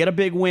 bro. Get a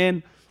big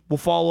win. We'll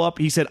follow up.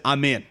 He said,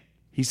 I'm in.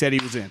 He said he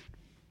was in.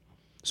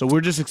 So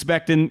we're just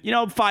expecting,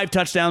 5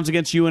 touchdowns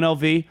against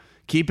UNLV.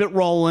 Keep it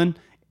rolling.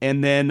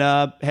 And then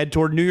head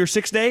toward New Year's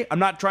 6 day. I'm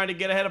not trying to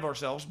get ahead of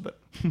ourselves, but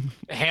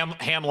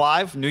ham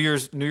live New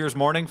Year's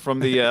morning from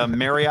the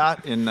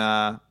Marriott in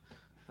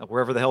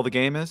wherever the hell the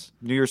game is.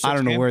 New Year's 6 I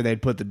don't know game. where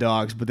they'd put the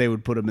dogs, but they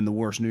would put them in the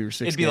worst New Year's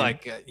 6 It'd be game.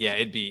 like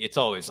it's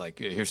always like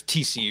here's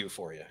TCU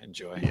for you.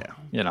 Enjoy.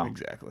 Yeah,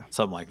 exactly.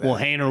 Something like that. Well,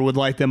 Haener would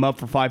light them up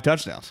for 5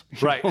 touchdowns.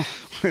 Right.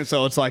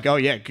 So it's like, oh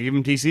yeah, give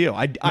him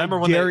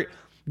TCU.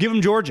 Give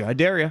him Georgia. I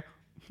dare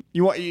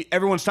you.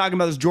 Everyone's talking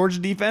about this Georgia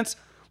defense.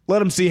 Let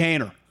them see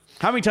Haener.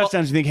 How many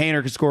touchdowns do you think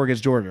Haener could score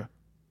against Georgia?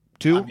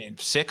 2? I mean,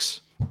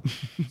 6.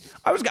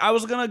 I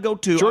was gonna go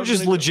 2.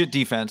 Georgia's legit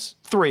defense.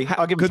 3.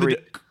 I'll give him 3.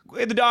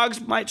 The Dogs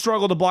might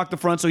struggle to block the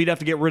front, so he'd have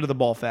to get rid of the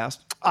ball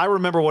fast. I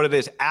remember what it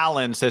is.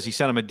 Alan says he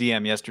sent him a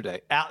DM yesterday.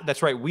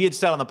 That's right. We had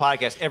said on the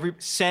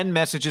podcast, send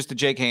messages to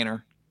Jake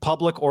Haener,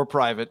 public or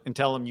private, and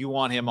tell him you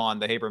want him on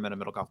the Haberman and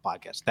Middlecoff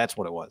podcast. That's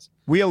what it was.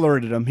 We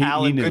alerted him.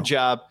 Alan, he knew. Good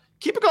job.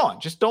 Keep it going.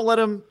 Just don't let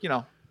him,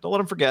 don't let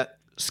him forget.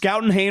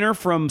 Scouting Haener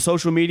from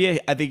social media,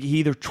 I think he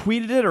either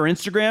tweeted it or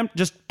Instagram.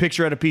 Just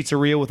picture at a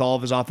pizzeria with all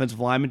of his offensive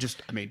linemen.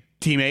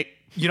 Teammate.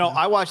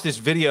 I watched this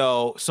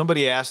video.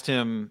 Somebody asked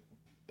him,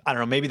 I don't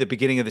know, maybe the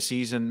beginning of the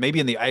season,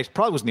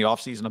 probably was in the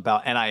offseason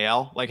about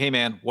NIL. Like, hey,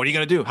 man, what are you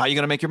going to do? How are you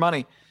going to make your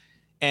money?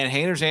 And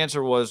Haener's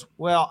answer was,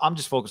 well, I'm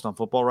just focused on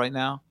football right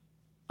now.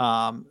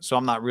 So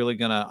I'm not really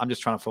I'm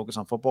just trying to focus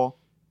on football.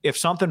 If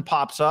something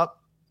pops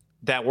up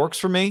that works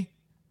for me,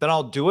 then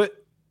I'll do it.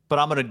 But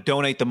I'm going to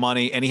donate the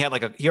money. And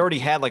he already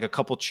had a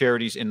couple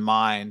charities in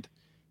mind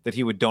that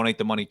he would donate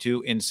the money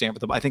to in San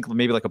Francisco. I think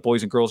maybe like a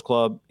Boys and Girls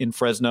Club in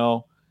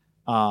Fresno.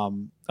 I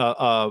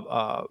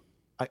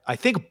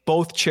think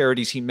both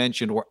charities he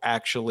mentioned were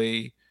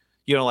actually,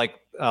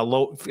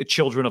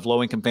 children of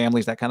low-income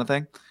families, that kind of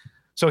thing.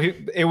 So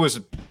it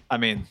was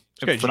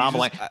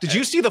phenomenal. Did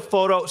you see the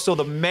photo? So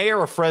the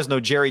mayor of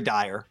Fresno, Jerry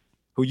Dyer,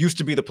 who used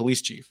to be the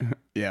police chief.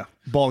 Yeah.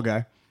 Ball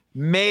guy.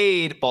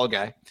 Made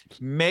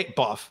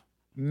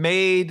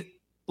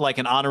like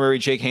an honorary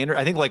Jake Haener.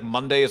 I think like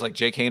Monday is like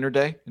Jake Haener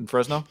Day in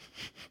Fresno.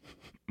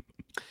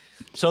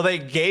 So they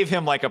gave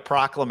him like a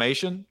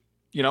proclamation,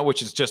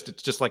 which is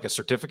just like a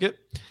certificate.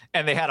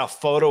 And they had a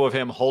photo of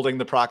him holding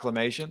the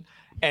proclamation.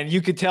 And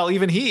you could tell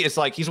even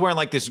he's wearing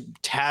like this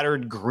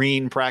tattered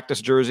green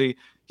practice jersey.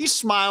 He's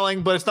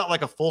smiling, but it's not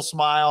like a full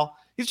smile.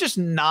 He's just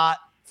not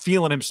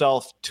feeling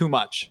himself too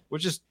much,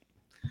 which is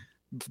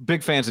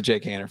big fans of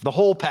Jake Haener. The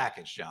whole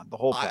package, John. The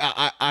whole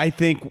package. I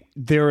think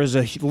there is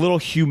a little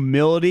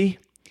humility.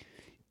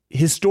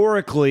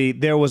 Historically,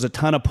 there was a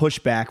ton of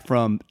pushback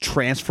from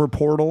transfer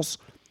portals.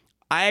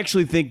 I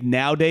actually think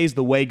nowadays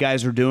the way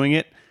guys are doing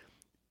it,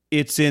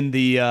 it's in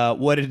the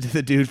what did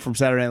the dude from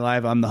Saturday Night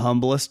Live? I'm the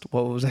humblest.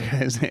 What was that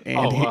guy's name?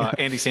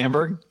 Andy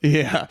Samberg.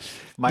 Yeah,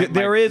 I think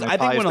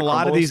when a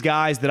lot of these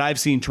guys that I've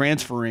seen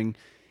transferring,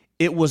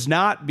 it was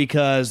not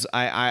because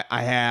I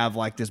have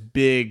like this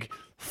big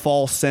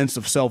false sense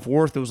of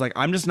self-worth. It was like,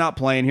 I'm just not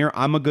playing here.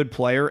 I'm a good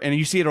player. And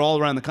you see it all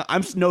around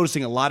I'm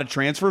noticing a lot of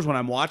transfers when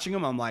I'm watching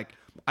them. I'm like,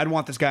 I'd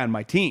want this guy on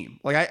my team.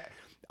 Like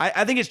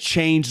I think it's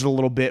changed a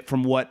little bit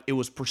from what it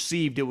was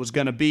perceived it was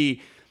going to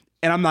be.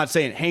 And I'm not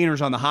saying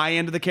Haener's on the high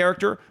end of the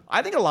character.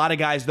 I think a lot of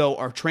guys, though,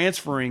 are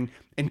transferring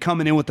and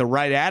coming in with the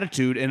right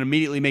attitude and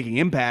immediately making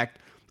impact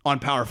on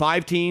Power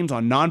 5 teams,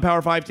 on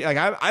non-Power 5 teams.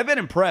 Like I've been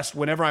impressed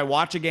whenever I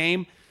watch a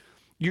game.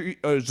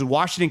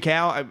 Washington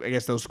Cal, I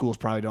guess those schools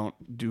probably don't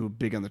do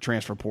big on the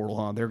transfer portal,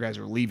 huh? Their guys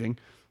are leaving.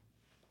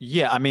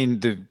 Yeah, I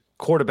mean, the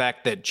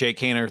quarterback that Jake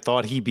Haener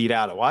thought he beat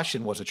out at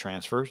Washington was a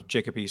transfer,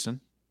 Jacob Eason.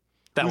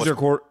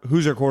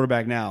 Who's their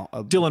quarterback now?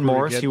 Dylan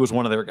Morris. He was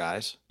one of their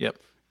guys. Yep.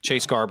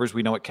 Chase Garbers,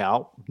 we know at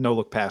Cal. No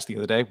look pass the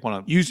other day.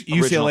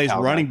 UCLA's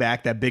running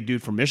back, that big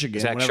dude from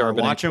Michigan. Zach Whenever I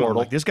Charbonnet, watch him, I'm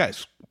portal. like, this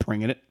guy's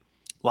bringing it.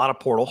 A lot of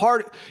portal.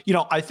 Hard.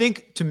 I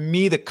think to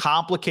me the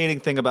complicating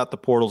thing about the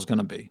portal is going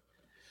to be,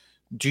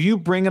 do you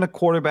bring in a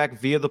quarterback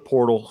via the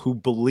portal who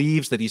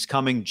believes that he's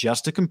coming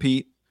just to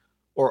compete,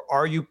 or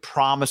are you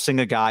promising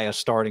a guy a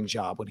starting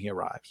job when he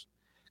arrives?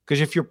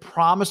 Because if you're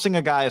promising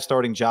a guy a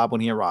starting job when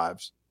he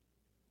arrives,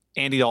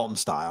 Andy Dalton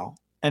style,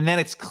 and then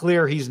it's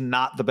clear he's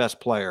not the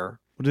best player.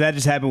 Did that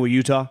just happen with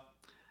Utah?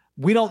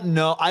 We don't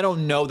know. I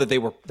don't know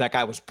that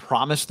guy was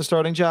promised the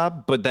starting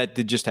job, but that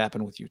did just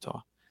happen with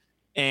Utah.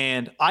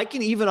 And I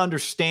can even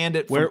understand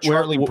it from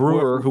Charlie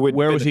Brewer, who had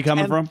where was he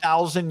coming from?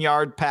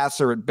 10,000-yard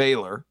passer at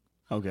Baylor.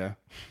 Okay.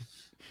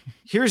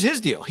 Here's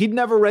his deal. He'd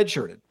never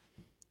redshirted.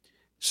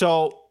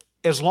 So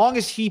as long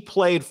as he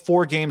played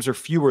 4 games or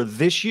fewer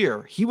this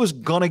year, he was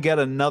going to get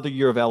another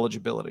year of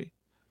eligibility.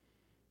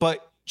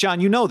 But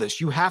John, you know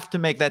this. You have to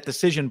make that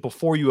decision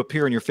before you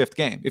appear in your 5th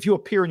game. If you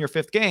appear in your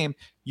 5th game,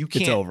 you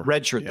can't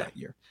redshirt that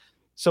year.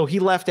 So he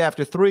left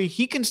after 3.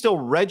 He can still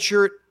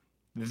redshirt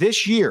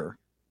this year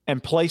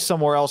and play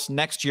somewhere else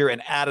next year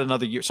and add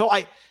another year. So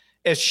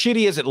as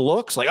shitty as it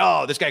looks, like,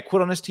 oh, this guy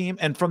quit on his team.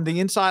 And from the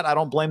inside, I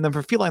don't blame them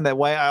for feeling that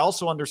way. I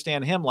also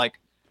understand him. Like,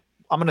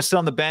 I'm going to sit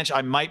on the bench.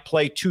 I might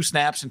play 2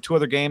 snaps in 2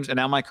 other games, and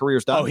now my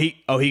career's done.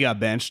 He got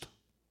benched.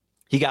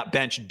 He got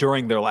benched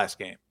during their last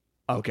game.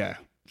 Okay.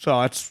 So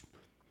that's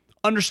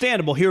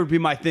understandable. Here would be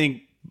my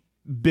thing,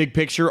 big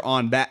picture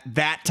on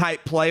that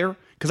type player.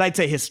 Because I'd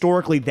say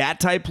historically that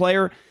type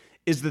player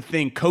is the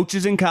thing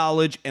coaches in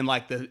college and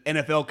like the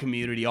NFL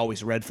community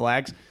always red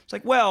flags. It's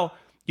like, well,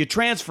 you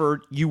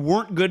transferred, you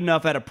weren't good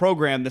enough at a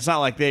program that's not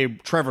like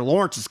Trevor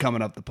Lawrence is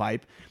coming up the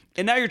pipe.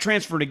 And now you're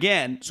transferred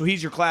again. So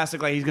he's your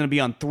classic, like he's going to be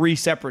on 3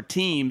 separate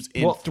teams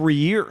in 3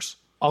 years.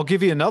 I'll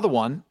give you another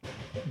one,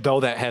 though,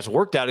 that has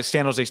worked out is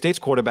San Jose State's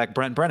quarterback,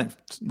 Brent Brennan,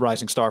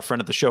 rising star, friend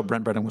of the show.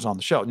 Brent Brennan was on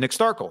the show. Nick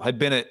Starkel had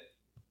been at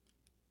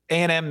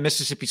A&M,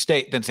 Mississippi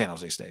State, then San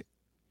Jose State.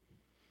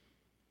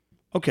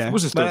 Okay. It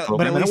was his third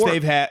program, but at least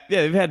they've had,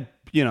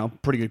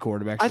 pretty good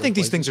quarterbacks. I think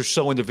these things are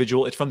so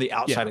individual. It's from the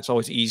outside. Yeah. It's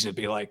always easy to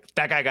be like,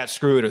 that guy got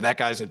screwed or that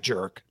guy's a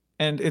jerk.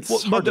 And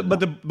it's but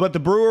the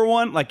Brewer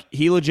one, like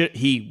he was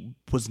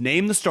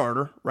named the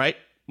starter, right?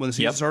 When the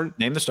season started.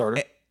 Named the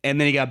starter.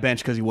 And then he got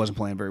benched because he wasn't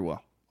playing very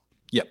well.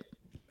 Yep.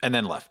 And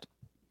then left.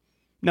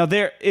 Now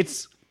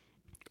it's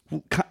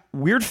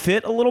weird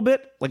fit a little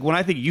bit. Like when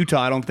I think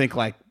Utah, I don't think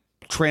like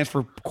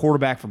transfer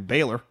quarterback from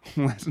Baylor.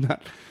 That's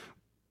not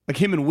like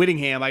him and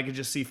Whittingham. I could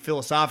just see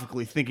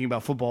philosophically thinking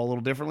about football a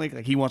little differently.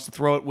 Like he wants to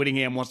throw it.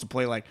 Whittingham wants to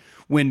play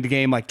win the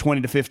game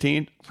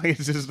 20-15. Like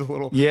it's just a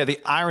little. Yeah. The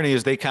irony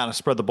is they kind of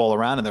spread the ball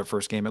around in their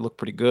first game. It looked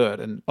pretty good.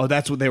 And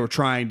that's what they were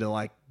trying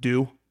to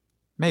do.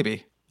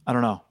 Maybe. I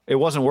don't know. It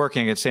wasn't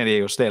working at San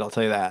Diego State. I'll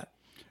tell you that.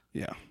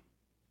 Yeah.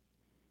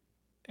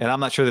 And I'm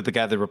not sure that the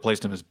guy that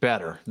replaced him is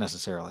better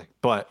necessarily,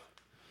 but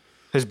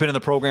has been in the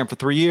program for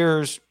 3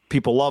 years.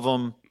 People love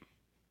him.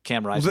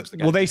 Cam Rising's the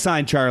guy. Well, they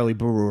signed Charlie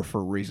Brewer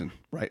for a reason,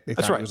 right? They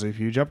That's thought right. It was a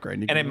huge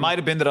upgrade. And it might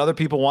have been that other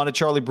people wanted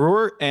Charlie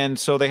Brewer, and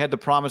so they had to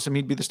promise him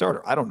he'd be the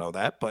starter. I don't know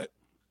that, but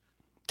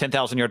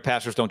 10,000-yard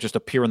passers don't just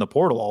appear in the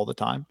portal all the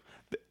time.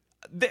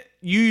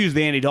 You use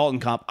the Andy Dalton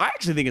comp. I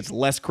actually think it's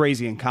less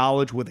crazy in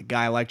college with a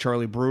guy like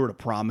Charlie Brewer to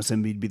promise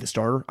him he'd be the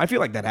starter. I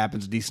feel like that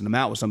happens a decent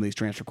amount with some of these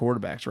transfer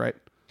quarterbacks, right?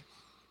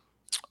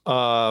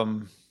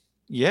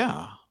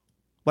 Yeah.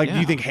 Do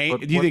you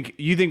think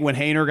you think when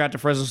Haener got to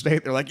Fresno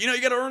State, they're like,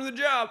 you got to earn the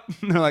job?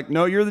 And they're like,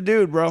 no, you're the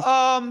dude, bro.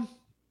 But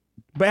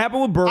it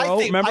happened with Burrow.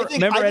 Remember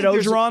Ed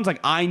Ogeron's like,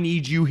 I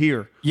need you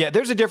here. Yeah,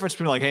 there's a difference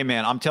between like, hey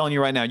man, I'm telling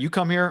you right now, you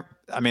come here.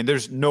 I mean,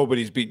 there's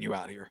nobody's beating you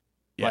out here.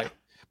 Yeah.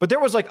 But there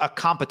was a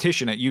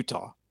competition at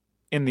Utah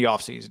in the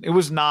offseason. It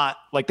was not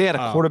like they had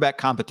a quarterback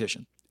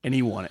competition. And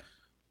he won it.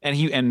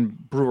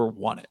 And Brewer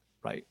won it,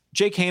 right?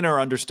 Jake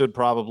Haener understood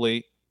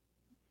probably.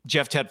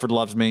 Jeff Tedford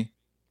loves me.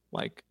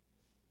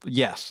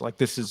 Yes,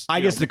 this is.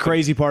 I guess the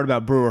crazy part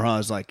about Brewer,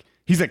 is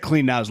he's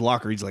cleaning out his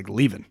locker. He's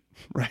leaving,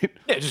 right?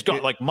 Yeah, just go.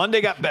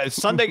 Monday got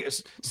benched.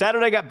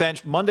 Saturday got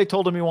benched. Monday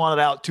told him he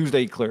wanted out.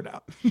 Tuesday he cleared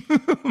out.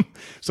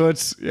 So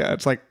it's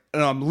like,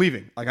 no, I'm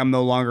leaving. I'm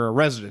no longer a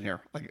resident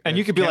here. And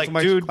you could be like,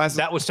 dude,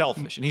 that was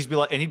selfish. And he'd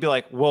be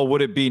like, well,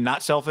 would it be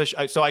not selfish?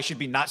 So I should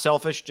be not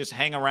selfish, just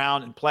hang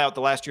around and play out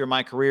the last year of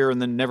my career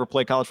and then never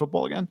play college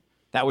football again?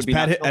 That would be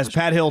as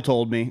Pat Hill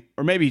told me,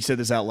 or maybe he said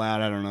this out loud.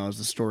 I don't know. As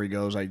the story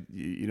goes,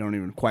 you don't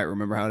even quite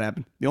remember how it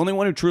happened. The only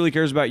one who truly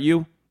cares about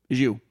you is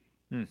you.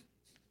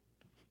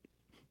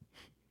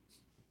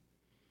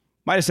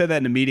 Might have said that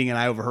in a meeting and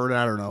I overheard it.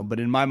 I don't know.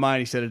 But in my mind,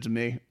 he said it to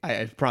me.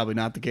 It's probably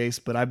not the case,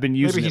 but I've been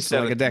using it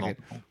for a decade.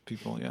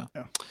 People, yeah.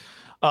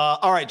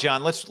 All right,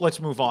 John. Let's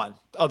move on.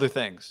 Other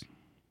things.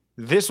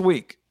 This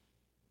week,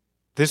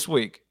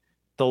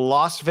 the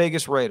Las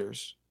Vegas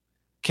Raiders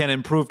can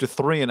improve to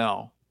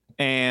 3-0.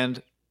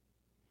 And,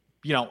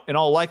 in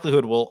all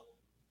likelihood, will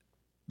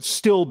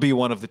still be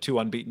one of the 2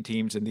 unbeaten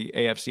teams in the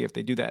AFC if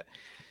they do that.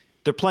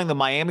 They're playing the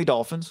Miami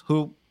Dolphins,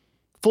 who,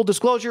 full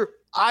disclosure,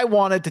 I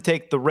wanted to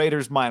take the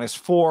Raiders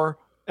 -4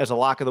 as a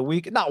lock of the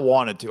week. Not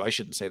wanted to, I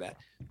shouldn't say that.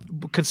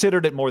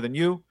 Considered it more than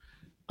you.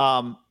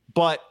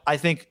 But I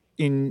think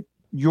in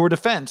your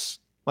defense,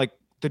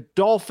 the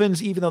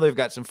Dolphins, even though they've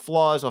got some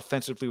flaws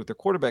offensively with their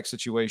quarterback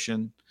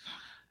situation,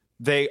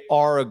 they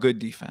are a good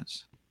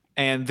defense.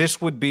 And this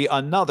would be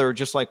another,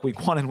 just like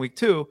week 1 and week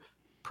 2,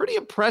 pretty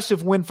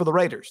impressive win for the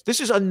Raiders. This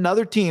is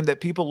another team that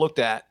people looked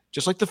at,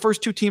 just like the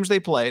first 2 teams they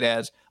played,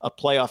 as a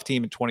playoff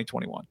team in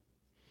 2021.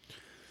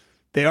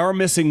 They are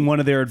missing one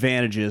of their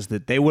advantages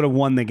that they would have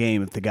won the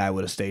game if the guy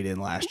would have stayed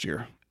in last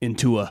year.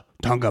 Tua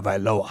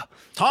Tagovailoa.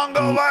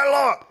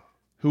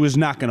 Who is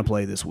not going to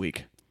play this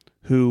week.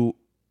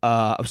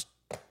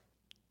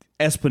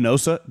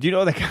 Espinosa. Do you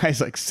know that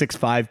guy's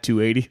 6'5",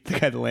 280? The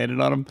guy that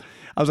landed on him?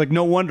 I was like,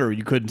 no wonder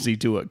you couldn't see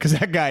Tua, because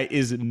that guy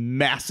is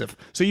massive.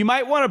 So you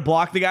might want to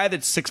block the guy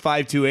that's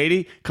 6'5",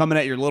 280 coming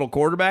at your little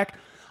quarterback.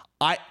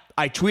 I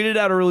tweeted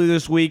out earlier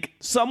this week,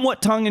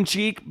 somewhat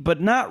tongue-in-cheek, but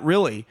not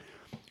really.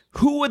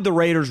 Who would the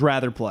Raiders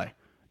rather play?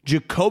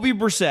 Jacoby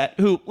Brissett,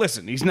 who,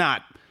 listen, he's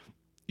not,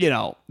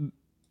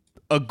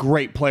 a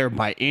great player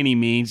by any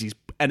means. He's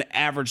an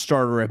average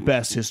starter at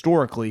best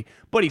historically,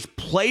 but he's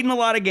played in a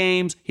lot of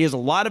games. He has a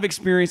lot of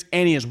experience,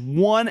 and he has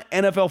won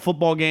NFL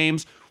football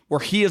games where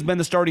he has been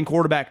the starting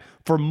quarterback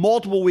for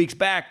multiple weeks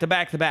back to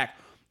back to back.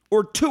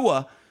 Or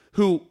Tua,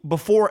 who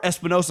before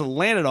Espinosa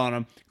landed on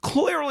him,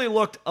 clearly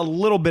looked a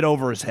little bit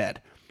over his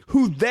head,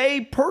 who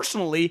they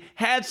personally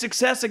had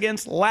success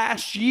against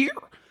last year.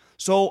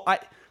 So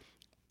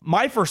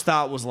my first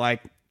thought was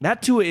like,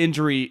 that Tua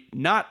injury,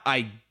 not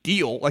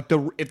ideal. Like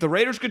if the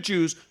Raiders could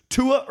choose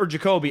Tua or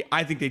Jacoby,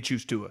 I think they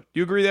choose Tua. Do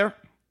you agree there?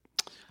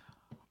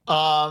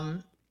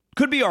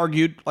 Could be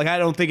argued. Like I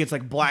don't think it's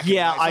like black.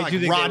 Yeah, and white. I do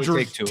think Rodgers, they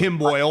would take Tua. Tim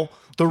Boyle.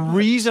 The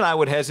reason I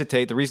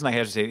hesitate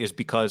is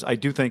because I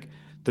do think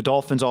the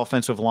Dolphins'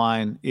 offensive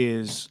line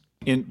has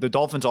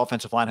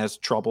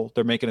trouble.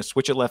 They're making a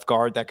switch at left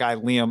guard. That guy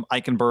Liam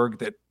Eichenberg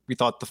that we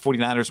thought the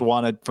 49ers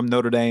wanted from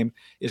Notre Dame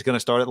is going to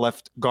start at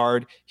left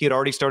guard. He had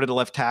already started at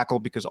left tackle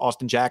because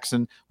Austin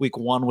Jackson week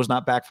 1 was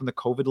not back from the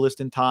COVID list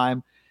in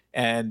time.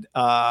 And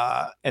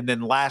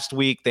then last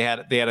week they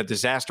had a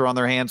disaster on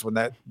their hands when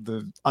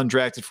the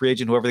undrafted free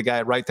agent, whoever the guy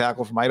at right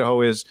tackle from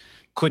Idaho is,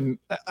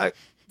 couldn't.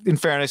 In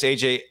fairness,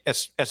 AJ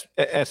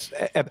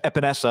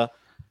Epinesa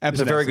is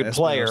a very good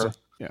player.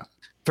 Yeah,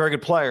 very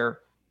good player.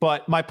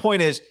 But my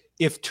point is,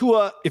 if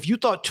you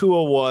thought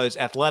Tua was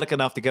athletic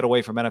enough to get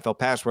away from NFL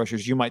pass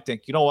rushers, you might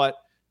think, you know what,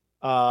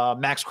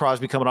 Max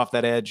Crosby coming off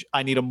that edge,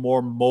 I need a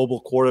more mobile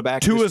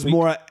quarterback. Tua's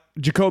more.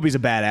 Jacoby's a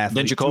bad athlete.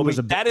 Then Jacoby.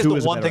 That is the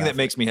one thing that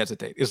makes me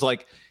hesitate. Is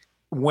like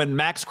when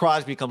Max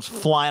Crosby comes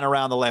flying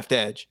around the left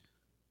edge,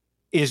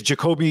 is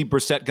Jacoby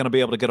Brissett going to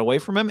be able to get away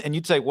from him? And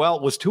you'd say, well,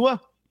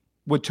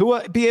 would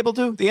Tua be able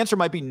to? The answer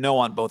might be no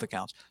on both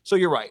accounts. So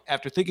you're right.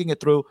 After thinking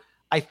it through,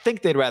 I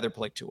think they'd rather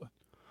play Tua.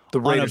 The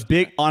Raiders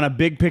on a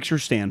big picture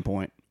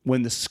standpoint,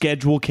 when the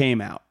schedule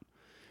came out,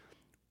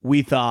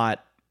 we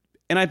thought,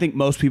 and I think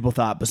most people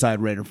thought,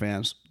 beside Raider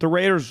fans, the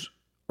Raiders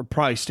are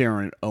probably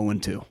staring at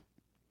 0-2.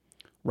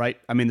 Right?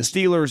 I mean, the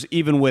Steelers,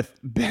 even with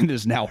Ben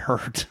is now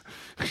hurt.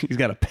 He's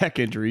got a pec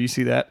injury. You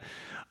see that?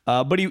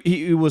 But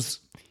he was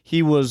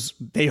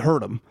they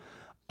hurt him.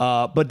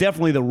 But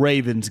definitely the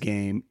Ravens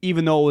game,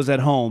 even though it was at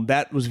home,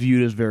 that was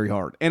viewed as very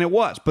hard. And it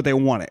was, but they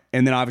won it.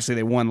 And then obviously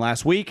they won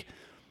last week.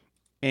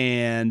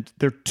 And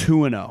they're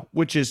 2-0,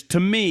 which is,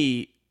 to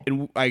me,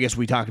 and I guess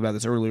we talked about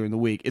this earlier in the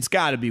week, it's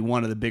got to be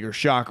one of the bigger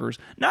shockers.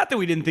 Not that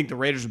we didn't think the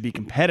Raiders would be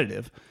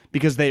competitive,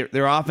 because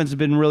their offense has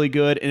been really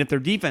good, and if their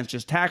defense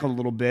just tackled a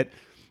little bit,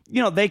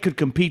 they could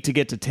compete to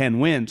get to 10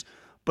 wins.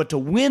 But to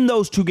win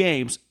those 2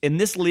 games in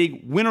this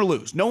league, win or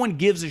lose, no one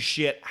gives a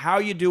shit how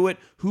you do it,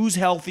 who's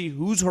healthy,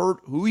 who's hurt,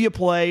 who you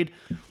played.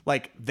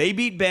 Like, they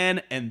beat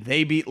Ben, and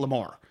they beat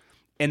Lamar.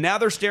 And now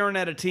they're staring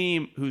at a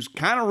team who's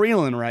kind of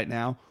reeling right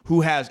now, who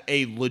has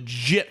a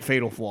legit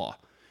fatal flaw.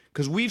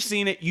 Because we've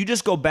seen it. You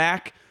just go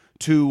back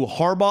to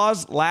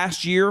Harbaugh's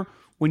last year.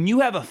 When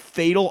you have a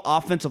fatal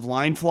offensive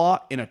line flaw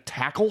in a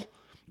tackle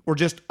or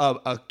just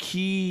a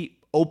key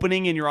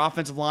opening in your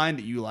offensive line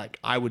that you like,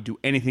 I would do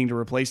anything to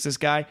replace this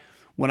guy.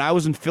 When I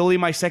was in Philly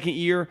my second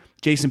year,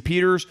 Jason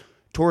Peters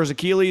tore his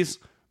Achilles,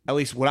 at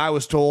least what I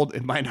was told.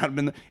 It might not have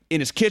been in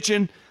his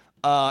kitchen.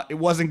 It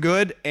wasn't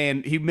good,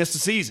 and he missed the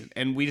season.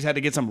 And we just had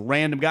to get some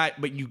random guy,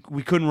 but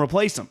we couldn't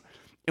replace him.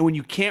 And when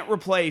you can't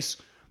replace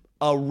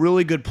a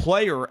really good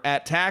player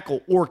at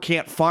tackle or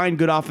can't find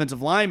good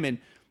offensive linemen,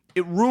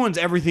 it ruins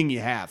everything you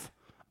have.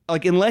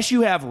 Like, unless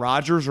you have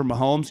Rodgers or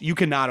Mahomes, you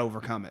cannot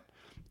overcome it.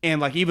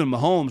 And like even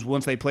Mahomes,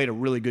 once they played a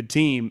really good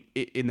team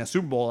in the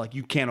Super Bowl, like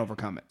you can't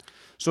overcome it.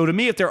 So to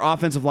me, if their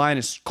offensive line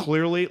is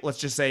clearly, let's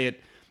just say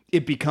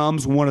it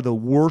becomes one of the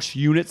worst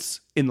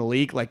units in the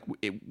league. Like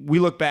we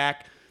look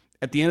back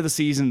at the end of the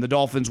season, the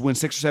Dolphins win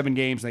 6 or 7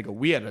 games. And they go,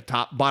 we had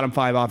a bottom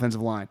 5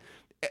 offensive line.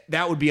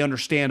 That would be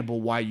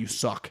understandable why you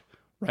suck,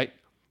 right?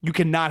 You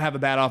cannot have a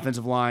bad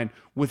offensive line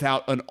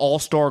without an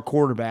all-star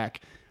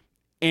quarterback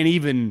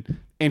and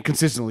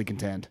consistently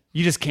contend.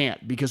 You just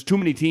can't, because too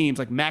many teams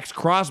like Max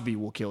Crosby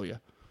will kill you.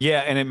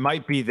 Yeah, and it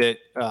might be that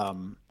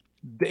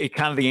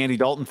kind of the Andy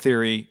Dalton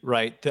theory,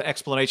 right? The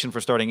explanation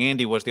for starting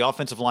Andy was the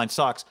offensive line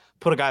sucks.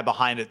 Put a guy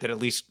behind it that at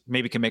least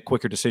maybe can make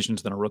quicker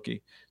decisions than a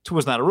rookie.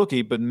 Tua's not a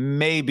rookie, but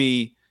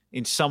maybe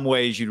in some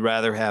ways you'd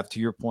rather have, to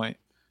your point,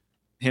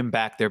 him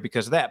back there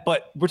because of that.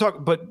 But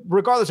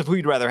regardless of who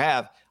you'd rather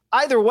have,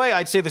 either way,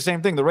 I'd say the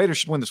same thing. The Raiders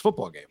should win this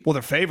football game. Well,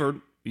 they're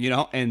favored,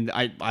 and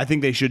I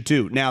think they should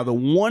too. Now, the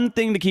one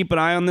thing to keep an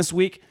eye on this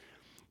week,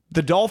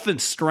 the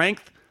Dolphins'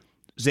 strength,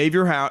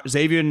 Xavier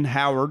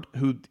Howard,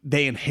 who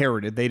they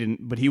inherited. They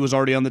didn't, but he was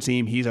already on the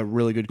team. He's a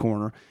really good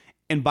corner.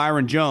 And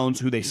Byron Jones,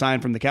 who they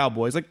signed from the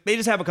Cowboys. Like, they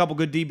just have a couple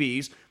good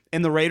DBs.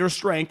 And the Raiders'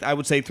 strength, I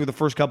would say, through the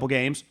first couple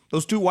games,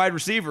 those 2 wide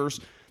receivers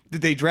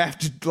that they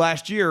drafted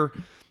last year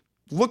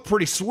look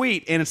pretty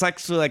sweet, and it's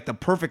actually like the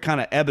perfect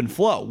kind of ebb and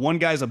flow. One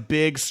guy's a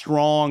big,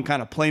 strong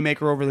kind of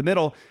playmaker over the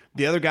middle.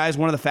 The other guy's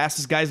one of the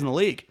fastest guys in the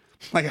league.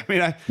 Like, I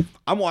mean,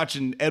 I'm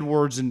watching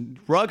Edwards and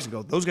Ruggs and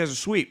go, those guys are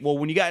sweet. Well,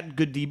 when you got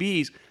good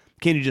DBs,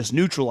 can you just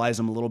neutralize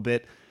them a little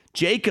bit?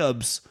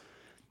 Jacobs,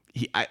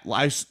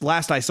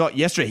 last I saw it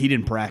yesterday, he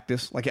didn't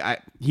practice. Like,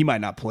 he might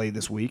not play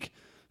this week.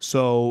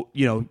 So,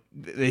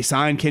 they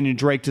signed Kenyon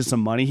Drake to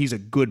some money. He's a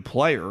good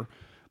player,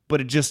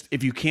 but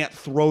if you can't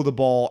throw the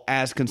ball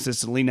as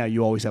consistently, now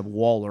you always have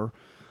Waller.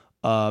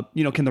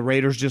 Can the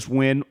Raiders just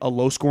win a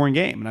low-scoring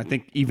game? And I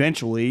think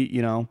eventually,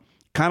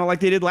 kind of like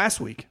they did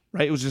last week,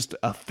 right? It was just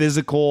a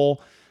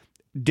physical.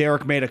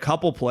 Derek made a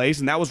couple plays,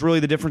 and that was really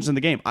the difference in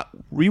the game.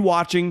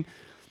 Rewatching,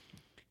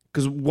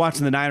 because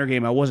watching the Niner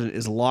game, I wasn't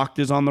as locked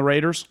as on the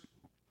Raiders.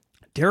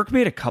 Derek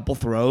made a couple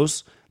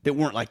throws that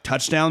weren't like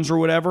touchdowns or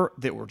whatever,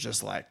 that were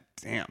just like,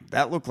 damn,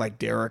 that looked like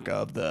Derek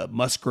of the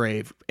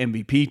Musgrave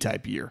MVP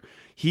type year.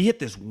 He hit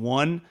this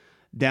one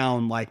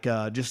down like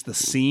just the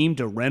seam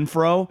to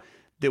Renfro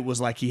that was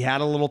like he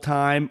had a little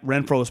time.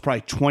 Renfro was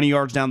probably 20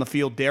 yards down the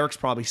field. Derek's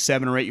probably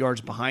 7 or 8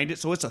 yards behind it,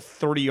 so it's a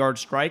 30-yard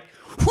strike.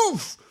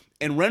 Whoof!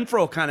 And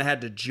Renfro kind of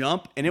had to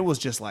jump, and it was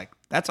just like,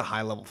 that's a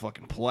high-level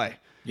fucking play.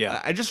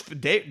 Yeah.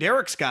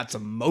 Derek's got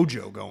some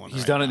mojo going.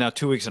 He's done it now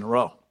 2 weeks in a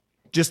row.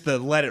 Just to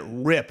let it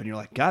rip, and you're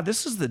like, God,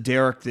 this is the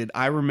Derek that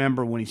I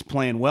remember when he's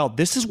playing well.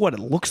 This is what it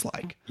looks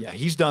like. Yeah,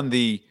 he's done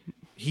the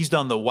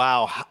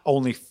wow,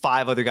 only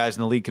 5 other guys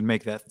in the league can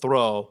make that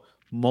throw,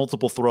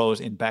 multiple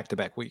throws in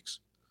back-to-back weeks.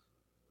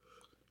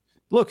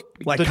 Look,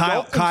 like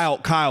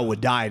Kyle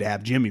would die to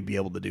have Jimmy be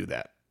able to do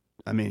that.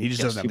 I mean, he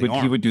just doesn't have the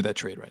arm. He would do that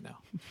trade right now.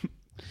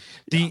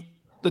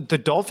 The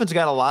Dolphins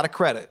got a lot of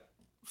credit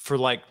for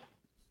like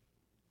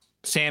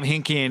Sam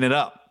Hinkie it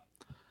up,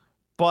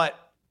 but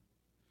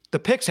the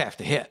picks have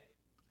to hit.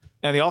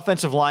 And the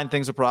offensive line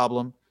thing's a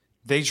problem.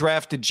 They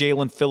drafted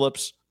Jalen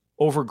Phillips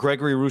over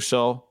Gregory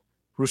Rousseau.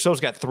 Rousseau's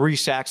got 3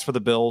 sacks for the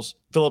Bills.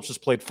 Phillips has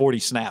played 40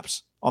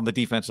 snaps on the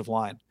defensive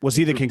line. Was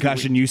he the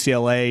concussion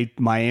UCLA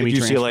Miami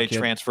UCLA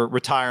transfer,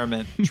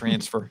 retirement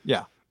transfer?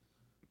 Yeah.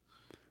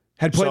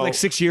 Had played like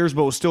 6 years,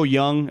 but was still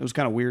young. It was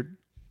kind of weird.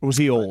 Or was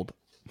he old?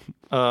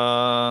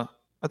 I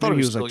thought he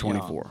was like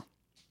 24. Young.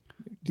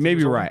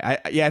 Maybe you're right.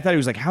 I thought he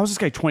was like, how is this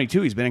guy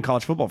 22? He's been in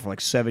college football for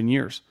like 7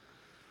 years.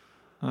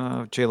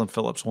 Jalen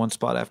Phillips, 1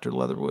 spot after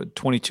Leatherwood,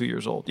 22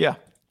 years old. Yeah.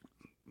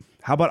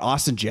 How about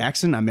Austin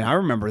Jackson? I mean, I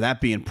remember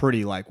that being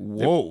pretty like,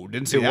 whoa,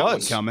 didn't see that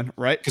one coming,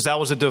 right? Because that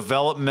was a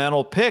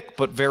developmental pick,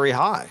 but very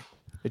high.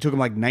 They took him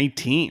like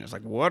 19. It's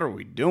like, what are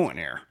we doing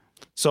here?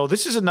 So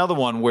this is another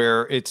one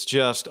where it's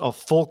just a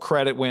full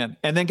credit win.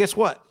 And then guess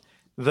what?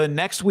 The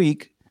next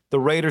week, the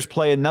Raiders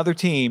play another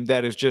team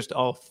that is just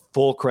a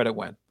full credit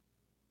win.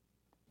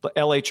 The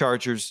LA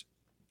Chargers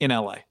in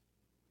LA.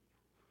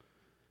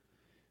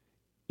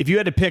 If you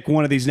had to pick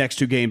one of these next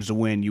 2 games to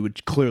win, you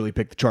would clearly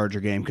pick the Charger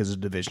game because it's a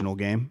divisional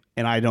game.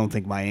 And I don't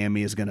think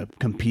Miami is going to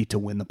compete to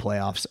win the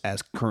playoffs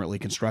as currently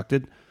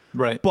constructed.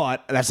 Right.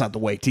 But that's not the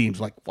way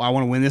teams like, well, I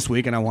want to win this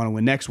week and I want to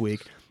win next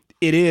week.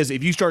 It is,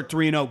 if you start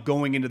 3-0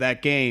 going into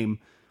that game,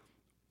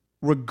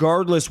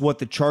 regardless what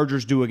the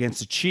Chargers do against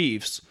the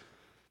Chiefs,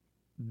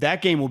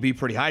 that game will be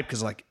pretty hyped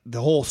because like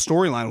the whole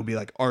storyline will be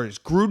like, is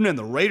Gruden and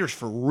the Raiders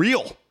for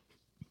real?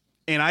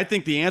 And I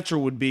think the answer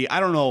would be, I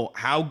don't know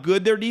how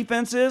good their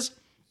defense is.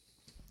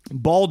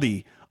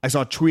 Baldy, I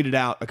saw tweeted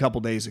out a couple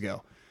days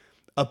ago,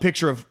 a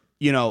picture of,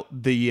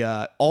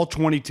 the all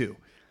 22.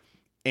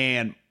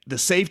 And the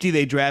safety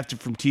they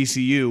drafted from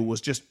TCU was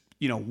just,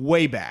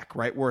 way back,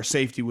 right, where a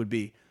safety would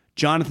be.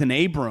 Jonathan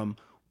Abram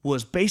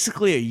was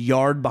basically a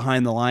yard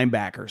behind the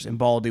linebackers. And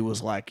Baldy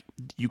was like,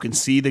 you can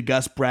see the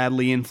Gus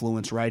Bradley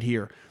influence right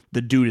here.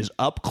 The dude is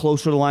up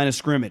close to the line of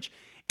scrimmage.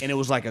 And it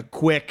was like a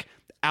quick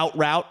out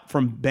route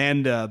from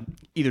Ben to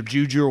either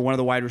Juju or one of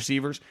the wide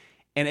receivers.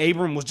 And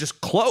Abram was just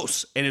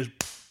close. And it was,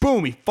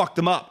 boom, he fucked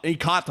him up. And he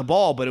caught the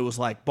ball, but it was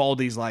like,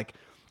 Baldy's like,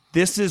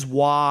 this is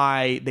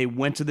why they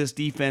went to this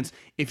defense.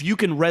 If you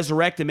can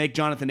resurrect and make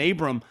Jonathan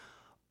Abram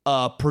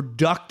a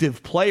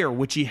productive player,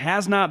 which he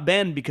has not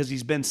been because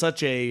he's been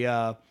such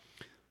a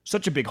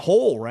big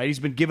hole, right? He's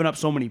been giving up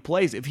so many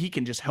plays. If he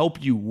can just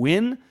help you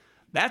win,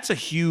 that's a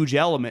huge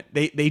element.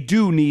 They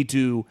do need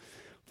to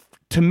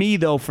me,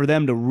 though, for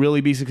them to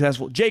really be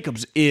successful,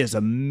 Jacobs is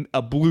a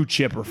blue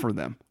chipper for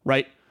them,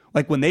 right?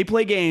 Like when they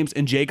play games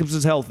and Jacobs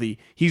is healthy,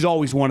 he's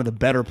always one of the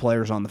better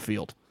players on the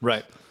field.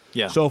 Right.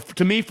 Yeah. So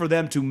to me, for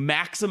them to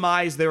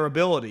maximize their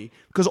ability,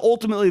 because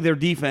ultimately their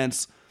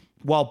defense,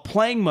 while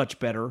playing much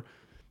better,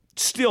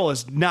 still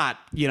is not,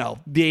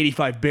 the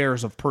 85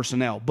 Bears of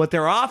personnel. But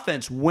their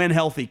offense, when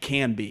healthy,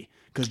 can be.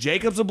 Because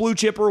Jacobs a blue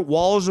chipper,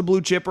 Waller's a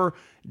blue chipper,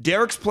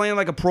 Derek's playing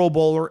like a Pro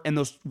Bowler, and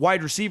those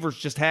wide receivers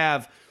just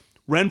have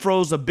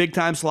Renfro's a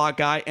big-time slot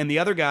guy, and the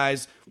other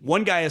guys,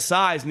 one guy has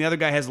size and the other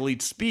guy has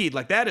elite speed.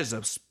 Like, that is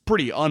a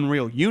pretty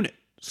unreal unit,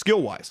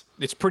 skill-wise.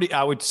 It's pretty,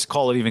 I would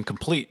call it even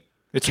complete.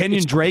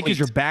 Kenyon Drake is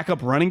your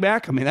backup running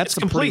back? I mean, that's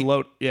a pretty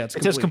low. Yeah, it's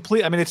complete. It's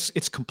complete. I mean,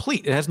 it's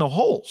complete. It has no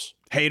holes.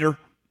 Hater.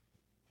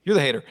 You're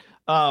the hater.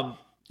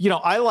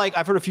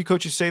 I've heard a few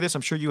coaches say this.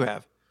 I'm sure you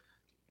have.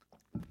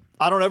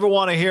 I don't ever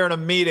want to hear in a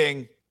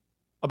meeting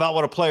about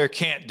what a player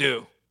can't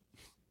do.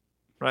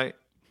 Right?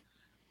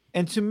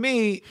 And to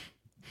me,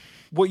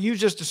 what you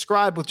just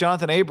described with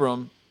Jonathan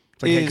Abram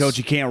it's like, hey, coach,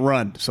 you can't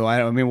run. So, what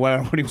do you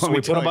want me to do? We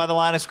put him by the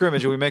line of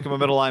scrimmage and we make him a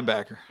middle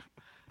linebacker.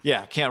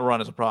 Yeah, can't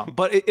run is a problem.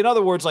 But in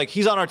other words, like,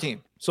 he's on our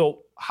team.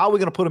 So how are we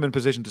going to put him in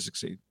position to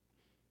succeed?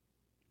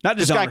 Not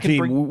just This on guy our can team.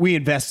 bring- We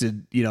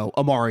invested,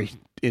 Amari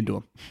into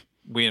him.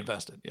 We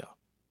invested, yeah.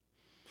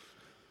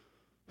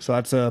 So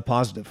that's a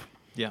positive.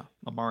 Yeah,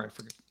 Amari, I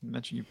forgot to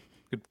mention you.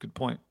 Good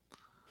point.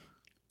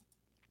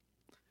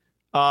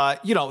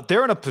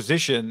 They're in a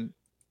position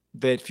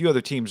that few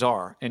other teams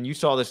are, and you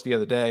saw this the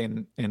other day,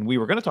 and we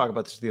were going to talk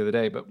about this the other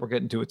day, but we're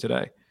getting to it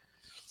today.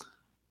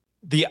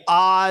 The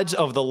odds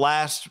of the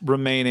last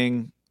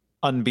remaining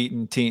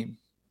unbeaten team,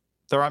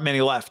 there aren't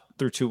many left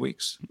through 2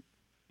 weeks.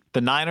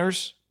 The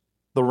Niners,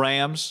 the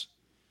Rams,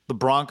 the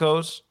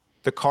Broncos,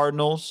 the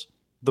Cardinals,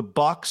 the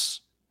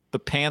Bucks, the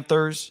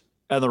Panthers,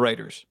 and the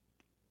Raiders.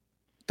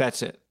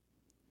 That's it.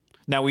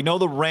 Now, we know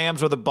the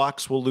Rams or the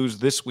Bucks will lose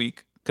this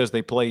week because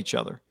they play each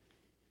other.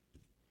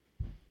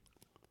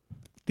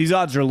 These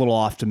odds are a little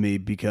off to me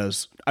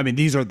because,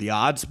 these are the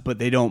odds, but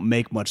they don't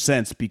make much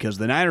sense because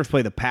the Niners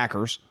play the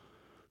Packers,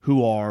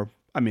 who are,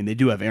 they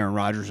do have Aaron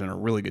Rodgers and a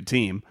really good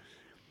team.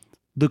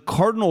 The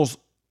Cardinals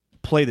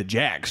play the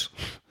Jags.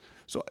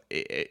 So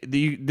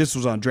this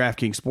was on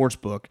DraftKings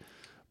Sportsbook,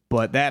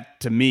 but that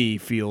to me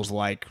feels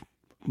like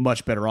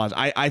much better odds.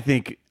 I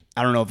think,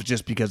 I don't know if it's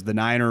just because the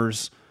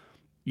Niners,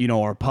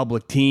 are a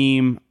public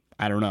team.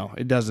 I don't know.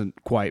 It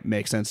doesn't quite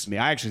make sense to me.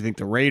 I actually think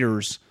the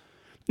Raiders,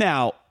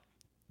 now,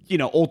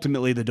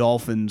 ultimately the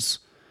Dolphins,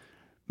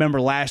 remember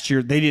last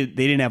year they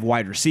didn't have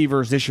wide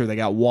receivers. This year they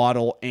got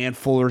Waddle and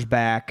Fuller's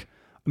back.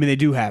 They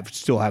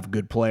still have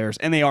good players,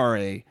 and they are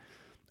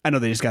I know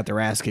they just got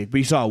their ass kicked, but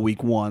you saw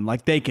week one,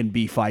 like they can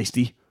be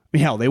feisty.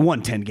 Hell, they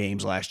won 10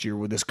 games last year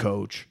with this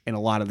coach and a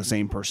lot of the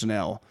same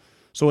personnel.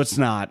 So it's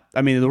not,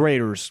 the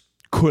Raiders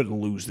could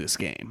lose this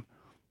game.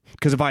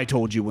 Because if I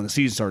told you when the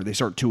season started, they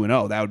start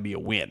 2-0, that would be a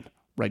win,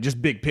 right?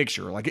 Just big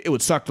picture. Like it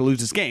would suck to lose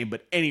this game,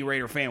 but any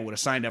Raider fan would have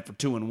signed up for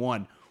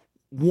 2-1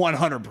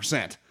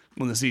 100%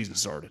 when the season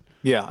started.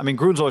 Yeah.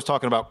 Gruden's always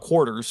talking about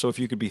quarters. So if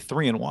you could be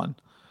 3-1,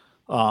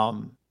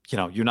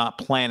 you're not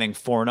planning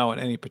 4-0 at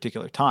any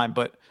particular time.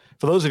 But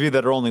for those of you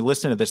that are only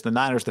listening to this, the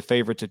Niners, the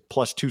favorites at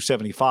plus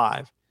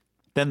 275,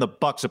 then the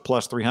Bucks at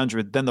plus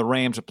 300, then the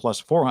Rams at plus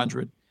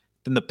 400,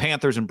 then the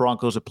Panthers and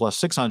Broncos at plus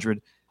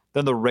 600,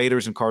 then the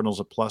Raiders and Cardinals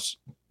at plus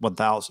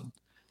 1,000.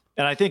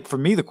 And I think for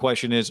me, the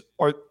question is,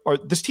 are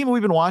this team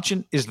we've been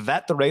watching, is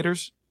that the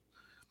Raiders?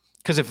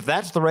 Because if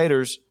that's the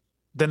Raiders,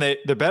 then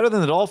they're better than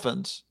the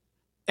Dolphins,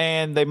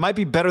 and they might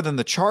be better than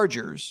the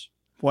Chargers.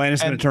 Well, and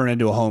it's going to turn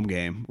into a home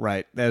game,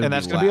 right? And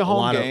that's going to be a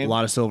home game. A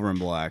lot of silver and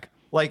black.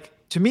 Like,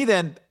 to me,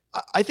 then,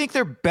 I think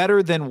they're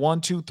better than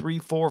 1, 2, 3,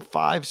 4,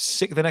 5,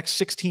 6, the next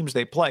 6 teams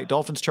they play.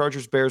 Dolphins,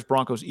 Chargers, Bears,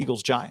 Broncos,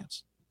 Eagles,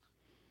 Giants.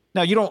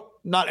 Now,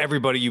 not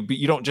everybody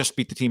you don't just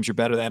beat the teams you're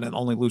better than and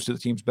only lose to the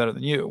teams better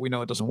than you. We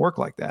know it doesn't work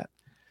like that.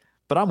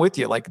 But I'm with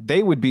you. Like,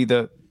 they would be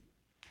the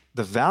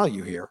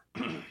value here.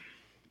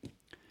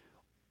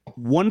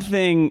 One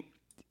thing,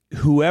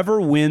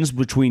 whoever wins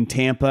between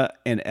Tampa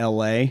and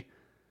LA,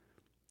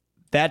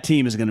 that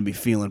team is going to be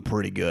feeling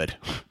pretty good.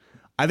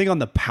 I think on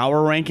the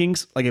power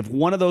rankings, like if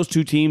one of those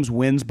two teams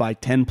wins by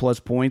 10 plus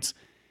points,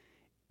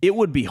 it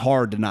would be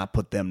hard to not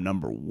put them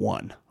number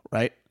one,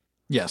 right?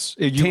 Yes.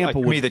 Tampa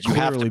would that you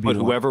have to put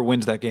whoever one.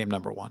 wins that game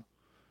number one.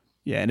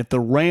 Yeah, and if the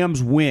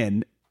Rams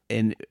win,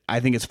 and I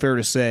think it's fair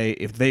to say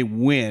if they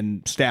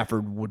win,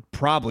 Stafford would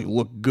probably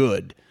look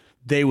good.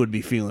 They would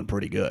be feeling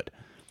pretty good.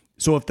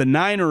 So if the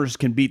Niners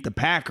can beat the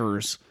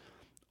Packers,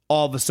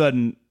 all of a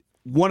sudden,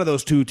 one of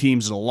those two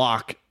teams is a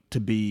lock to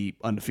be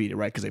undefeated,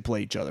 right? Because they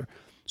play each other.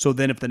 So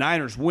then if the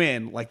Niners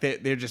win, like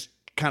they're just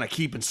kind of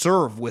keep and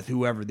serve with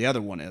whoever the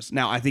other one is.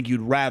 Now, I think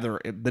you'd rather,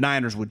 if the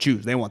Niners would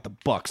choose, they want the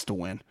Bucks to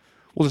win.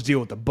 We'll just deal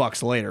with the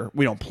Bucks later.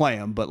 We don't play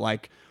them, but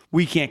like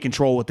we can't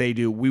control what they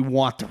do. We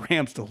want the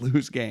Rams to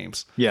lose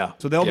games. Yeah.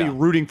 So they'll be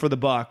rooting for the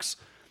Bucks.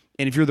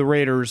 And if you're the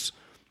Raiders,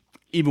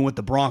 even with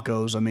the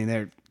Broncos,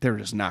 they're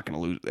just not going to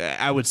lose.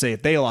 I would say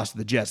if they lost to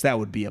the Jets,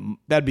 that'd be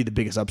the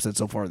biggest upset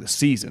so far this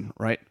season,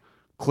 right?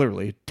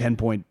 Clearly,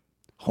 10-point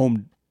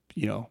home,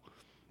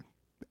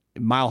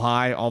 mile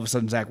high. All of a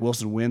sudden, Zach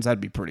Wilson wins. That'd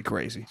be pretty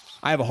crazy.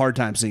 I have a hard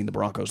time seeing the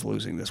Broncos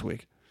losing this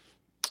week.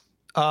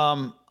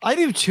 I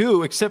do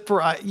too, except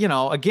for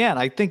again,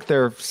 I think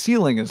their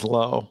ceiling is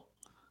low.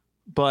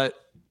 But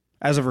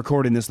as of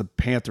recording this, the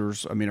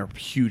Panthers, are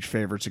huge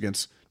favorites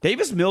against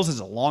Davis Mills. Has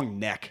a long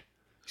neck.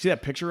 See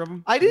that picture of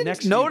him? I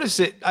didn't notice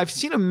it. I've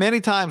seen him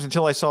many times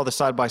until I saw the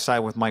side by side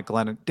with Mike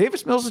Glennon.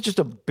 Davis Mills is just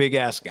a big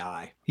ass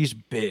guy. He's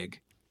big.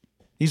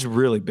 He's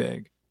really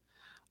big.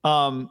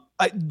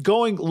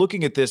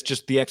 Looking at this,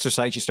 just the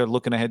exercise, you start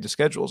looking ahead to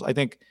schedules. I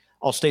think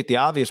I'll state the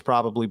obvious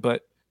probably,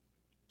 but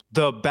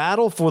the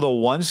battle for the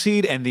 1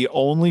 seed and the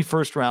only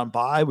first round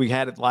bye, we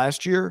had it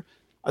last year.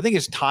 I think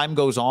as time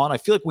goes on, I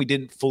feel like we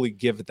didn't fully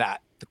give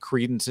that the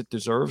credence it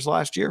deserves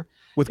last year.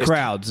 With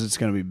crowds, it's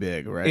going to be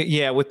big,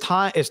 right? With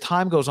time, as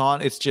time goes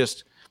on, it's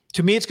just,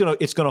 to me, it's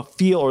gonna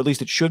feel, or at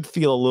least it should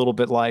feel a little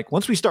bit like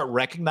once we start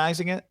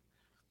recognizing it,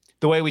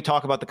 the way we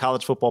talk about the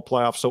college football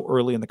playoff so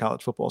early in the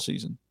college football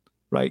season,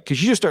 right?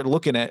 Because you just start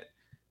looking at,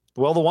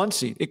 the 1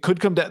 seed. It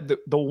could come down.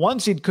 The 1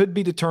 seed could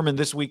be determined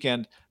this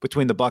weekend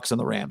between the Bucks and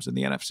the Rams in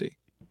the NFC.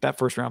 That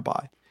first round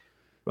bye,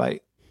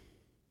 right?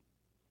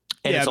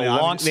 And it's a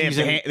long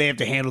season. They have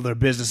to handle their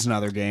business in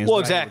other games. Well,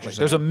 exactly.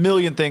 There's a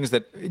million things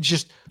that it's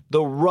just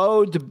the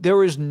road.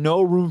 There is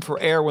no room for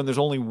error when there's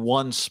only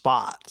one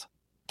spot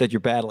that you're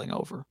battling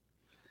over.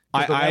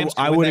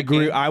 I would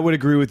agree. I would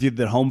agree with you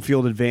that home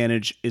field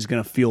advantage is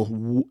going to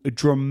feel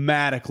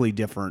dramatically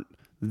different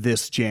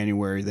this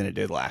January than it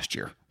did last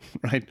year,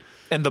 right?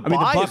 And the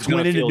Bucs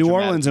went into New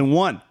Orleans and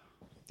won.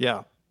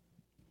 Yeah.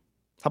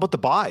 How about the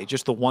bye?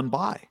 Just the one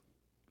bye.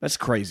 That's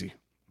crazy.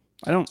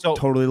 I don't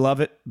totally love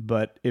it,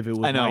 but if it was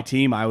my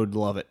team, I would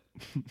love it.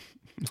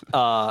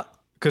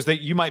 Because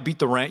you might beat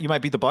the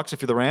Bucs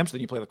if you're the Rams,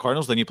 then you play the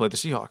Cardinals, then you play the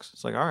Seahawks.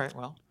 It's like, all right,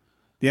 well.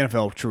 The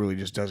NFL truly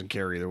just doesn't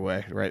care either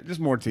way, right? Just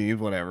more teams,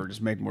 whatever.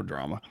 Just make more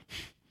drama.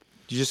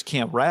 You just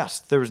can't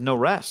rest. There was no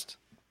rest.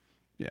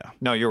 Yeah.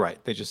 No, you're right.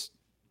 They just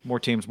more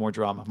teams, more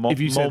drama. More, if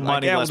you said,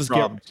 money, less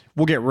problems.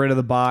 We'll get rid of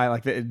the bye.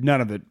 Like none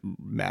of it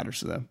matters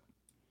to them.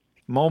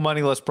 More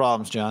money, less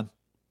problems, John.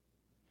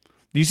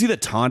 Do you see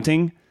that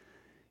taunting?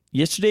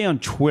 Yesterday on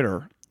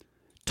Twitter,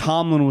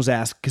 Tomlin was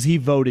asked, because he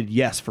voted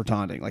yes for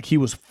taunting. Like he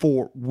was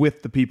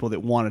with the people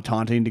that wanted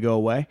taunting to go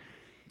away.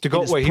 He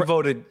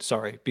voted,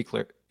 sorry, be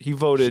clear. He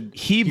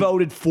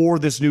voted for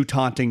this new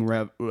taunting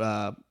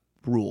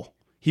rule.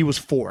 He was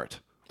for it.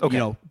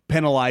 Okay.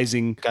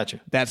 Penalizing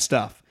that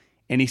stuff.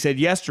 And he said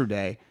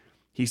yesterday,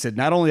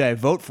 not only did I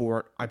vote for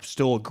it, I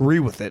still agree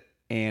with it.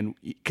 And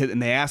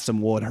they asked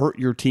him, well, it hurt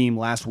your team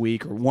last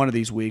week or one of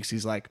these weeks.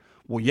 He's like,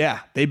 well, yeah,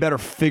 they better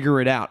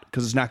figure it out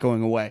because it's not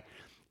going away.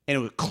 And it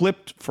was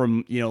clipped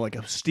from, like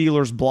a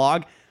Steelers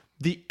blog.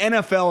 The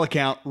NFL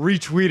account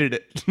retweeted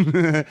it.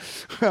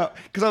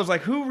 Because I was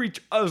like,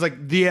 I was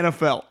like, the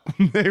NFL.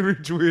 They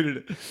retweeted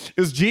it.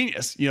 It was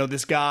genius.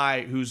 This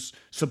guy who's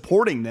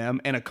supporting them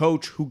and a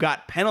coach who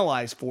got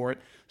penalized for it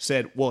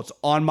said, well, it's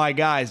on my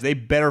guys. They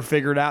better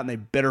figure it out, and they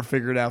better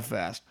figure it out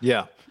fast.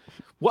 Yeah.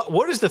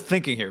 What is the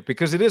thinking here?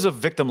 Because it is a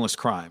victimless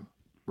crime,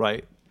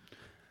 right?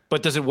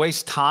 But does it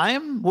waste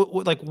time?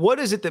 What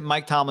is it that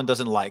Mike Tomlin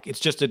doesn't like? It's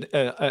just an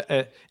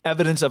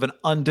evidence of an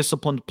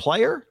undisciplined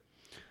player?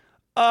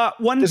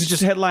 One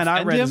headline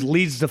I read is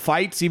leads to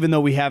fights, even though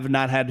we have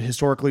not had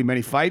historically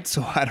many fights.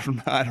 So I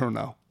don't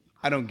know.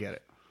 I don't get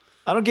it.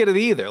 I don't get it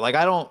either. I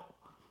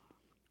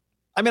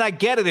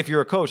get it if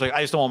you're a coach.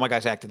 I just don't want my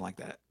guys acting like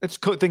that. It's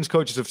things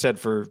coaches have said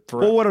for.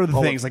 Well, what are the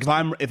things? Like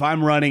if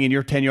I'm running and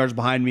you're 10 yards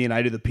behind me and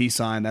I do the peace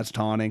sign, that's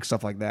taunting,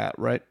 stuff like that,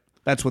 right?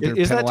 That's what they're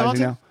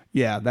penalizing now.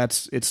 Yeah,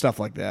 it's stuff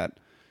like that.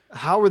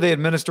 How are they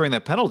administering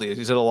that penalty?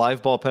 Is it a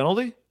live ball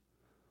penalty?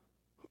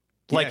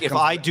 If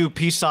I do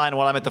peace sign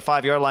while I'm at the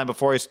 5-yard line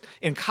before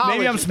in college.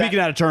 Maybe I'm speaking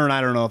out of turn.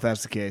 I don't know if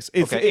that's the case.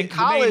 In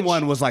college, the main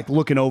one was like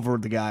looking over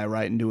the guy,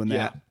 right, and doing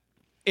that.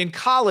 In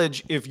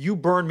college, if you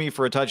burn me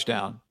for a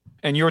touchdown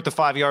and you're at the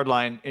 5-yard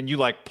line and you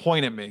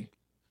point at me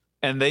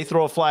and they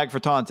throw a flag for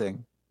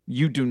taunting,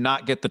 you do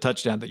not get the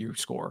touchdown that you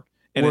score.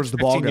 And where's the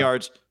ball 15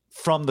 yards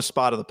from the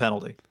spot of the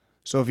penalty.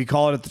 So if you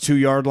call it at the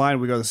 2-yard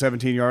line, we go to the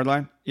 17-yard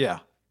line? Yeah.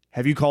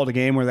 Have you called a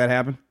game where that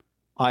happened?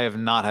 I have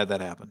not had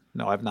that happen.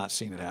 No, I've not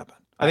seen it happen.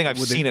 I think I've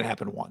seen it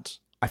happen once.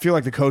 I feel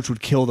like the coach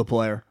would kill the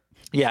player.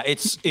 Yeah,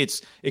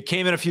 it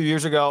came in a few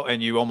years ago,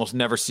 and you almost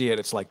never see it.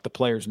 It's like the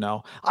players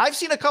know. I've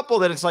seen a couple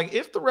that it's like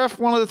if the ref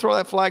wanted to throw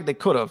that flag, they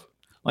could have.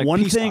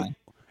 One thing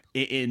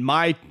in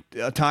my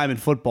time in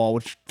football,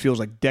 which feels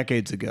like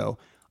decades ago,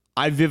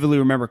 I vividly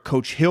remember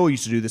Coach Hill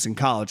used to do this in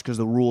college because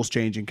the rules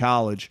change in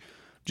college,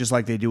 just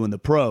like they do in the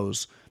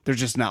pros. They're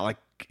just not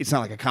it's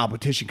not like a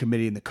competition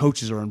committee and the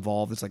coaches are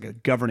involved. It's like a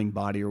governing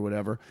body or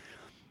whatever.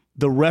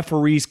 The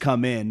referees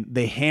come in,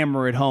 they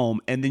hammer it home,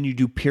 and then you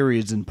do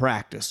periods in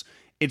practice.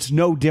 It's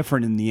no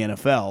different in the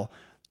NFL.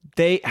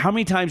 How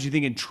many times do you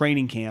think in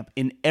training camp,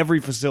 in every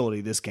facility,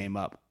 this came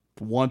up?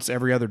 Once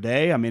every other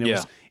day?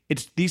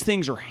 These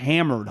things are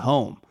hammered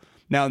home.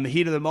 Now, in the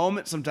heat of the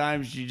moment,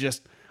 sometimes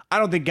I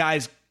don't think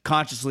guys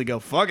consciously go,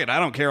 fuck it, I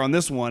don't care on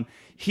this one.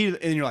 And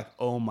you're like,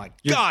 oh my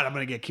God, I'm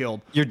going to get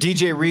killed. You're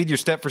DJ Reed, you're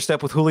step for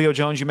step with Julio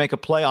Jones, you make a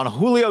play on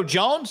Julio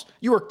Jones,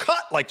 you were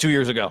cut 2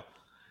 years ago.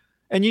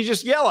 And you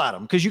just yell at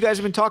them because you guys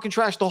have been talking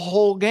trash the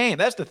whole game.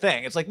 That's the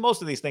thing. It's like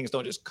most of these things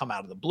don't just come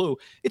out of the blue.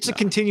 It's a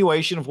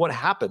continuation of what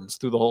happens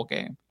through the whole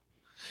game.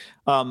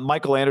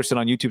 Michael Anderson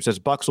on YouTube says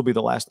Bucs will be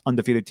the last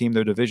undefeated team.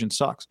 Their division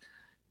sucks.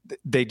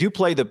 They do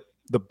play the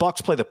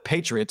Bucs play the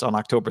Patriots on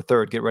October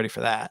 3rd. Get ready for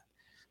that.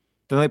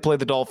 Then they play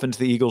the Dolphins,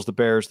 the Eagles, the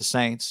Bears, the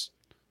Saints.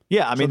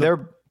 Yeah,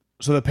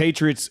 so the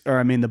Patriots the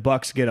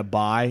Bucs get a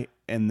bye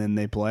and then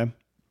they play.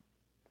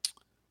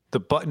 The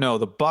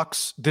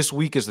Bucs this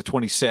week is the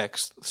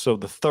 26th, so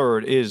the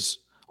 3rd is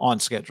on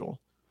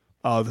schedule.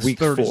 Oh, the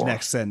 3rd is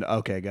next Sunday.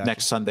 Okay, gotcha.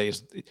 Next Sunday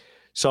is.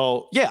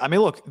 So yeah,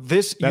 look,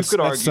 you could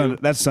argue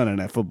that's Sunday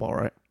Night Football,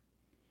 right?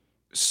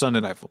 Sunday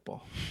Night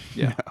Football.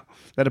 Yeah,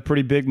 that a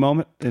pretty big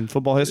moment in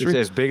football history.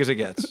 It's as big as it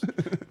gets.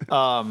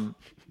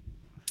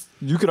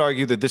 You could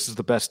argue that this is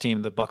the best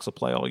team the Bucs will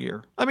play all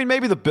year.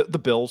 Maybe the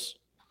Bills,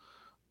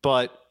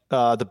 but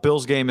the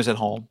Bills game is at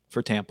home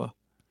for Tampa.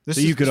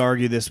 You could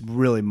argue this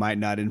really might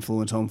not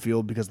influence home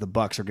field because the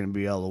Bucs are going to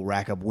be able to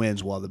rack up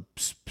wins while the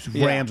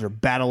Rams are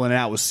battling it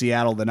out with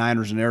Seattle, the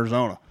Niners, and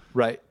Arizona.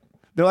 Right.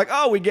 They're like,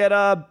 oh, we get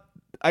I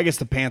guess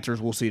the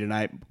Panthers, we'll see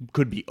tonight,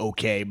 could be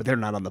okay, but they're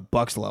not on the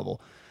Bucs level.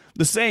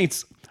 The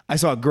Saints, I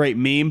saw a great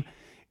meme.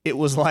 It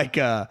was like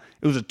it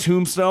was a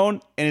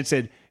tombstone, and it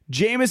said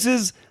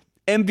Jameis's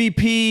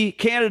MVP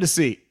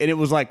candidacy, and it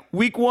was like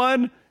week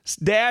 1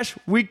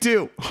 - week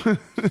 2.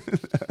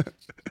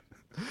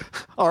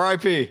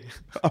 R.I.P.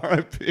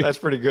 R.I.P. That's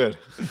pretty good.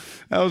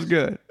 That was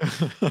good.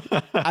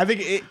 I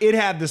think it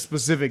had the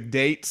specific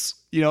dates,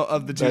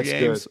 of the two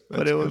games,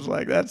 but it was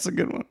like, that's a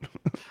good one.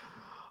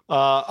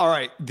 All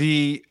right.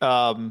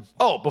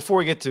 Before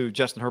we get to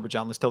Justin Herbert,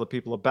 John, let's tell the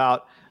people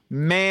about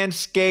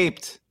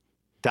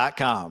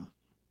Manscaped.com.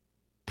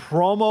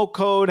 Promo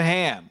code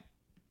HAM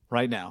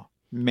right now.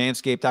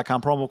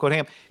 Manscaped.com, promo code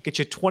HAM. Get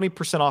you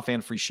 20% off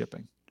and free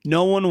shipping.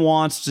 No one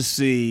wants to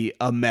see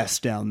a mess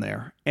down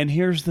there. And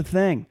here's the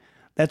thing.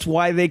 That's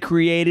why they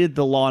created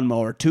the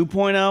Lawnmower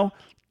 2.0,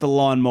 the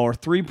Lawnmower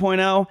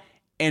 3.0,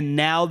 and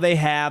now they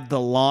have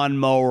the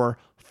Lawnmower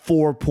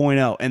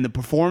 4.0. And the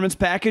performance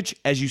package,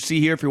 as you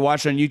see here if you're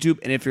watching on YouTube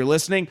and if you're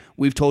listening,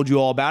 we've told you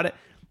all about it.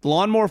 The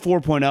Lawnmower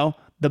 4.0,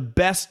 the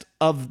best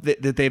of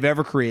that they've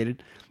ever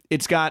created.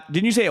 It's got,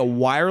 didn't you say a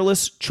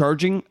wireless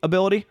charging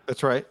ability?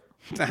 That's right.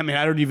 I mean,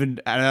 I know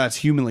that's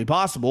humanly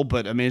possible,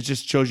 but I mean, it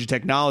just shows you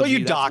technology. Well,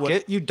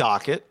 you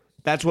dock it.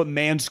 That's what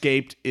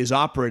Manscaped is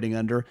operating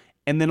under.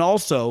 And then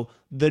also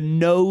the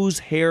nose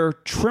hair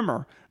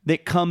trimmer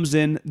that comes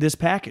in this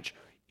package.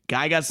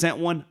 Guy got sent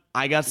one.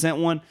 I got sent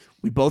one.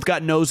 We both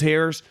got nose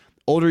hairs.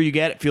 Older you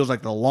get, it feels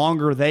like the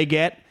longer they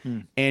get.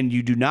 And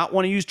you do not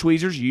want to use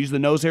tweezers. You use the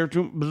nose hair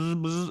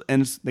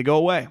and they go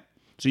away.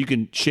 So you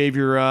can shave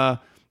your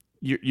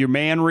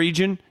man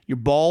region, your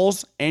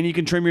balls, and you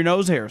can trim your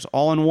nose hairs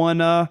all in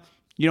one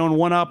in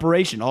one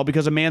operation, all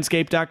because of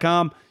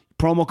Manscaped.com.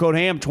 Promo code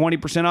HAM,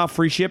 20% off,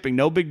 free shipping.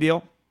 No big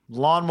deal.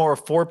 Lawnmower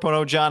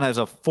 4.0, John, has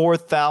a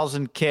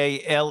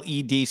 4,000K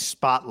LED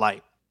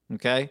spotlight,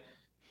 okay?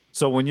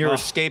 So when you're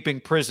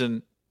escaping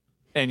prison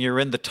and you're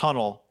in the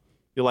tunnel,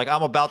 you're like,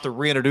 I'm about to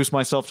reintroduce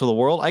myself to the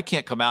world. I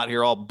can't come out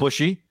here all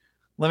bushy.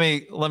 Let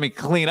me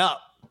clean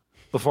up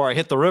before I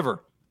hit the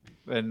river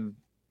and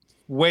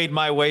wade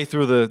my way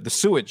through the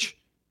sewage.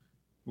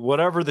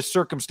 Whatever the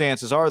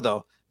circumstances are,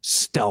 though,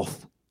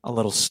 a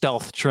little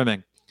stealth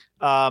trimming.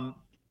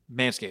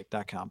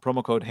 Manscaped.com.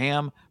 Promo code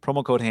HAM.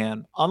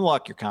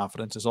 Unlock your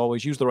confidence. As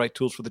always, use the right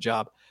tools for the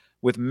job.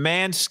 With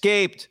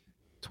Manscaped,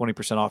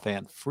 20% off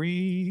and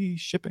free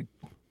shipping.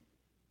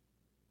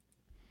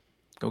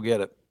 Go get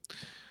it.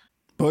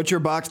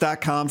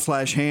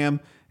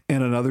 ButcherBox.com/ham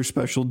and another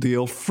special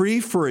deal.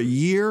 Free for a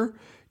year.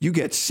 You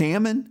get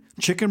salmon,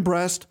 chicken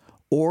breast,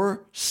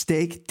 or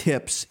steak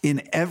tips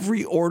in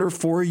every order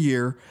for a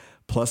year,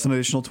 plus an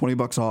additional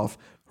 $20 off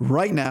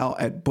right now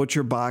at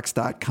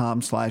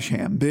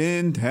butcherbox.com/ham.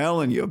 Been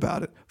telling you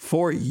about it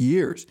for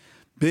years.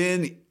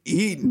 Been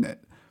eating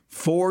it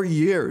for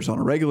years on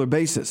a regular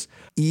basis.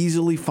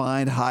 Easily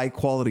find high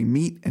quality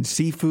meat and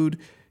seafood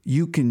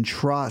you can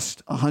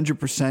trust.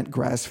 100%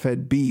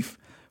 grass-fed beef,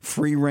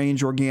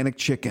 free-range organic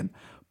chicken,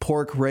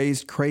 pork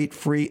raised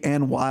crate-free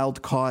and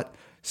wild-caught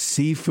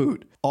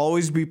seafood.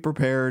 Always be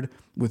prepared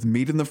with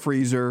meat in the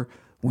freezer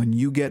when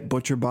you get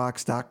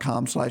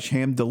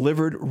butcherbox.com/ham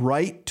delivered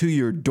right to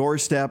your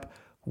doorstep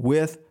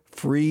with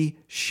free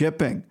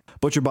shipping.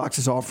 ButcherBox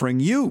is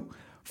offering you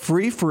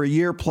free for a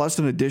year plus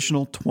an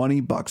additional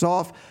 $20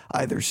 off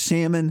either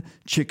salmon,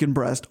 chicken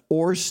breast,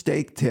 or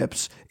steak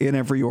tips in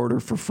every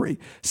order for free.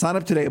 Sign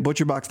up today at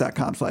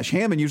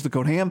butcherbox.com/ham and use the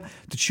code HAM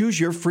to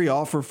choose your free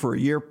offer for a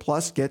year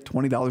plus get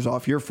 $20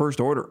 off your first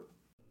order.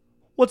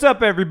 What's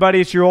up, everybody?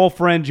 It's your old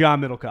friend,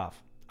 John Middlecoff.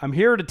 I'm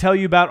here to tell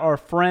you about our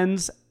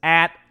friends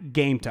at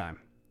Game Time.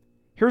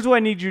 Here's what I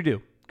need you to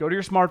do. Go to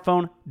your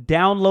smartphone,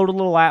 download a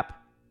little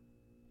app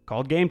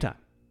called Game Time.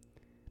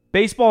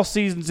 Baseball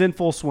season's in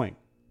full swing.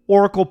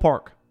 Oracle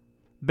Park.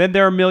 Been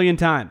there a million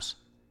times.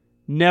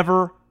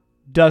 Never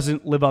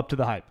doesn't live up to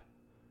the hype.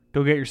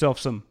 Go get yourself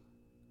some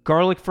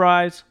garlic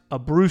fries, a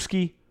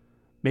brewski,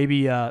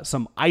 maybe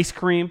some ice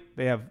cream.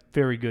 They have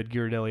very good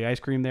Ghirardelli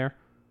ice cream there.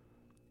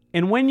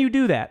 And when you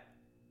do that,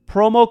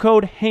 promo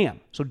code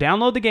HAM. So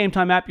download the Game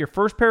Time app. Your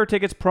first pair of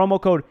tickets,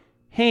 promo code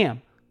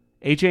HAM,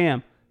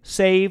 H-A-M,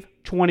 save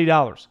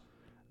 $20.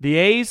 The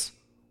A's,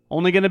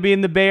 only going to be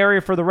in the Bay Area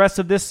for the rest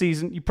of this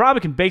season. You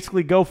probably can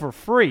basically go for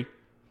free.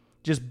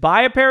 Just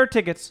buy a pair of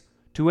tickets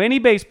to any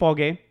baseball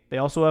game. They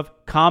also have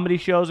comedy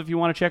shows if you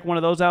want to check one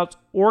of those out,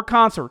 or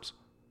concerts.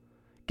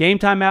 Game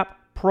Time app,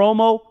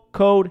 promo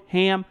code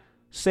HAM,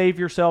 save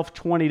yourself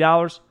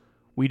 $20.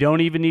 We don't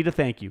even need a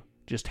thank you.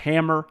 Just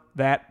hammer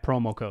that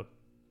promo code.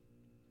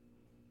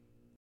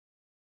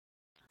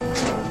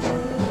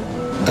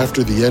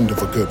 After the end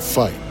of a good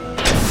fight,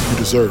 you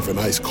deserve an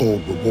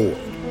ice-cold reward.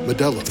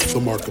 Modelo is the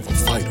mark of a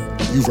fighter.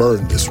 You've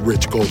earned this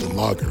rich golden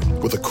lager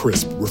with a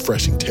crisp,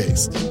 refreshing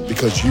taste.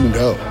 Because you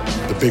know,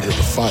 the bigger the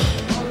fight,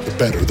 the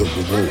better the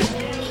reward.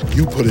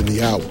 You put in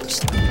the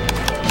hours,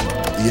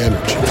 the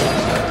energy,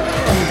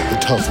 the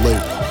tough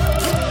labor.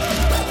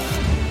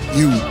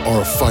 You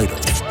are a fighter,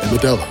 and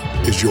Modelo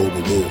is your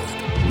reward.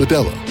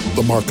 Modelo,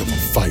 the mark of a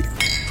fighter.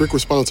 Drink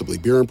responsibly.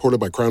 Beer imported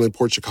by Crown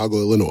Imports, Chicago,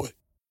 Illinois.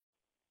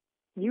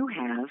 You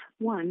have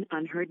one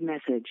unheard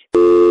message.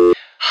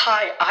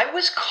 Hi, I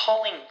was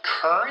calling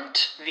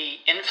Current, the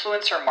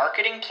influencer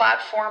marketing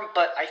platform,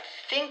 but I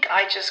think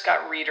I just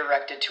got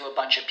redirected to a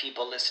bunch of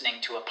people listening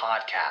to a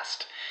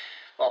podcast.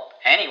 Well,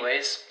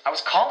 anyways, I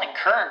was calling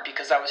Current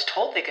because I was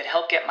told they could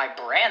help get my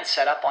brand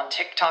set up on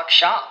TikTok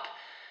Shop,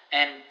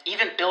 and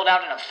even build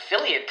out an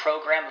affiliate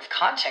program of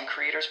content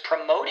creators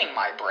promoting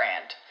my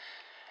brand,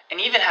 and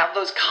even have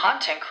those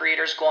content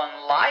creators go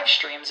on live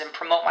streams and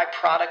promote my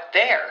product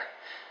there.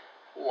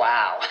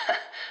 Wow,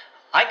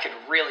 I could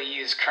really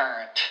use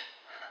Current.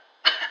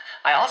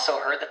 I also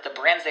heard that the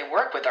brands they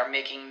work with are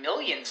making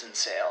millions in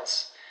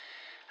sales.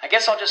 I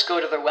guess I'll just go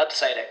to their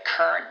website at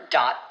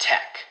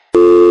current.tech.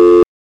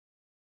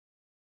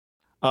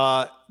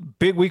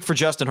 Big week for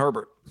Justin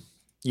Herbert.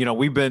 You know,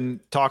 we've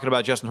been talking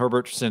about Justin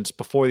Herbert since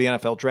before the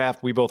NFL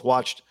draft. We both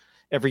watched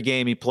every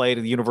game he played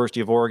at the University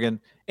of Oregon,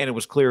 and it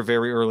was clear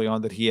very early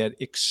on that he had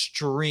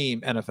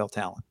extreme NFL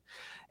talent.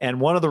 And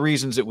one of the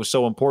reasons it was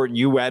so important,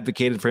 you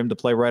advocated for him to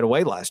play right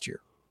away last year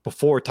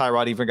before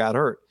Tyrod even got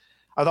hurt.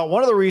 I thought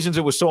one of the reasons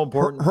it was so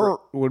important. Hurt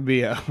would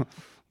be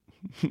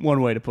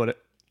one way to put it.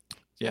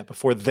 Yeah,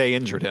 before they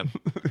injured him.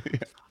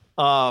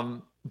 Yeah.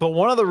 But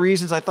one of the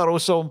reasons I thought it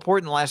was so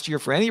important last year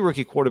for any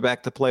rookie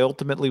quarterback to play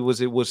ultimately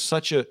was it was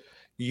such a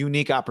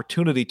unique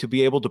opportunity to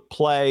be able to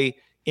play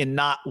in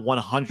not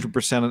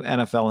 100% an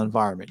NFL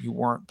environment. You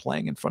weren't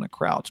playing in front of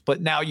crowds,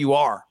 but now you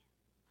are.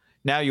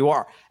 Now you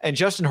are. And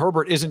Justin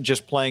Herbert isn't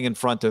just playing in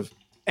front of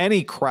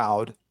any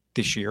crowd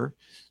this year.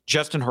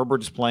 Justin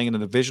Herbert is playing in a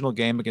divisional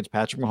game against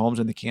Patrick Mahomes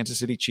and the Kansas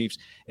City Chiefs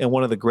in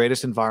one of the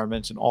greatest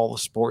environments in all of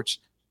sports,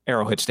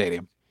 Arrowhead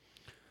Stadium.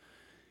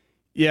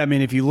 Yeah, I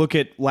mean, if you look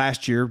at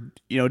last year,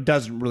 you know, it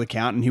doesn't really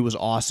count, and he was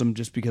awesome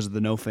just because of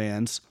the no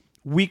fans.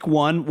 Week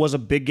 1 was a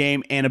big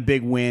game and a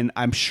big win,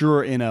 I'm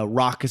sure, in a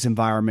raucous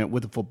environment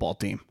with the football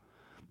team.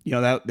 You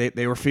know, that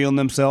they were feeling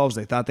themselves.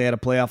 They thought they had a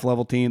playoff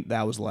level team.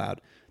 That was loud.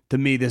 To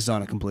me, this is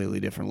on a completely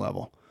different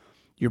level.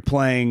 You're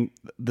playing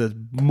the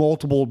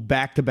multiple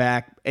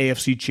back-to-back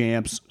AFC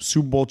champs,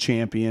 Super Bowl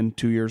champion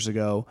 2 years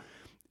ago,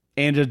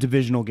 and a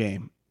divisional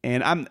game.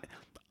 And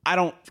I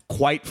don't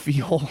quite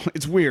feel –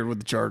 it's weird with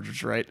the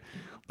Chargers, right?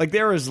 Like,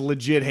 there is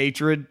legit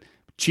hatred.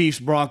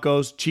 Chiefs,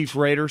 Broncos, Chiefs,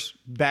 Raiders,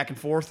 back and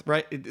forth,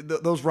 right?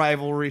 Those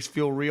rivalries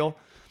feel real.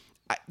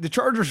 The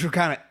Chargers are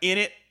kind of in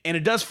it, and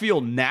it does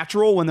feel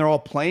natural when they're all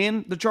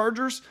playing the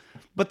Chargers,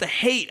 but the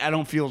hate I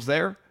don't feel is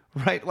there,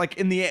 right?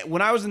 Like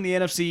when I was in the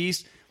NFC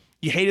East,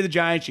 you hated the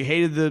Giants, you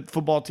hated the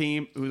football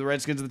team, who were the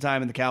Redskins at the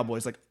time, and the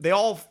Cowboys. Like, they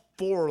all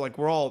four, like,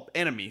 we're all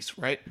enemies,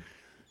 right?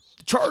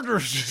 The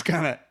Chargers just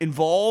kind of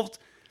involved.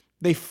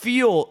 They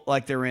feel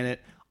like they're in it.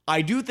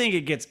 I do think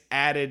it gets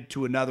added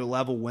to another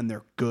level when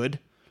they're good.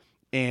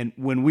 And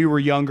when we were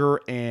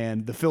younger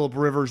and the Phillip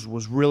Rivers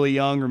was really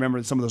young,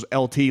 remember some of those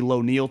LT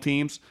low kneel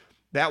teams?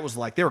 That was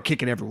like, they were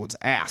kicking everyone's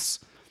ass.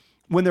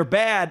 When they're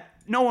bad,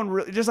 no one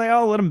really, just like,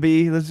 oh, let them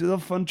be. Let's do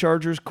fun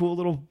Chargers, cool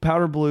little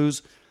powder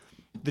blues.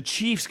 The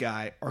Chiefs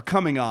guy are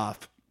coming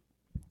off,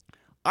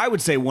 I would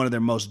say, one of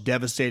their most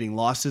devastating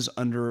losses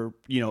under,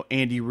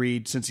 Andy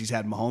Reid since he's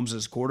had Mahomes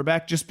as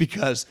quarterback, just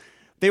because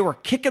they were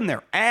kicking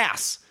their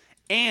ass.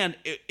 And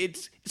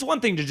it's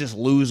one thing to just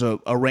lose a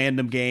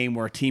random game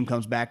where a team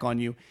comes back on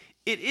you.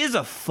 It is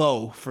a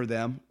foe for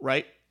them,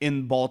 right,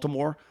 in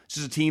Baltimore. This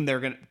is a team they're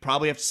going to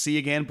probably have to see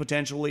again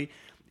potentially.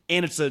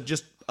 And it's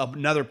just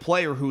another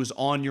player who is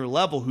on your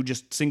level who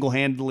just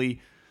single-handedly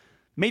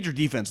made your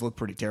defense look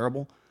pretty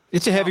terrible.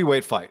 It's a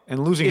heavyweight fight,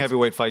 and losing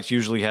heavyweight fights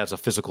usually has a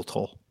physical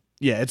toll.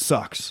 Yeah, it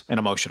sucks. An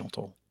emotional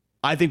toll.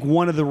 I think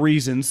one of the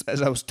reasons,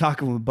 as I was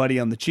talking with a buddy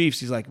on the Chiefs,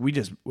 he's like, we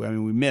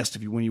missed,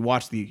 when you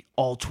watch the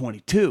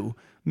all-22,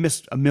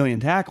 missed a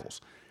million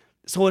tackles.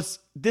 So it's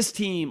this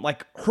team,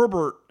 like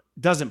Herbert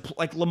doesn't,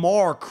 like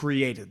Lamar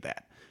created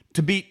that.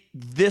 To beat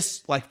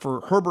this, like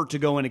for Herbert to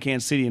go into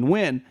Kansas City and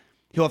win,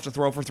 he'll have to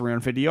throw for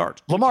 350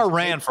 yards. Lamar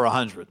ran for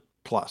 100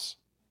 plus.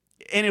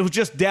 And it was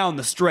just down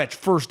the stretch,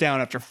 first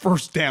down after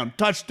first down,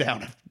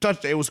 touchdown after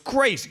touchdown. It was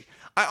crazy.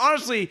 I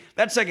honestly,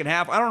 that second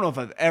half, I don't know if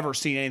I've ever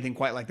seen anything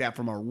quite like that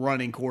from a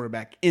running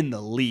quarterback in the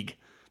league.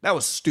 That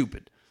was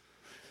stupid.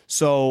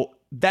 So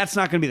that's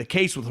not going to be the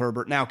case with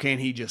Herbert. Now, can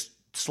he just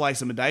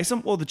slice him and dice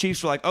him? Well, the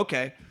Chiefs are like,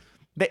 okay,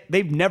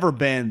 they've never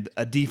been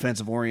a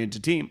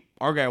defensive-oriented team.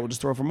 Our guy will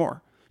just throw for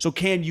more. So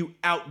can you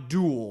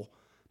outduel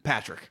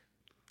Patrick,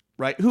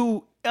 right?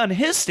 Who, on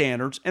his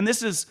standards, and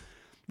this is,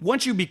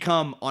 once you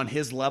become on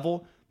his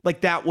level,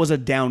 like that was a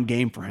down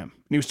game for him.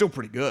 And he was still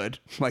pretty good.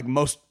 Like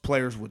most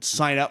players would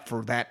sign up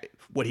for that,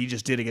 what he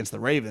just did against the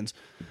Ravens.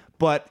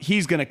 But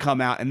he's going to come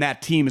out, and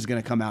that team is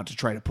going to come out to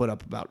try to put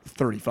up about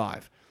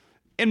 35.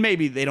 And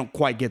maybe they don't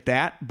quite get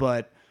that,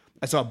 but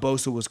I saw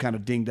Bosa was kind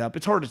of dinged up.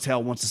 It's hard to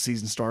tell once the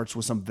season starts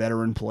with some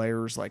veteran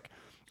players. Like,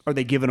 are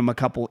they giving him a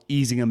couple,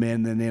 easing him in,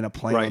 and then they end up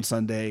playing on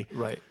Sunday?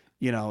 Right.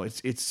 You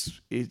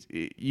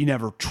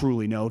never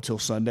truly know till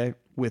Sunday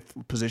with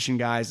position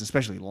guys,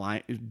 especially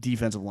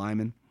defensive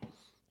linemen.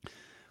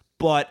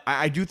 But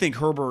I do think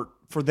Herbert,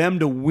 for them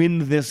to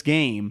win this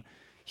game,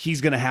 he's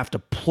going to have to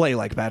play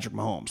like Patrick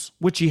Mahomes,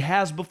 which he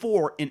has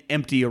before in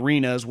empty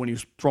arenas when he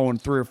was throwing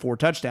 3 or 4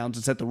 touchdowns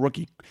and set the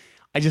rookie.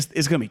 It's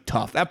going to be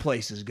tough. That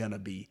place is going to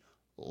be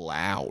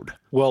loud.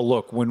 Well,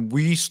 look, when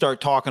we start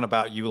talking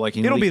about you like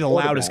it'll be the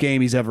loudest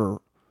game he's ever.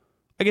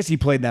 I guess he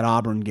played that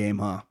Auburn game,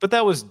 huh? But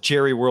that was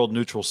Jerry World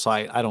neutral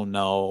site. I don't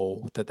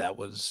know that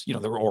was,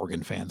 there were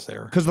Oregon fans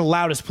there. Because the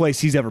loudest place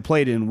he's ever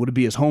played in would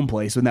be his home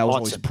place, and that was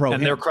always pro.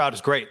 And their crowd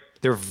is great.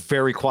 They're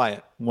very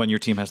quiet when your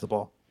team has the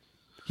ball.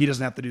 He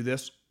doesn't have to do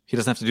this. He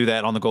doesn't have to do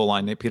that on the goal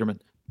line, Nate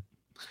Peterman.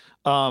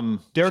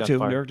 Derek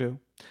too.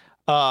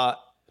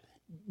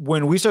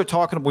 When we start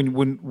talking,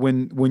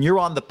 when you're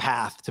on the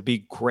path to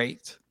be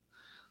great,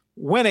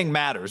 winning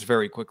matters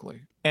very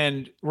quickly.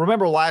 And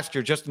remember last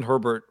year, Justin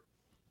Herbert,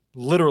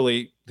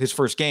 literally his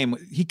first game,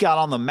 he got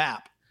on the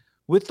map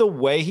with the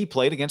way he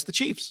played against the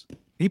Chiefs.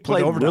 He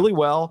played really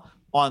well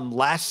on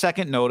last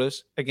second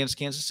notice against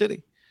Kansas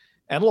City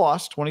and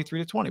lost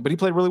 23-20, but he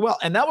played really well.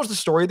 And that was the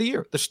story of the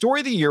year. The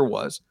story of the year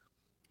was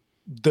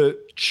the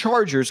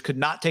Chargers could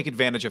not take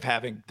advantage of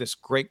having this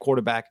great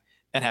quarterback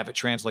and have it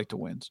translate to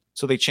wins.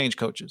 So they changed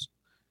coaches.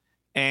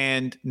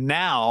 And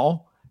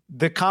now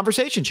the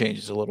conversation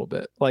changes a little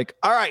bit. Like,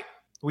 all right,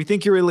 we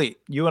think you're elite.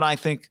 You and I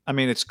think,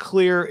 it's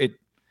clear.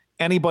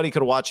 Anybody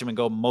could watch him and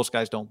go, most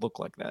guys don't look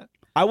like that.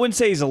 I wouldn't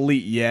say he's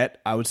elite yet.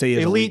 I would say he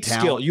has elite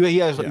skill. talent. He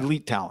has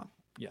elite talent.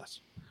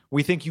 Yes.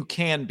 We think you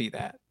can be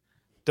that.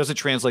 Does it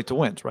translate to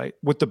wins, right?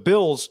 With the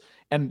Bills,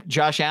 and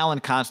Josh Allen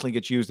constantly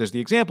gets used as the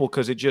example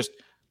because it just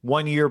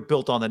 1 year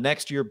built on the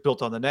next year,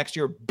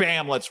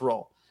 bam, let's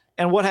roll.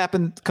 And what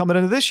happened coming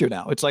into this year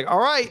now? It's like, all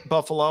right,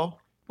 Buffalo,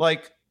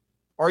 like,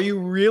 are you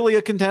really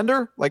a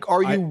contender? Like,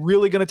 are you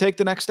really going to take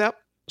the next step?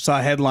 Saw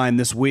a headline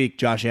this week,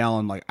 Josh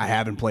Allen, like, I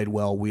haven't played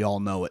well. We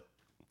all know it.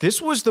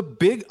 This was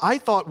I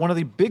thought one of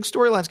the big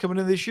storylines coming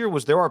into this year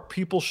was there are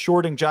people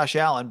shorting Josh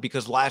Allen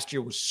because last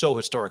year was so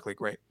historically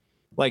great.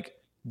 Like,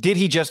 did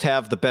he just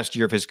have the best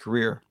year of his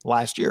career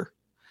last year?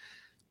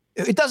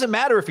 It doesn't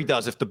matter if he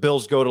does, if the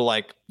Bills go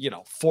to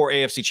 4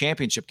 AFC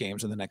championship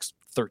games in the next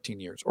 13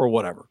 years or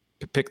whatever.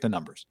 Pick the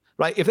numbers,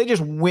 right? If they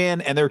just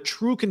win and they're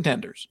true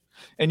contenders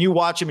and you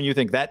watch them and you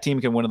think that team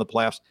can win in the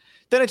playoffs,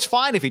 then it's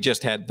fine if he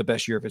just had the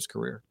best year of his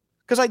career.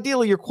 Because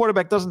ideally your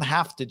quarterback doesn't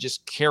have to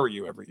just carry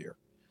you every year.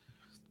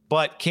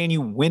 But can you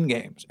win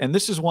games? And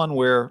this is one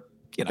where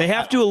they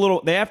have to a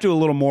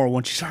little more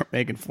once you start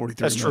making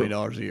 $43 million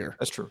a year.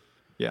 That's true.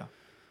 Yeah.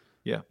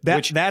 Yeah.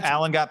 That's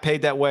Allen got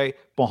paid that way.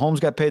 Mahomes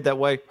got paid that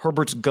way.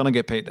 Herbert's gonna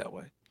get paid that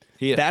way.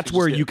 That's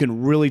where you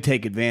can really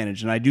take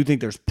advantage. And I do think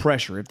there's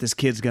pressure if this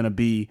kid's going to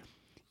be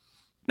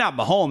not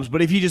Mahomes,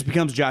 but if he just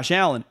becomes Josh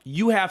Allen,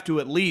 you have to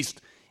at least,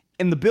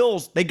 and the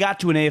Bills, they got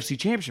to an AFC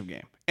championship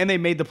game and they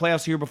made the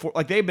playoffs here before.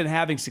 Like, they've been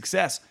having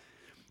success.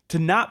 To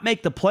not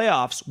make the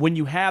playoffs when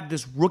you have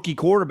this rookie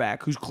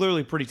quarterback who's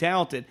clearly pretty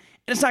talented,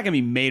 and it's not going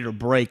to be made or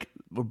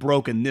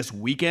broken this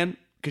weekend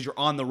because you're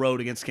on the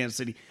road against Kansas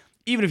City.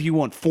 Even if you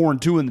won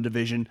 4-2 in the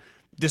division,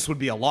 this would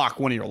be a lock,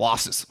 one of your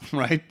losses,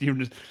 right?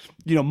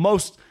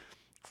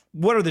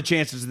 What are the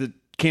chances that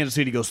Kansas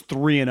City goes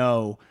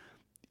 3-0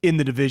 in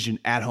the division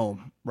at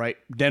home, right?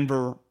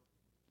 Denver,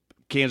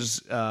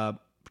 Kansas,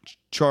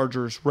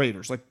 Chargers,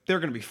 Raiders. Like, they're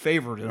going to be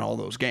favored in all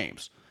those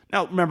games.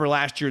 Now, remember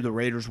last year the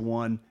Raiders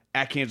won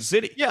at Kansas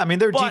City. Yeah,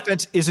 their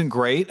defense isn't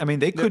great.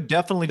 They could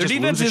definitely just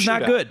lose a shootout. Their defense is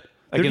not good.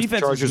 Their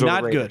defense is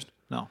not good.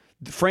 No.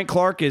 Frank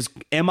Clark is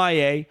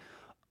MIA.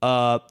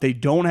 They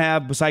don't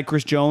have, beside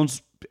Chris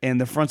Jones,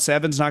 and the front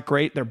seven's not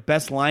great. Their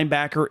best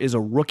linebacker is a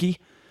rookie.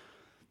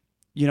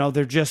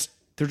 They're just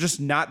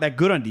not that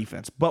good on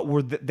defense. But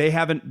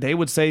they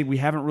would say we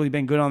haven't really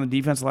been good on the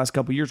defense the last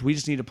couple of years. We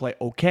just need to play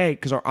okay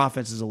because our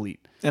offense is elite.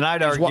 And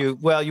I'd argue,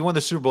 you won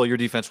the Super Bowl, your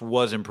defense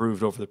was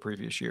improved over the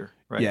previous year,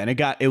 right? Yeah,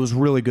 and it was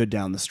really good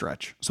down the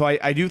stretch. So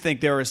I do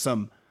think there is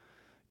some,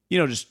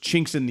 just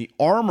chinks in the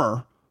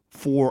armor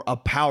for a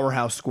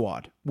powerhouse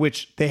squad,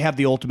 which they have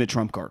the ultimate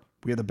trump card.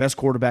 We have the best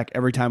quarterback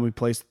every time we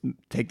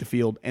take the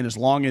field. And as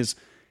long as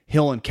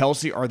Hill and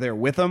Kelsey are there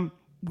with them,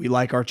 we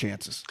like our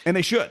chances. And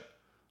they should,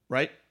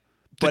 right?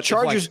 But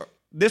Chargers,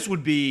 this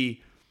could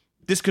be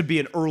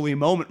an early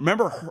moment.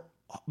 Remember,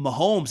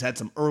 Mahomes had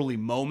some early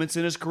moments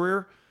in his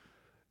career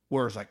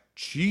where it's like,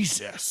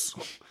 Jesus.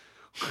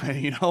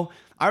 I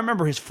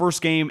remember his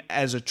first game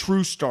as a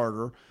true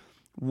starter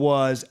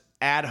was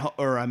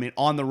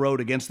on the road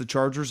against the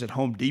Chargers at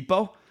Home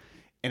Depot.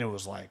 And it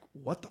was like,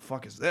 what the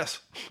fuck is this?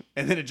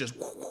 And then it just,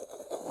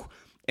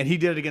 and he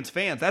did it against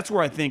fans. That's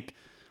where I think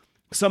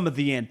some of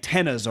the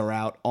antennas are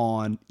out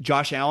on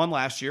Josh Allen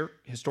last year,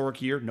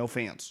 historic year, no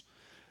fans.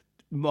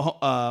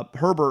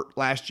 Herbert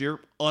last year,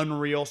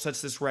 unreal,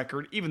 sets this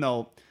record, even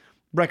though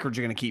records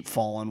are going to keep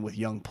falling with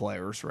young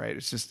players, right?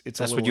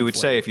 That's what you would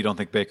say if you don't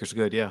think Baker's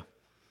good, yeah.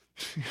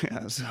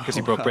 Because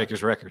he broke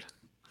Baker's record.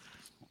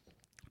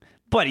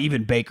 But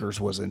even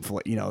Baker's was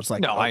inflated. It's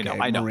like, no, okay,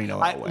 I know.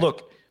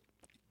 Look,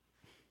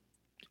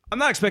 I'm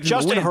not expecting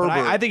Justin to win, Herbert.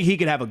 but I think he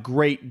could have a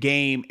great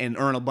game and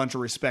earn a bunch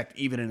of respect,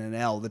 even in an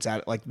L that's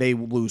at, like, they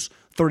lose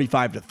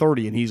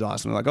 35-30 and he's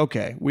awesome. They're like,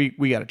 okay, we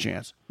got a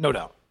chance. No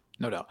doubt.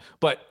 no doubt.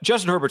 But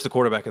Justin Herbert's the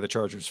quarterback of the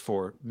Chargers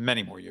for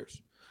many more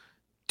years.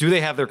 Do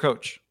they have their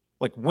coach?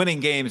 Like, winning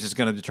games is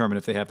going to determine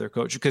if they have their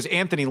coach, because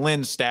Anthony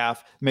Lynn's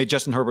staff made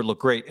Justin Herbert look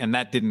great, and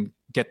that didn't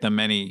get them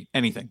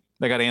anything.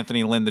 They got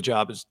Anthony Lynn the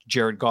job as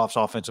Jared Goff's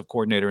offensive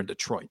coordinator in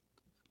Detroit,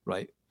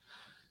 right?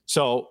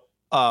 So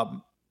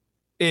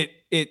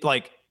it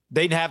like,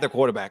 they'd have their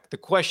quarterback. The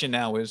question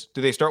now is,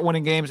 do they start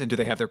winning games, and do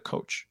they have their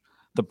coach?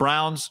 The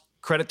Browns,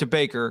 credit to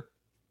Baker,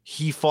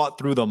 he fought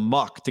through the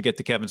muck to get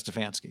to Kevin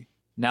Stefanski.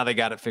 Now they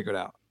got it figured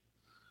out,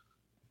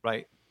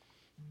 right?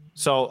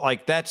 So,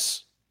 like,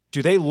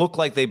 do they look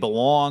like they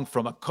belong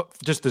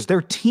just does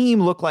their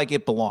team look like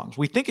it belongs?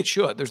 We think it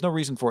should. There's no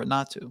reason for it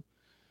not to.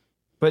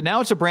 But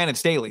now it's a Brandon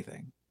Staley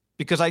thing,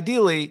 because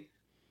ideally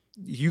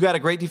you got a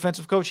great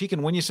defensive coach. He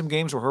can win you some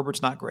games where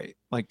Herbert's not great.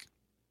 Like,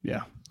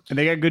 yeah. And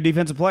they got good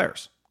defensive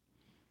players.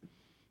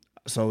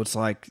 So it's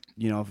like,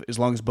 as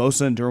long as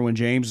Bosa and Derwin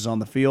James is on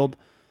the field,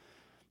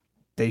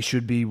 they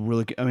should be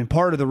really,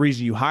 part of the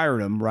reason you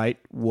hired him, right,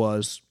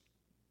 was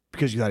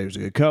because you thought he was a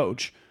good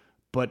coach.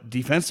 But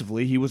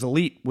defensively, he was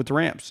elite with the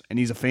Rams. And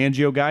he's a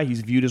Fangio guy.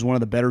 He's viewed as one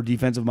of the better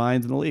defensive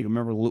minds in the league.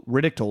 Remember,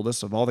 Riddick told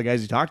us, of all the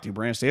guys he talked to,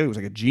 Brandon Staley was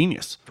like a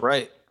genius.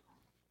 Right.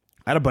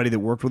 I had a buddy that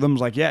worked with him. Was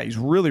like, yeah, he's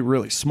really,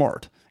 really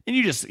smart. And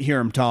you just hear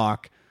him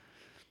talk.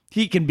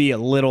 He can be a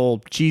little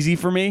cheesy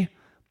for me,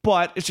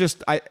 but it's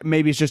just,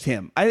 maybe it's just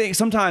him. I think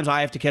sometimes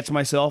I have to catch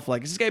myself,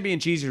 like, is this guy being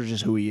cheesy or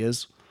just who he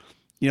is?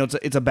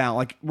 It's about,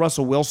 like,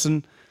 Russell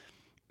Wilson.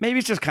 Maybe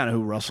it's just kind of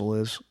who Russell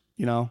is,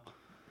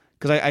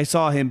 Because I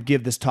saw him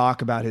give this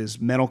talk about his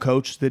mental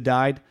coach that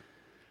died.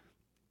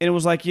 And it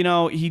was like,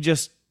 he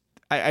just,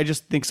 I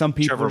just think some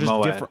people Trevor are just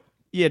Moawad. different.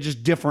 Yeah,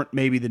 just different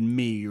maybe than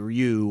me or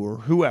you or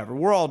whoever.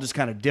 We're all just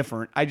kind of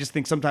different. I just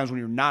think sometimes when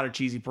you're not a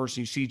cheesy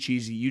person, you see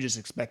cheesy, you just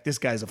expect this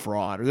guy's a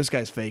fraud or this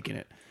guy's faking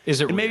it.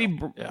 Is it and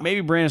real?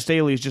 Maybe Brandon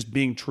Staley is just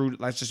being true.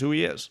 That's just who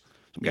he is.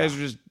 Some guys are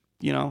just,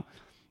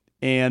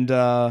 and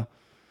I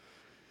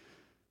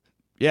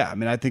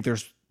think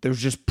there's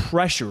just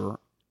pressure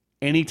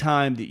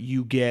anytime that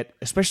you get,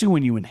 especially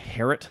when you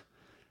inherit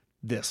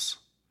this.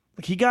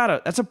 Like,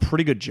 that's a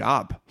pretty good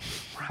job,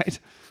 right?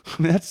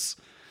 That's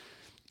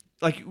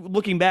like,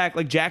 looking back,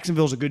 like,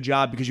 Jacksonville's a good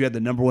job because you had the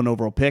number 1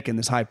 overall pick and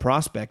this high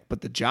prospect, but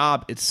the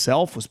job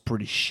itself was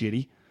pretty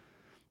shitty.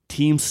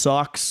 Team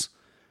sucks.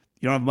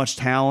 You don't have much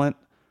talent.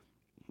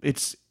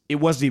 It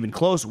wasn't even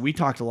close. We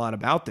talked a lot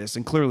about this,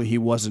 and clearly he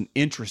wasn't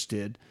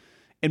interested.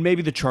 And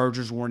maybe the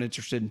Chargers weren't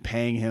interested in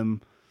paying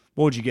him.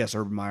 What would you guess?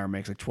 Urban Meyer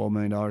makes like $12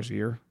 million a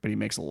year, but he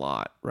makes a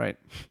lot, right?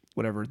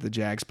 Whatever the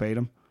Jags paid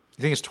him.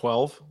 You think it's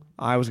 12?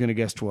 I was going to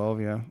guess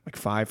 12, yeah. Like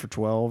 5 for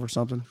 12 or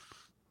something.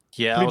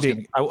 Yeah,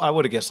 I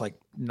would have guessed like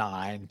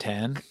 9,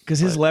 10. Because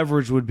his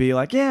leverage would be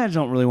like, yeah, I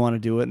don't really want to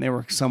do it. And they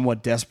were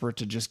somewhat desperate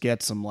to just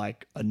get some,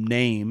 like, a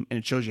name. And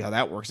it shows you how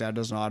that works out. It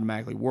doesn't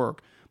automatically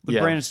work. But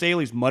Brandon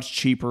Staley's much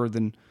cheaper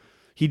than,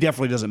 he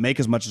definitely doesn't make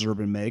as much as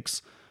Urban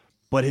makes.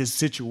 But his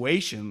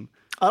situation,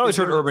 I always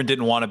heard Urban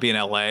didn't want to be in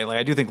LA. Like,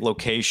 I do think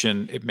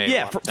location, it made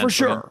a lot of sense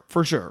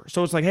for sure.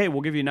 So it's like, hey,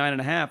 we'll give you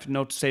 9.5,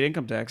 no state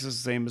income tax. It's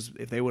the same as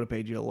if they would have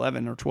paid you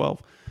 11 or 12.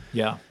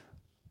 Yeah.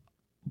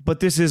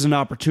 But this is an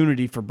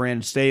opportunity for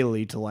Brandon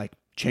Staley to, like,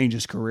 change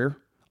his career.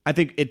 I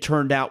think it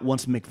turned out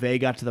once McVay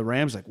got to the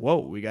Rams, like, whoa,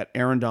 we got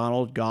Aaron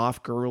Donald,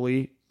 Goff,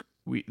 Gurley.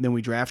 Then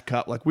we draft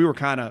Cup. Like,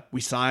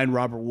 we signed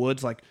Robert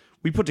Woods. Like,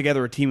 we put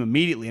together a team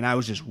immediately, and I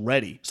was just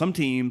ready. Some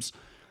teams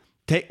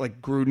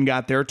like Gruden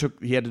got there,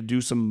 he had to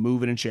do some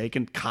moving and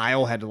shaking.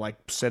 Kyle had to, like,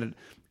 set it.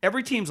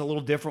 Every team's a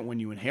little different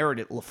when you inherit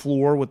it.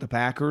 LaFleur with the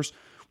Packers.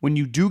 When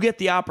you do get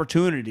the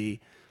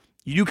opportunity,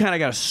 you do kind of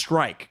got to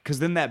strike, because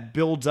then that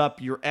builds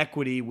up your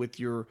equity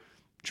with your,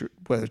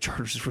 whether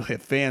Chargers really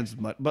have fans,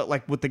 but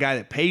like with the guy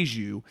that pays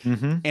you,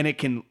 and it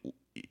can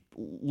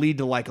lead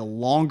to, like, a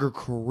longer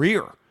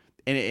career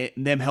and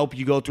them help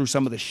you go through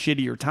some of the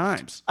shittier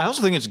times. I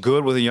also think it's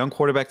good with a young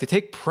quarterback to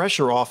take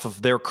pressure off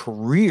of their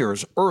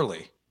careers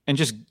early and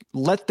just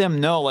let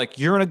them know, like,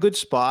 you're in a good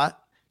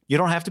spot. You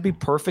don't have to be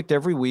perfect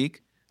every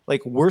week.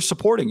 Like, we're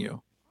supporting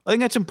you. I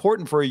think that's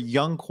important for a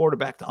young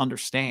quarterback to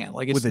understand.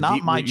 Like, it's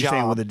not my job.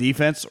 Saying with a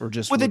defense or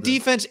just with a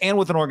defense and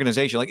with an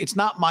organization? Like, it's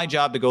not my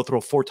job to go throw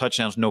 4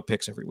 touchdowns, no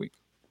picks every week.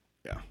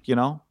 Yeah.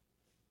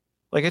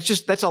 Like,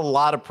 that's a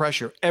lot of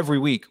pressure every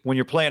week when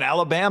you're playing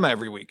Alabama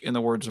every week, in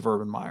the words of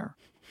Urban Meyer.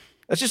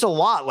 That's just a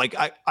lot. Like,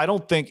 I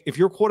don't think, if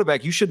you're a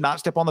quarterback, you should not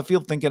step on the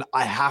field thinking,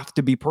 I have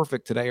to be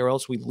perfect today or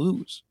else we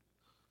lose.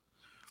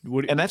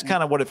 And that's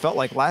kind of what it felt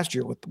like last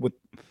year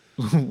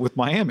with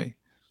Miami.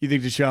 You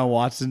think Deshaun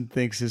Watson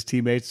thinks his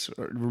teammates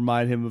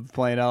remind him of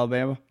playing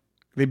Alabama?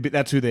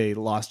 That's who they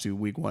lost to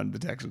week 1, the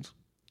Texans.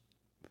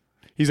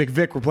 He's like,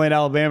 Vic, we're playing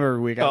Alabama every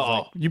week. I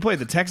was like, you played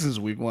the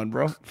Texans week 1,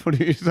 bro. What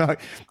are you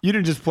talking? You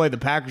didn't just play the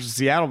Packers in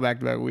Seattle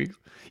back-to-back weeks.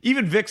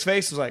 Even Vic's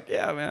face was like,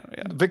 yeah, man.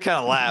 Yeah. Vic kind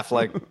of laughed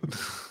like,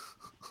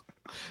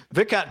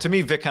 Vic kind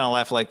of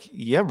laughed like,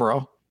 yeah,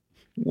 bro.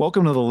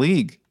 Welcome to the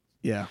league.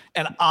 Yeah.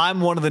 And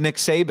I'm one of the Nick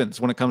Sabans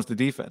when it comes to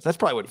defense. That's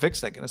probably what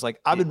Vic's thinking. It's like,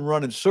 I've been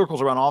running circles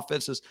around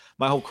offenses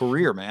my whole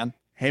career, man.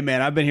 Hey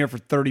man, I've been here for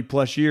 30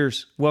 plus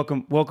years.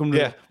 Welcome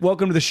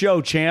to the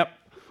show, champ.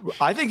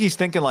 I think he's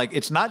thinking like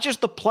it's not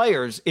just the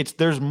players;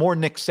 there's more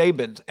Nick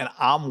Sabans, and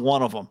I'm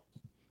one of them.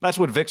 That's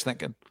what Vic's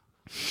thinking.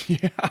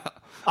 Yeah,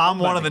 I'm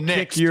one of the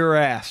Knicks. Kick your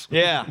ass.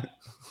 Yeah,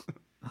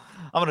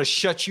 I'm gonna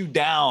shut you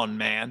down,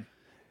 man.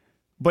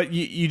 But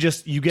you get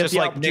Just the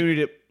like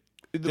opportunity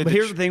to. But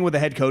here's the thing with the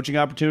head coaching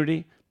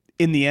opportunity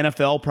in the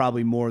NFL,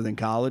 probably more than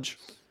college.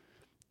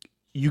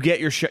 You get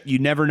your shot. You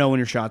never know when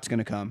your shot's going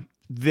to come.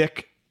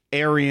 Vic,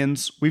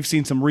 Arians, we've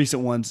seen some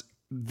recent ones.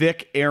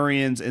 Vic,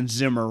 Arians, and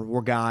Zimmer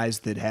were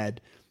guys that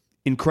had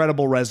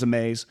incredible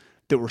resumes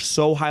that were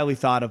so highly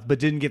thought of, but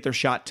didn't get their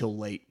shot till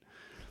late.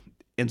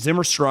 And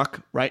Zimmer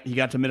struck, right? He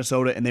got to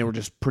Minnesota, and they were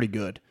just pretty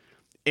good.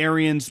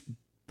 Arians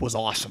was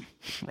awesome,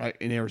 right,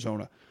 in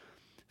Arizona.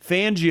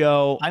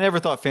 Fangio. I never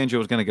thought Fangio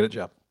was going to get a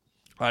job.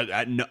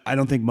 I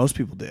don't think most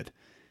people did.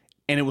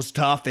 And it was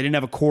tough. They didn't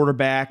have a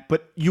quarterback.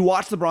 But you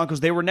watch the Broncos,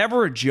 they were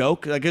never a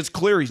joke. Like, it's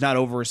clear he's not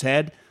over his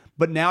head.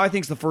 But now I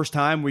think it's the first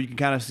time where you can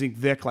kind of see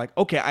Vic like,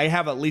 okay, I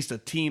have at least a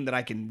team that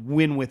I can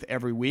win with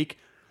every week.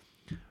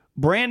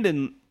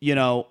 Brandon,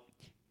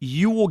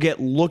 you will get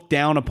looked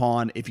down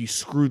upon if you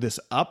screw this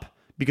up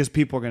because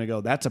people are going to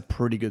go, that's a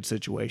pretty good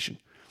situation.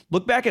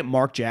 Look back at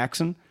Mark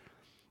Jackson.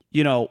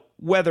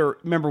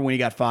 Remember when he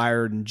got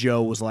fired and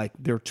Joe was like,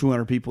 there are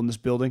 200 people in this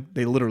building?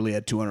 They literally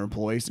had 200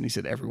 employees, and he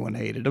said everyone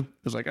hated him.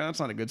 It was like, that's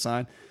not a good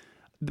sign.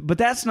 But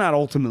that's not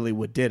ultimately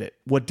what did it.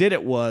 What did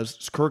it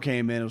was Kerr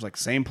came in, it was like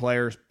same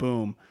players,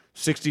 boom,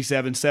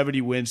 67,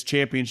 70 wins,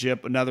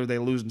 championship, another they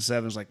lose in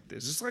 7. It's like,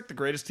 is this like the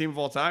greatest team of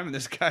all time? And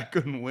this guy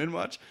couldn't win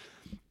much?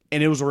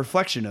 And it was a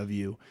reflection of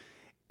you.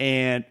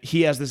 And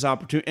he has this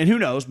opportunity. And who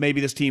knows,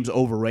 maybe this team's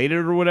overrated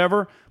or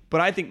whatever.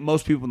 But I think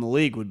most people in the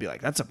league would be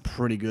like, that's a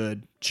pretty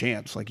good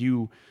chance. Like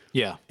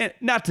yeah. And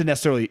not to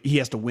necessarily, he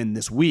has to win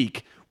this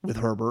week with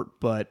Herbert,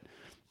 but,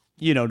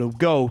 to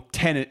go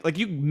 10, like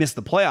you miss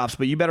the playoffs,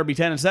 but you better be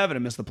 10-7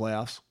 and miss the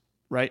playoffs,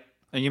 right?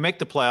 And you make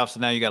the playoffs,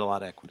 and now you got a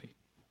lot of equity.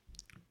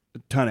 A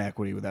ton of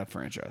equity with that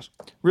franchise.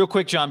 Real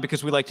quick, John,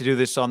 because we like to do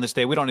this on this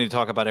day. We don't need to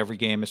talk about every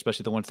game,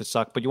 especially the ones that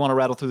suck, but you want to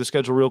rattle through the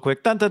schedule real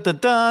quick? Dun, dun, dun,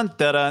 dun,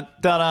 dun, dun,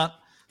 dun, dun.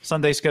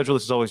 Sunday schedule.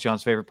 This is always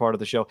John's favorite part of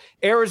the show.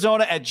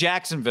 Arizona at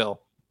Jacksonville.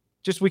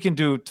 We can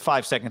do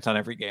 5 seconds on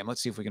every game.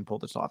 Let's see if we can pull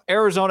this off.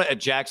 Arizona at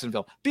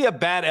Jacksonville. Be a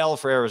bad L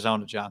for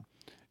Arizona, John.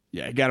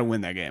 Yeah, you got to win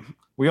that game.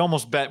 We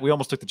almost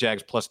took the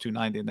Jags plus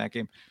 290 in that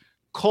game.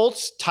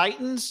 Colts,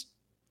 Titans,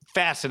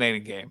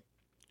 fascinating game.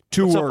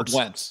 What's words. Up with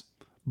Wentz.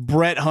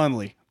 Brett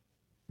Hundley.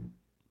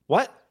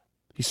 What?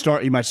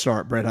 He might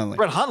start, Brett Hundley.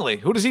 Brett Hundley.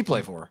 Who does he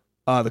play for?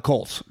 The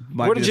Colts.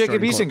 Where did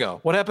Jacob Eason go?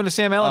 What happened to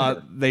Sam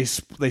Ellinger?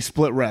 They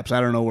split reps.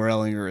 I don't know where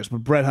Ellinger is,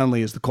 but Brett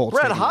Hundley is the Colts.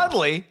 Brett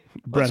Hundley?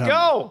 Let's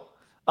go.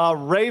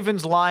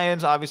 Ravens,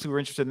 Lions. Obviously, we're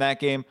interested in that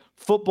game.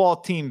 Football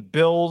team,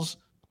 Bills.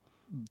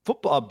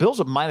 Bills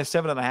at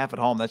 -7.5 at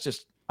home. That's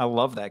just, I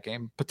love that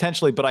game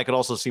potentially, but I could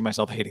also see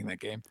myself hating that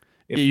game.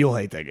 You'll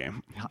hate that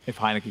game if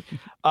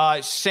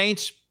Heineke.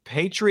 Saints,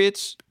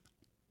 Patriots.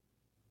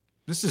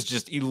 This is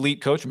just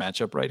elite coach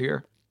matchup right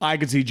here. I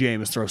could see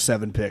Jameis throw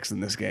 7 picks in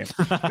this game.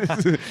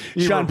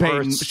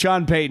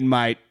 Sean Payton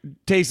might.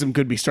 Taysom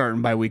could be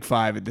starting by week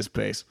 5 at this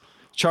pace.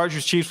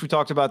 Chargers, Chiefs. We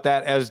talked about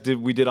that, as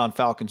we did on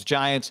Falcons,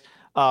 Giants.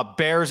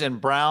 Bears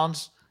and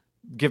Browns.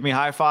 Give me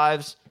high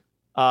fives.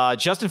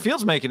 Justin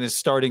Fields making his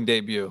starting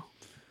debut.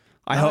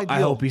 I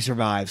hope he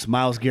survives.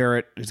 Myles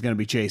Garrett is going to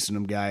be chasing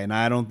him, guy, and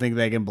I don't think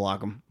they can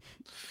block him.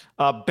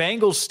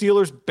 Bengals,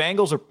 Steelers.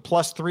 Bengals are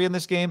 +3 in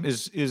this game.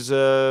 Is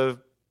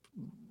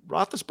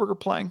Roethlisberger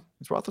playing?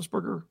 Is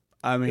Roethlisberger?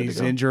 I mean, he's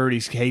injured. He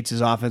hates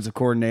his offensive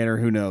coordinator.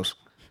 Who knows?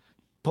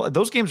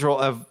 Those games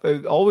have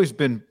always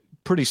been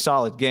pretty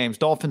solid games.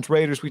 Dolphins,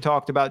 Raiders, we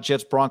talked about.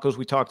 Jets, Broncos,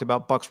 we talked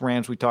about. Bucks,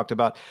 Rams, we talked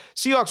about.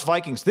 Seahawks,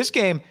 Vikings. This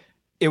game,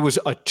 it was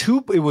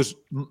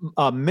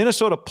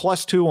Minnesota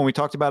 +2 when we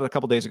talked about it a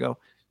couple days ago.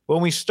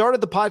 When we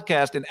started the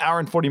podcast an hour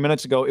and 40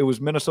 minutes ago, it was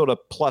Minnesota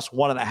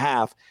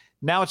 +1.5.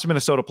 Now it's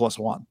Minnesota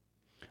 +1.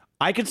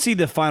 I could see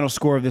the final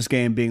score of this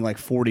game being like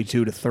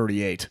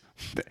 42-38.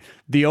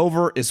 The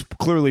over is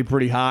clearly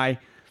pretty high.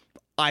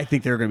 I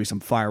think there are going to be some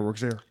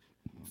fireworks there.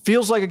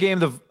 Feels like a game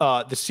the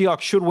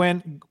Seahawks should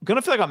win. Going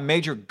to feel like a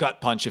major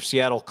gut punch if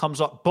Seattle comes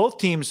up. Both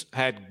teams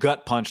had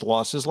gut punch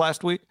losses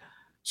last week.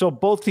 So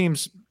both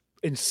teams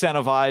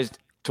incentivized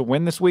to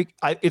win this week.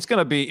 It's going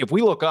to be, if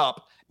we look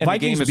up, and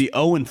Vikings the game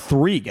would be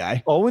 0-3,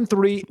 guy.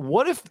 0-3.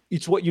 What if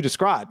it's what you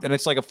described, and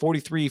it's like a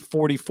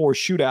 43-44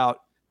 shootout,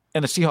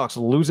 and the Seahawks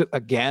lose it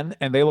again,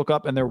 and they look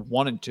up and they're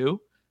 1-2?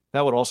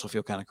 That would also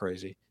feel kind of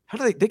crazy. How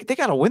do they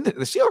got to win? The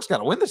Seahawks got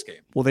to win this game.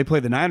 Well, they play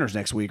the Niners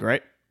next week,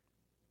 right?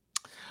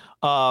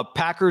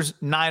 Packers,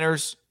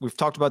 Niners. We've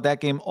talked about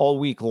that game all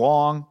week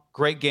long.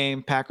 Great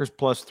game. Packers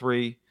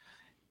 +3.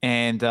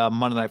 And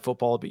Monday Night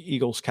Football will be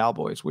Eagles,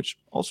 Cowboys, which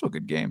also a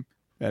good game.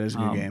 That is a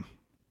good game.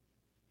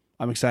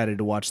 I'm excited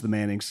to watch the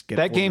Mannings get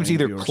that game's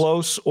either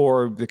close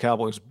or the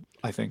Cowboys,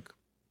 I think,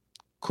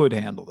 could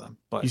handle them.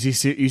 But you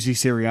see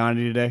Sirianni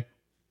today?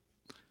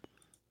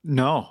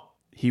 No.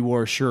 He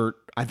wore a shirt.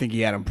 I think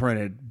he had him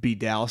printed. Beat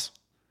Dallas.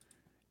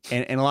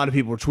 And a lot of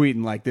people were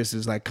tweeting like this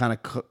is like kind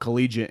of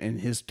collegiate,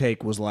 and his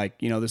take was like,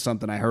 this is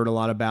something I heard a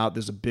lot about.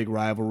 There's a big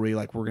rivalry,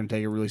 like we're going to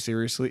take it really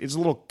seriously. It's a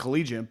little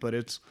collegiate, but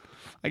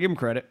I give him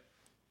credit.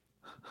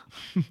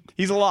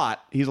 He's a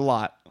lot.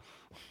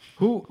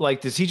 Who,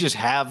 like, does he just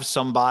have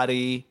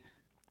somebody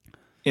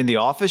in the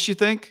office, you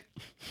think?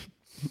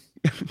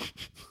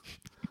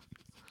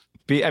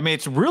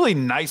 It's really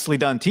nicely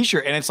done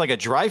t-shirt, and it's like a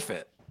dry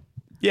fit.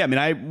 Yeah,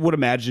 I would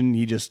imagine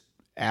he just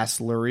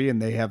asked Lurie,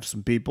 and they have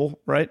some people,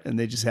 right? And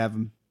they just have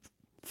him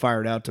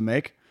fired out to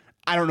make.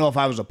 I don't know if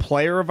I was a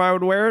player if I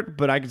would wear it,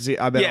 but I could see.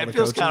 I bet. Yeah, it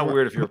feels kind of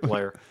weird if you're a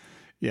player.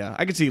 Yeah,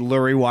 I could see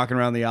Lurie walking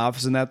around the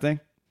office in that thing.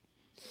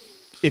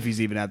 If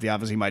he's even at the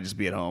office, he might just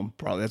be at home.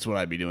 Probably that's what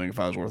I'd be doing if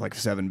I was worth like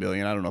 $7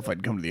 billion. I don't know if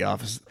I'd come to the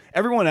office.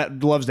 Everyone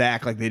loves to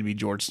act like they'd be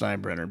George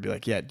Steinbrenner and be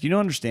like, "Yeah, do you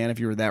understand if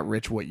you were that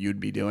rich, what you'd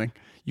be doing?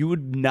 You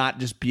would not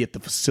just be at the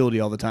facility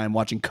all the time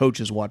watching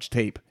coaches watch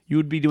tape. You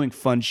would be doing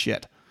fun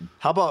shit."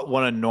 How about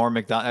one of Norm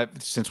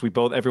Macdonald? Since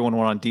everyone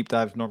went on deep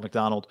dive, Norm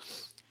Macdonald,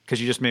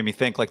 because you just made me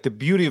think. Like, the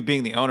beauty of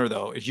being the owner,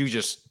 though, is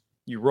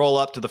you roll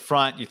up to the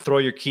front, you throw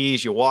your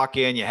keys, you walk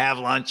in, you have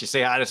lunch, you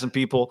say hi to some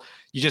people.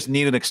 You just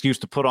need an excuse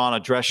to put on a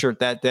dress shirt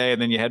that day,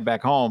 and then you head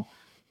back home.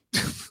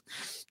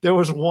 There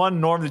was one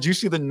Norm. Did you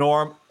see the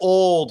Norm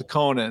old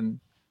Conan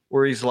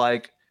where he's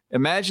like,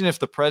 imagine if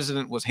the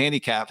president was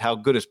handicapped, how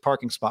good his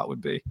parking spot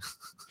would be.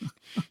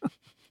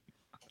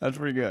 That's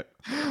pretty good.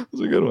 That's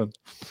a good one.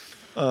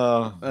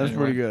 That's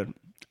pretty good.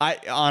 I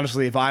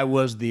honestly, if I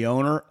was the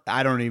owner,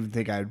 I don't even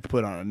think I'd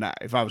put on a knife.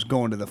 If I was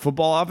going to the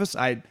football office,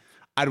 I'd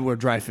wear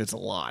dry fits a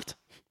lot.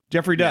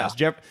 Jeffrey does.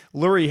 Yeah.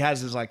 Lurie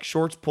has his like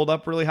shorts pulled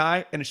up really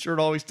high and his shirt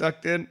always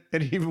tucked in.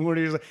 And even when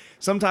he's like,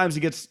 sometimes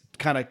he gets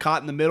kind of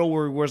caught in the middle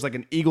where he wears like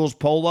an Eagles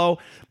polo,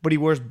 but he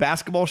wears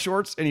basketball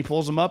shorts and he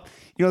pulls them up.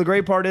 The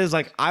great part is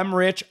like, I'm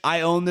rich.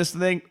 I own this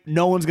thing.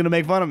 No one's going to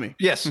make fun of me.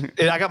 Yes.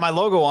 And I got my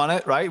logo on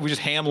it, right? We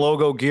just Ham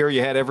logo gear.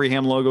 You had every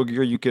Ham logo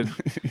gear you could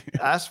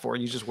ask for.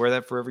 You just wear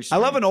that for every stream.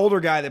 I love an older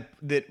guy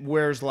that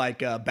wears like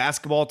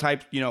basketball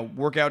type,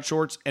 workout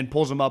shorts and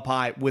pulls them up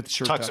high with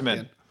shirt tucks them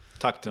in.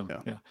 Tucked him.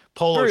 Yeah.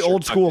 Polo very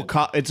old school.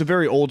 It's a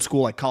very old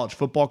school like college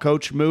football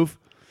coach move.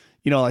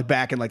 Like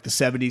back in like the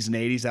 70s and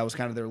 80s, that was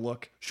kind of their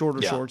look.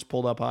 Shorter shorts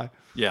pulled up high.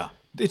 Yeah.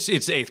 It's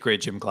 8th grade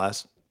gym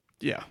class.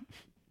 Yeah.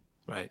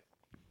 Right.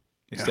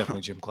 It's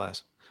definitely gym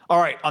class. All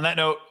right. On that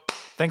note,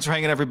 thanks for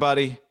hanging,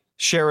 everybody.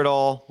 Share it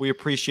all. We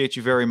appreciate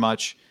you very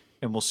much.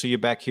 And we'll see you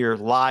back here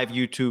live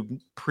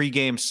YouTube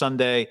pregame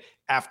Sunday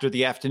after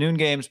the afternoon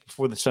games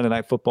before the Sunday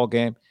night football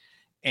game.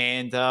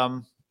 And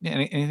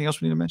anything else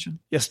we need to mention?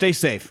 Yeah. Stay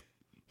safe.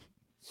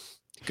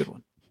 Good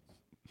one.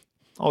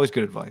 Always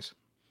good advice.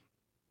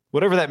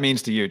 Whatever that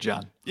means to you,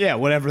 John. Yeah,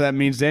 whatever that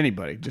means to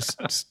anybody. Just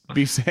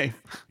be safe.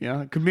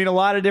 It could mean a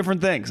lot of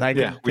different things. I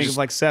can think of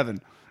like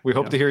 7. We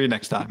hope to hear you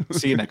next time.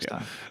 See you next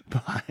time.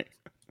 Bye.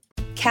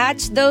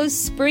 Catch those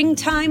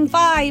springtime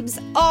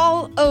vibes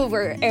all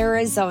over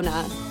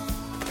Arizona.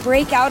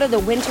 Break out of the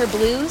winter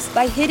blues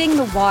by hitting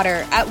the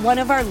water at one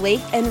of our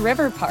lake and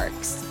river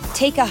parks.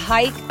 Take a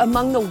hike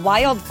among the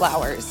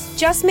wildflowers.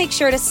 Just make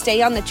sure to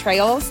stay on the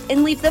trails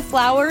and leave the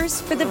flowers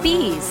for the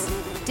bees.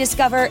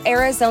 Discover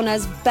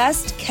Arizona's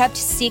best kept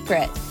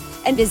secret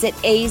and visit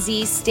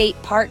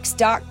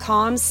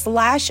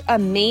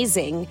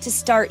azstateparks.com/amazing to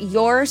start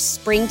your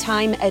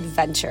springtime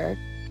adventure.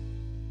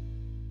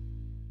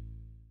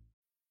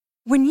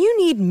 When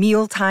you need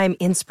mealtime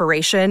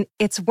inspiration,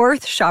 it's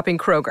worth shopping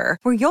Kroger,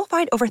 where you'll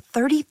find over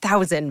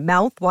 30,000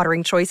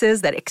 mouth-watering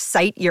choices that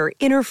excite your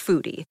inner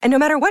foodie. And no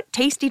matter what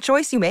tasty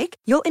choice you make,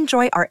 you'll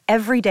enjoy our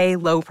everyday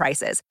low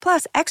prices,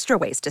 plus extra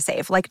ways to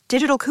save, like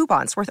digital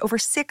coupons worth over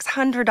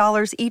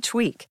 $600 each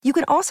week. You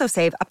can also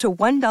save up to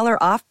 $1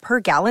 off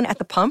per gallon at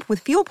the pump with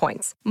fuel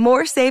points.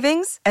 More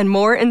savings and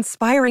more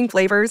inspiring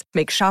flavors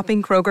make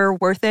shopping Kroger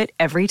worth it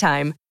every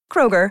time.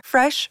 Kroger,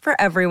 fresh for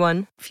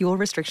everyone. Fuel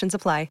restrictions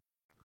apply.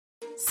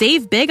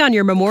 Save big on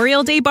your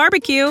Memorial Day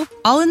barbecue,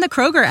 all in the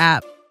Kroger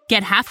app.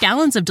 Get half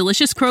gallons of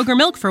delicious Kroger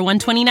milk for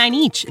 $1.29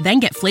 each. Then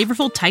get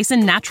flavorful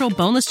Tyson natural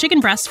boneless chicken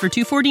breasts for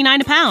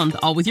 $2.49 a pound,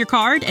 all with your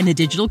card and a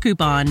digital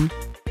coupon.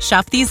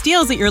 Shop these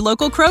deals at your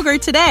local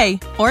Kroger today,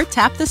 or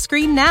tap the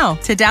screen now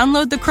to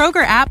download the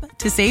Kroger app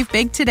to save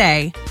big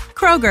today.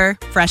 Kroger,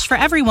 fresh for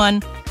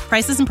everyone.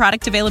 Prices and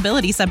product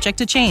availability subject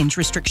to change.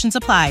 Restrictions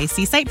apply.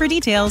 See site for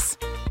details.